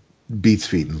 She beats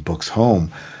feet and books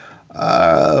home,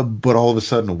 but all of a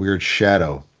sudden, a weird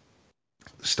shadow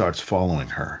starts following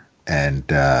her, and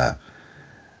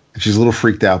she's a little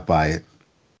freaked out by it.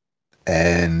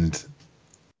 And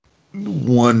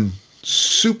one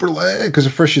super because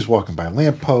at first she's walking by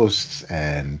lampposts,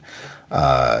 and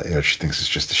she thinks it's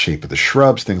just the shape of the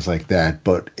shrubs, things like that.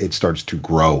 But it starts to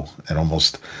grow, and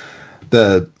almost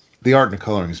the art and the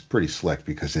coloring is pretty slick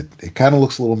because it kind of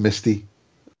looks a little misty,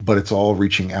 but it's all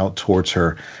reaching out towards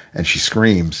her, and she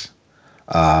screams.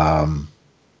 But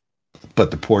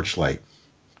the porch light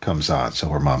comes on, so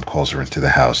her mom calls her into the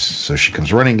house. So she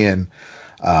comes running in.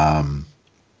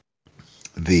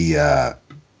 The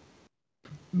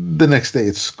next day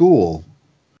at school,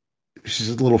 she's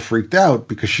a little freaked out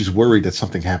because she's worried that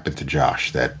something happened to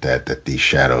Josh, that these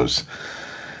shadows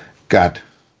got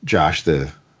Josh,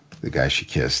 the guy she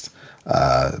kissed.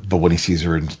 But when he sees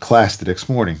her in class the next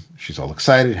morning, she's all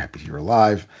excited, happy you're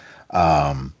alive.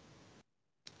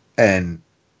 And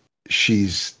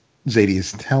Zadie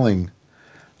is telling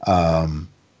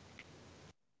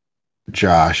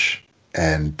Josh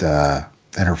and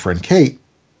her friend Kate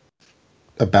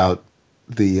about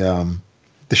the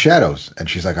shadows, and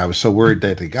she's like, "I was so worried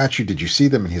that they got you. Did you see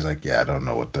them?" And he's like, "Yeah, I don't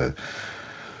know what the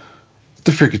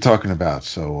frick you're talking about.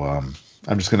 So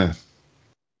I'm just gonna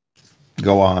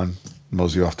go on,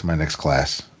 mosey off to my next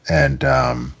class." And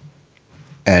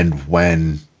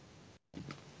when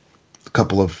a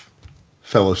couple of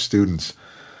fellow students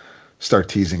start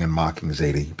teasing and mocking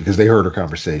Zadie because they heard her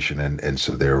conversation, and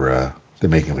so they're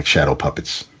making like shadow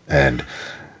puppets, and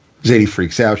Zadie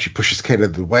freaks out. She pushes Kate out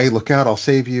of the way. "Look out, I'll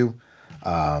save you."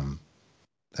 And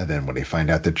then when they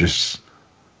find out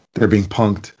they're being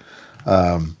punked,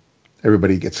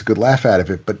 everybody gets a good laugh out of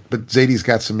it. But Zadie's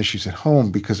got some issues at home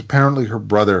because apparently her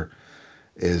brother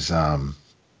is in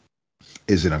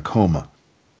a coma,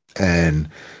 and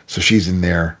so she's in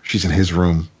his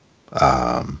room,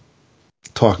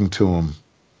 talking to him.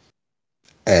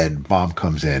 And mom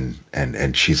comes in,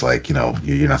 and she's like,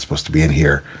 "You're not supposed to be in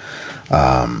here.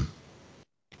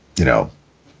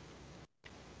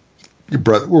 Your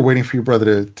brother, we're waiting for your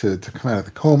brother to come out of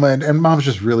the coma." And mom's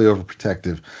just really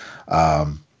overprotective.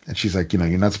 And she's like,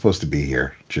 "You're not supposed to be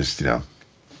here. Just,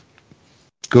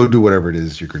 go do whatever it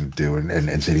is you're going to do." And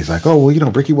Zadie's like, "Oh,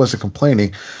 well, Ricky wasn't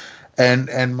complaining."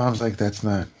 And mom's like, that's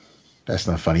not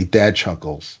funny. Dad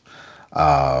chuckles.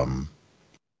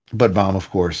 But Mom, of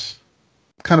course,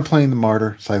 kind of playing the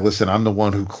martyr. It's like, listen, I'm the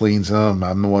one who cleans him.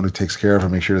 I'm the one who takes care of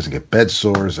him, make sure he doesn't get bed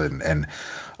sores, and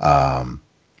I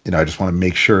just want to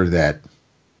make sure that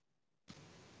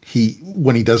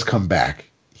when he does come back,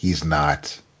 he's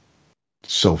not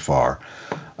so far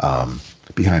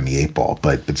behind the eight ball.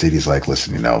 But Zadie's like,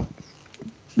 listen,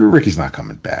 Ricky's not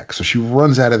coming back. So she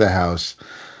runs out of the house,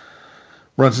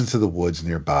 runs into the woods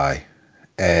nearby,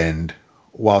 and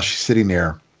while she's sitting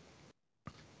there,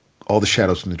 all the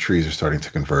shadows from the trees are starting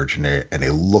to converge, and they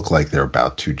look like they're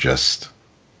about to just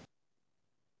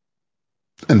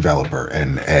envelop her.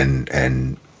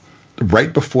 And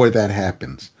right before that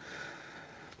happens,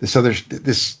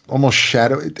 this almost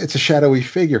shadow, it's a shadowy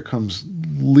figure, comes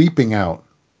leaping out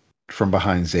from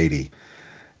behind Zadie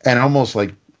and almost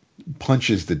like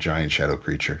punches the giant shadow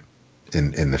creature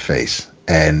in the face.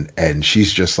 And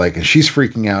she's just like, and she's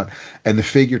freaking out, and the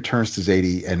figure turns to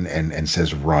Zadie and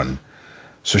says, run.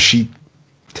 So she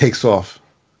takes off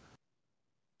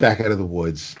back out of the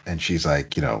woods, and she's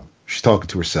like, she's talking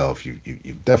to herself.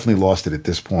 You've definitely lost it at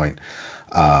this point.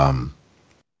 And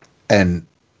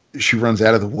she runs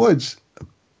out of the woods,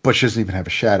 but she doesn't even have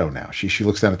a shadow now. She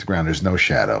looks down at the ground. There's no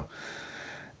shadow.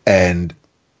 And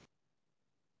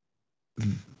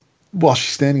while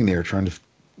she's standing there trying to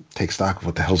take stock of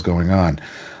what the hell's going on,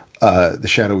 the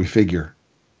shadowy figure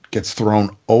gets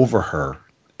thrown over her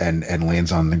and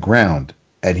lands on the ground.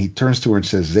 And he turns to her and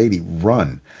says, Zadie,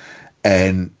 run.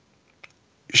 And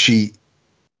she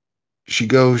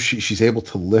goes, she's able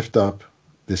to lift up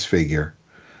this figure,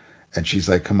 and she's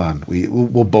like, come on,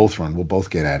 we'll both run. We'll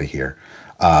both get out of here.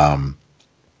 And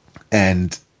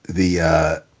they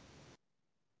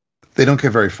don't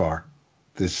get very far.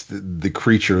 The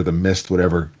creature, the mist,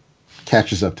 whatever,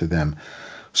 catches up to them,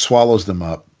 swallows them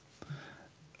up.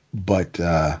 But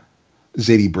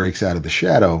Zadie breaks out of the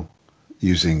shadow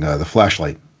using the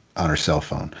flashlight on her cell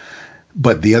phone.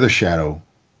 But the other shadow,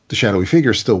 the shadowy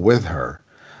figure, is still with her.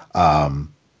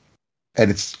 And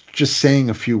it's just saying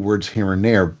a few words here and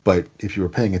there. But if you were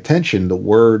paying attention, the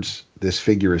words this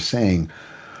figure is saying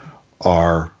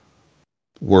are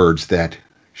words that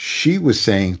she was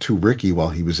saying to Ricky while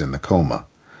he was in the coma.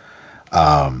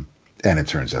 And it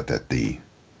turns out that the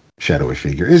shadowy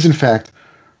figure is, in fact,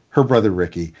 her brother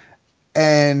Ricky.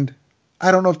 And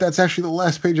I don't know if that's actually the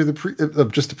last page of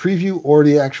of just the preview or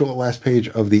the actual last page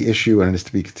of the issue, and it's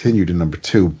to be continued in number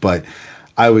 2. But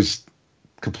I was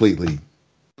completely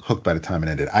hooked by the time it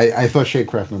ended. I thought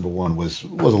Shadecraft number 1 was a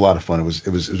lot of fun. It was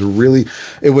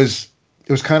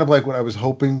kind of like what I was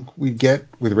hoping we'd get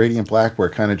with Radiant Black, where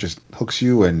it kind of just hooks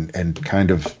you and kind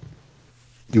of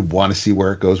you want to see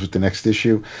where it goes with the next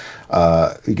issue.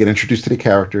 You get introduced to the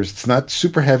characters. It's not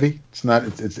super heavy. It's not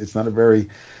a very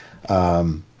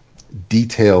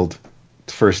detailed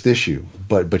first issue,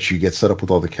 but you get set up with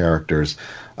all the characters,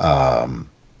 and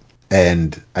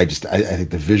I think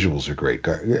the visuals are great.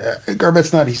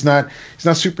 Garbett's he's not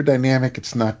super dynamic.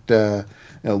 It's not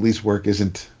Lee's work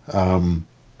isn't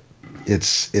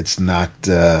it's not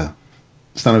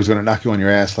always going to knock you on your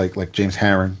ass like James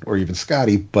Harren or even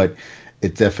Scotty, but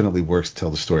it definitely works to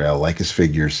tell the story. I like his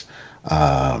figures,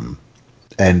 and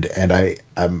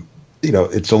I'm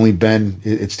it's only been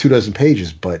 24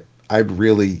 pages, but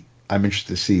I'm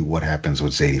interested to see what happens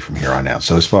with Zadie from here on out.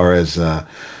 So as far as a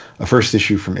first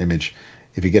issue from Image,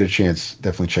 if you get a chance,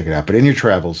 definitely check it out. But in your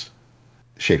travels,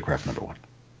 Shadecraft number 1.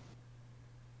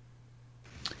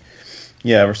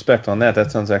 Yeah, respect on that.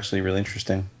 That sounds actually really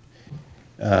interesting.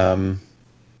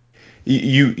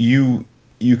 You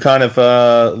kind of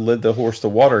led the horse to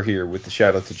water here with the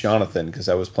shout out to Jonathan, because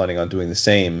I was planning on doing the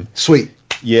same. Sweet.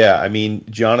 Yeah, I mean,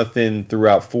 Jonathan threw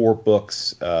out 4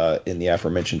 books in the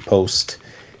aforementioned post,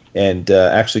 and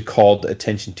actually called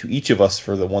attention to each of us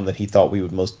for the one that he thought we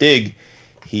would most dig.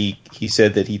 He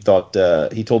said that he thought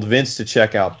he told Vince to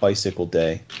check out Bicycle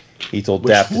Day. He told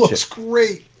Dap to looks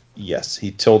great. Yes,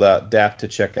 he told Dap to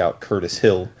check out Curtis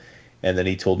Hill, and then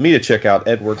he told me to check out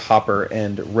Edward Hopper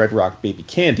and Red Rock Baby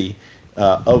Candy.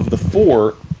 Of the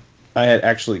 4, I had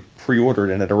actually pre-ordered,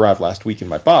 and it arrived last week in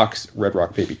my box, Red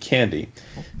Rock Baby Candy.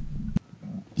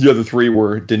 The other 3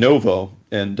 were de novo,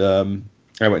 and I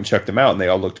went and checked them out, and they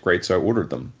all looked great, so I ordered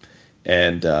them.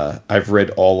 And I've read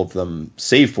all of them,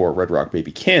 save for Red Rock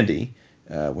Baby Candy,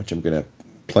 which I'm going to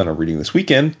plan on reading this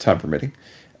weekend, time permitting.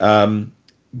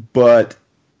 But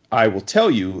I will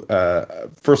tell you,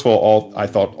 first of all, I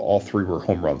thought all 3 were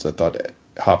home runs. I thought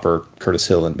Hopper, Curtis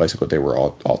Hill, and Bicycle Day were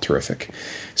all terrific.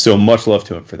 So much love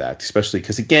to him for that, especially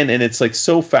because, again, and it's like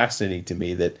so fascinating to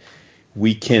me that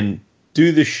we can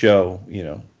do this show,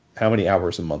 how many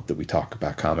hours a month that we talk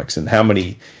about comics, and how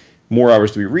many more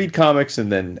hours do we read comics,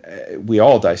 and then we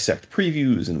all dissect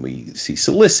previews, and we see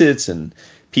solicits, and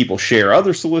people share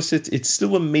other solicits. It's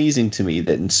still amazing to me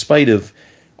that in spite of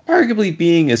arguably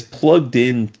being as plugged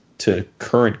in to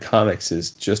current comics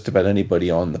as just about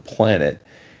anybody on the planet,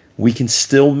 we can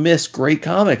still miss great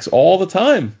comics all the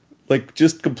time. Like,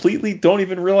 just completely don't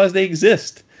even realize they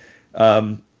exist.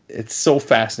 It's so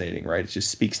fascinating, right? It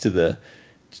just speaks to the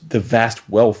vast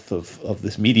wealth of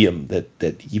this medium that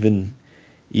even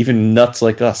nuts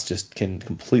like us just can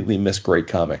completely miss great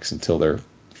comics until they're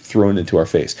thrown into our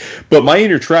face. But My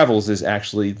Inner Travels is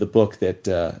actually the book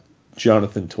that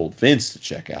Jonathan told Vince to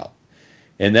check out,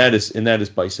 and that is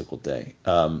Bicycle Day.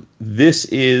 This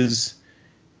is,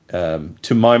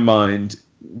 to my mind,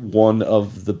 one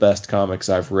of the best comics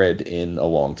I've read in a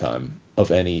long time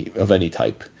of any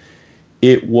type.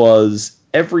 It was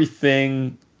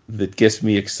everything that gets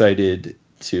me excited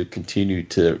to continue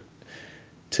to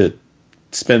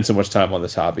spend so much time on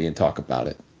this hobby and talk about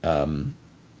it.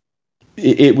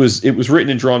 It was written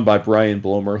and drawn by Brian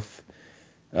Blomerth,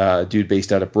 dude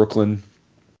based out of Brooklyn.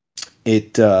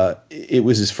 It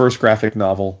was his first graphic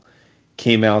novel.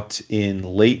 Came out in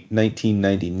late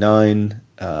 1999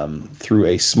 through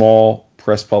a small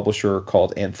press publisher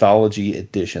called Anthology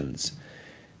Editions.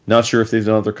 Not sure if they've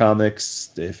done other comics.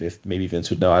 If maybe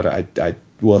Vince would know. I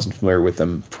wasn't familiar with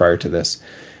them prior to this.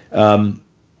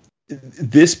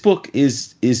 This book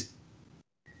is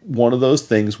one of those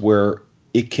things where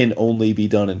it can only be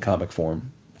done in comic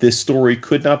form. This story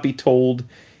could not be told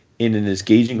in an as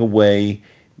engaging a way,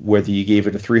 whether you gave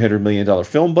it a $300 million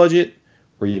film budget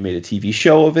or you made a TV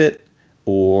show of it,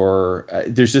 or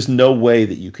there's just no way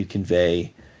that you could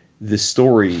convey this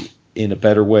story in a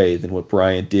better way than what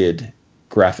Brian did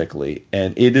graphically.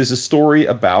 And it is a story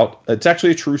about, it's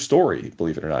actually a true story,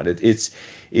 believe it or not. It is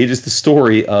the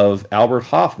story of Albert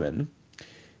Hoffman.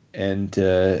 And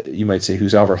you might say,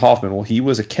 who's Albert Hoffman? Well, he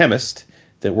was a chemist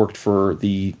that worked for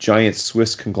the giant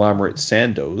Swiss conglomerate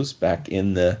Sandoz back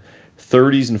in the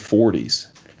 30s and 40s.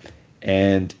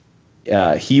 And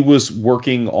he was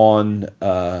working on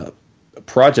a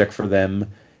project for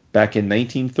them back in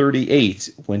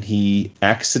 1938 when he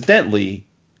accidentally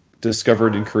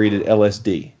discovered and created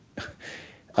LSD.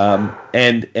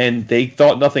 And they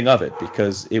thought nothing of it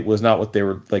because it was not what they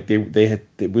were like.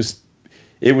 It was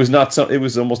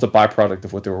almost a byproduct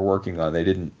of what they were working on.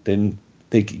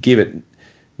 They gave it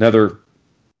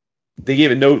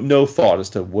no thought as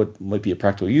to what might be a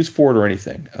practical use for it or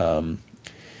anything.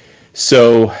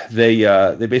 So they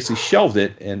basically shelved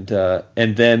it, and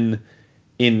then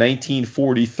in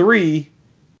 1943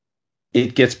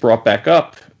 it gets brought back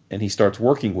up, and he starts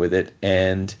working with it.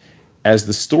 And as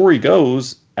the story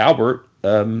goes, Albert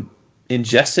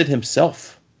ingests it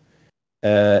himself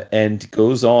and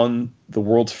goes on the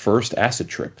world's first acid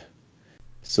trip.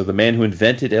 So the man who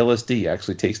invented LSD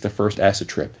actually takes the first acid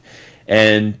trip.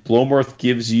 And Blomerth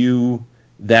gives you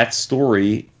that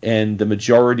story, and the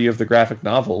majority of the graphic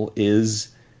novel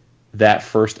is that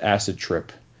first acid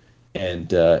trip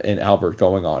and Albert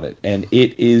going on it. And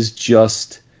it is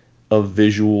just a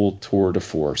visual tour de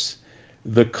force.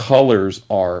 The colors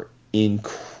are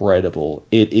incredible.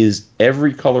 It is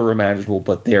every color imaginable,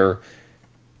 but they're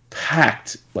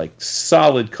packed, like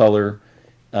solid color.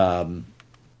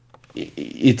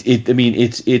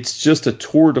 It's just a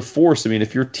tour de force. I mean,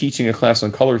 if you're teaching a class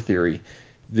on color theory,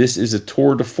 this is a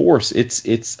tour de force.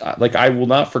 It's like, I will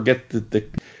not forget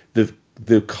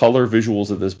the color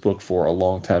visuals of this book for a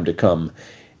long time to come.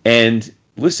 And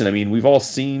listen, I mean, we've all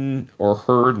seen or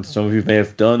heard, and some of you may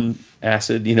have done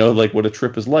acid, like what a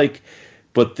trip is like.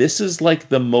 But this is like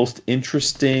the most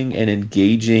interesting and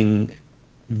engaging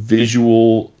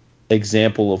visual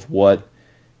example of what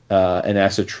an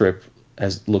acid trip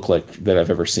has looked like that I've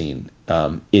ever seen.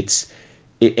 And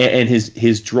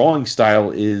his drawing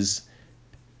style is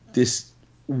this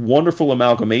wonderful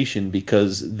amalgamation,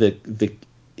 because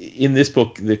in this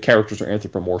book the characters are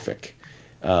anthropomorphic.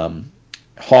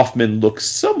 Hoffman looks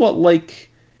somewhat like,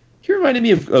 he reminded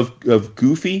me of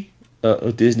Goofy,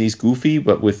 Disney's Goofy,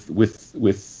 but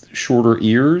with shorter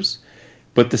ears,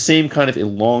 but the same kind of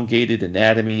elongated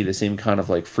anatomy, the same kind of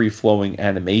like free-flowing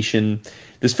animation.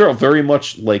 This felt very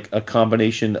much like a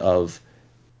combination of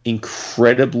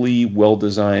incredibly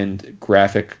well-designed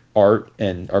graphic art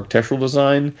and architectural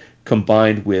design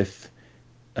combined with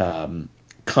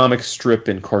comic strip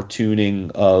and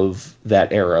cartooning of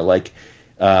that era. Like,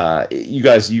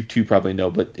 you two probably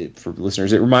know, but for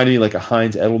listeners, it reminded me like a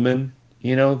Heinz Edelman,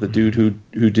 the dude who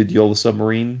did Yola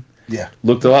Submarine. Yeah.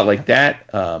 Looked a lot like that.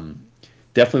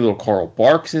 Definitely a little Carl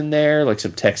Barks in there, like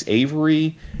some Tex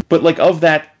Avery, but like of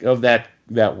that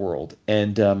world.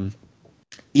 And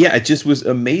yeah, it just was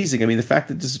amazing. I mean, the fact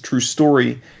that this is a true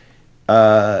story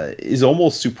is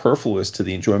almost superfluous to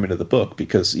the enjoyment of the book,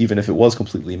 because even if it was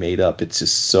completely made up, it's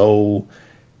just so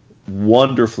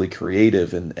wonderfully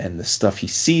creative, and the stuff he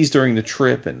sees during the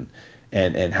trip, and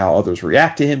how others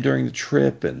react to him during the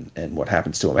trip, and what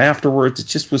happens to him afterwards. It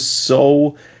just was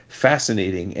so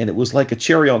fascinating, and it was like a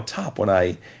cherry on top when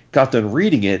I got done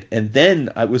reading it. And then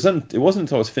it wasn't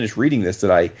until I was finished reading this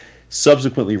that I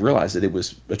subsequently realized that it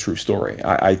was a true story.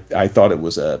 I thought it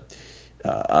was a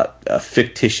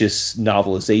fictitious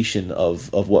novelization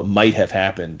of what might have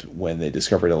happened when they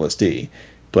discovered LSD,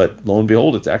 but lo and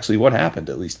behold, it's actually what happened,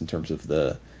 at least in terms of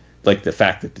the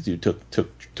fact that the dude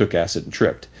took acid and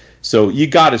tripped. So you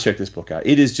got to check this book out.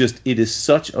 It is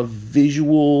such a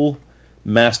visual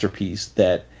masterpiece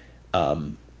that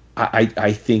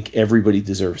I think everybody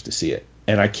deserves to see it.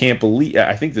 And I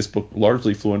think this book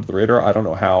largely flew under the radar. I don't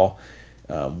know how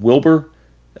Wilbur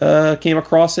came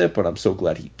across it, but I'm so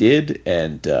glad he did.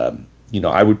 And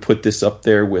I would put this up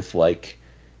there with like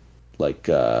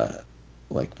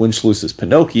Winchell's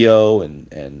Pinocchio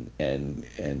and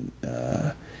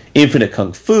Infinite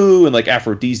Kung Fu and like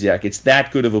Aphrodisiac. It's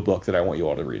that good of a book that I want you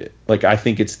all to read it. Like, I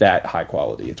think it's that high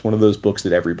quality. It's one of those books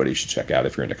that everybody should check out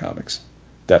if you're into comics.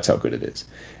 That's how good it is.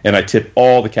 And I tip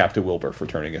all the cap to Wilbur for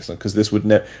turning us on, because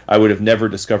I would have never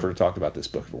discovered or talked about this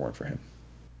book if it weren't for him.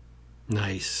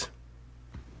 Nice.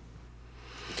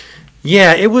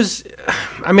 Yeah, it was.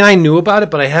 I mean, I knew about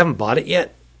it, but I haven't bought it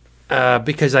yet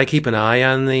because I keep an eye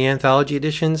on the anthology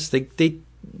editions. They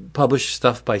publish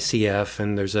stuff by CF,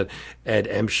 and there's a Ed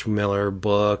Emshmiller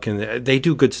book, and they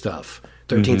do good stuff.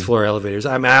 13th Floor Elevators.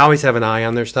 I mean, I always have an eye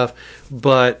on their stuff,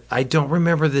 but I don't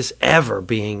remember this ever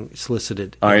being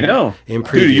solicited. I know. In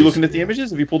previews. Dude, are you looking at the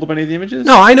images? Have you pulled up any of the images?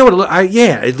 No, I know what it looks.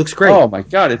 Yeah, it looks great. Oh my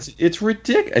god, it's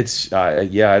ridiculous. I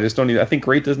just don't even. I think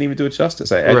great doesn't even do it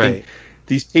justice. I think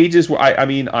these pages were.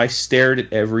 I stared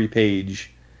at every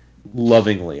page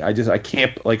lovingly. I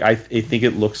can't. Like, I think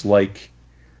it looks like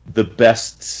the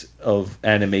best of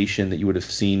animation that you would have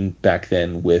seen back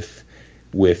then with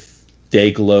day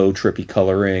glow, trippy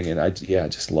coloring, and I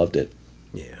just loved it.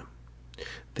 Yeah,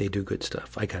 they do good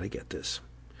stuff. I gotta get this.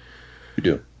 You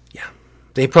do? Yeah.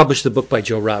 They published a book by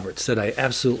Joe Roberts that I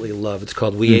absolutely love. It's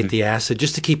called We Ate the Acid.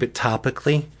 Just to keep it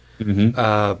topically,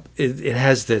 it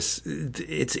has this.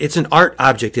 It's an art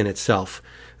object in itself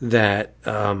that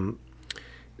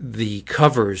the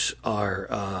covers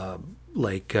are.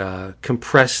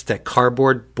 Compressed, that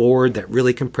cardboard board, that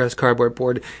really compressed cardboard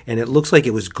board, and it looks like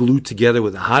it was glued together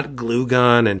with a hot glue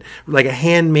gun, and like a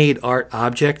handmade art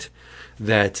object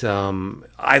that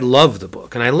I love the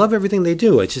book, and I love everything they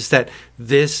do. It's just that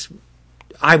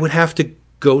I would have to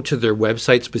go to their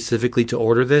website specifically to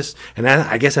order this, and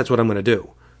I guess that's what I'm going to do,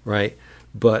 right?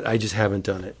 But I just haven't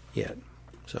done it yet.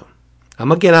 So I'm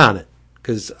going to get on it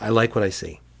because I like what I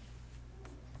see.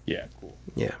 Yeah, cool.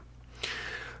 Yeah.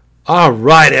 All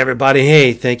right, everybody.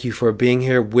 Hey, thank you for being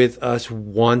here with us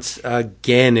once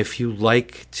again. If you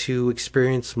like to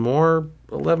experience more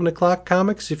 11 o'clock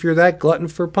comics, if you're that glutton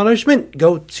for punishment,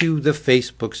 go to the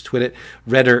Facebooks, Twitter,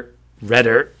 Reddit,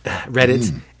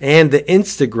 and the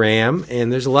Instagram.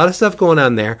 And there's a lot of stuff going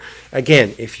on there.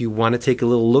 Again, if you want to take a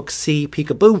little look-see,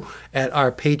 peekaboo at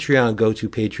our Patreon, go to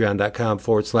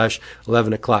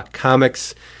patreon.com/11 o'clock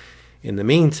comics. In the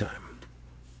meantime,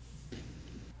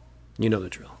 you know the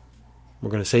drill. We're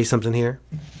going to say something here.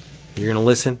 You're going to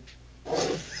listen.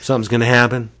 Something's going to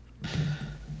happen.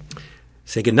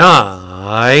 Say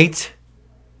goodnight.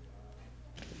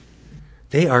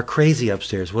 They are crazy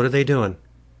upstairs. What are they doing?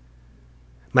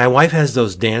 My wife has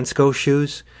those Dansko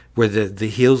shoes where the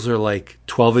heels are like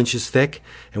 12 inches thick,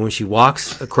 and when she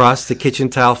walks across the kitchen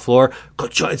tile floor,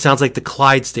 it sounds like the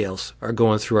Clydesdales are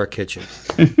going through our kitchen.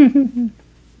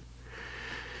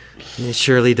 It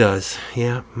surely does.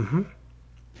 Yeah. Mm-hmm.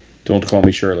 Don't call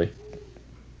me Shirley.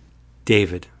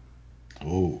 David.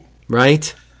 Oh.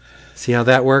 Right? See how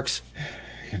that works?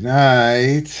 Good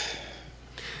night.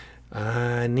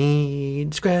 I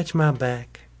need to scratch my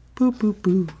back. Boo, boo,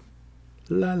 boo.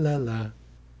 La, la, la.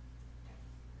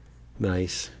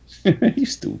 Nice. You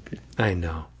stupid. I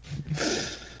know.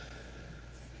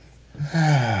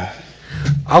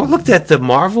 I looked at the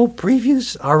Marvel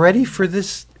previews already for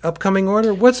this upcoming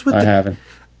order. What's with I haven't.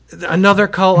 Another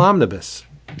Cull Omnibus?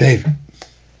 Dave,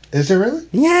 is there really?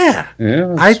 Yeah.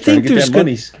 I think there's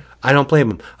going to... I don't blame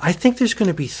them. I think there's going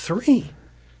to be 3.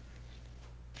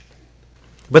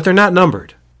 But they're not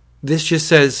numbered. This just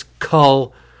says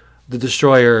Cull, the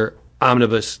Destroyer,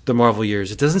 Omnibus, the Marvel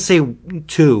Years. It doesn't say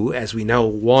 2, as we know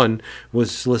 1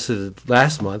 was solicited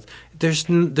last month. There's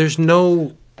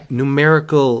no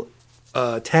numerical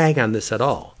tag on this at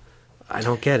all. I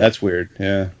don't get it. That's weird.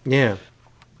 Yeah. Yeah.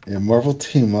 And Marvel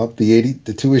Team Up, the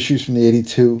 2 issues from the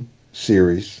 82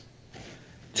 series,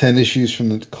 10 issues from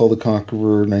the Call the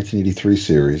Conqueror 1983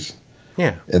 series,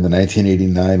 Yeah. and the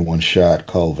 1989 one-shot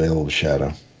called Veil of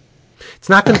Shadow. It's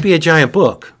not going to be a giant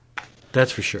book.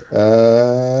 That's for sure.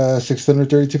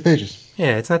 632 pages.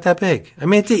 Yeah, it's not that big. I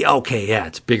mean,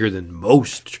 it's bigger than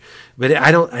most. But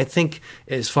I think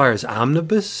as far as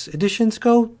omnibus editions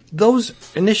go, those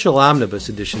initial omnibus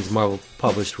editions Marvel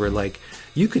published were like,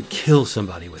 you could kill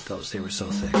somebody with those. They were so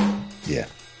thick. Yeah.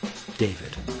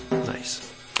 David.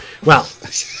 Nice. Well,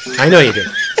 I know you did.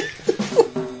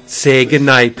 Say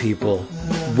goodnight, people.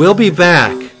 We'll be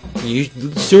back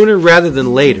sooner rather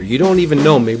than later. You don't even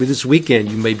know. Maybe this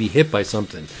weekend you may be hit by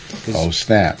something. Oh,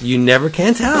 snap. You never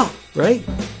can tell, right?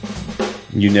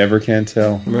 You never can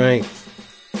tell. Right.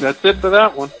 That's it for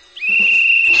that one.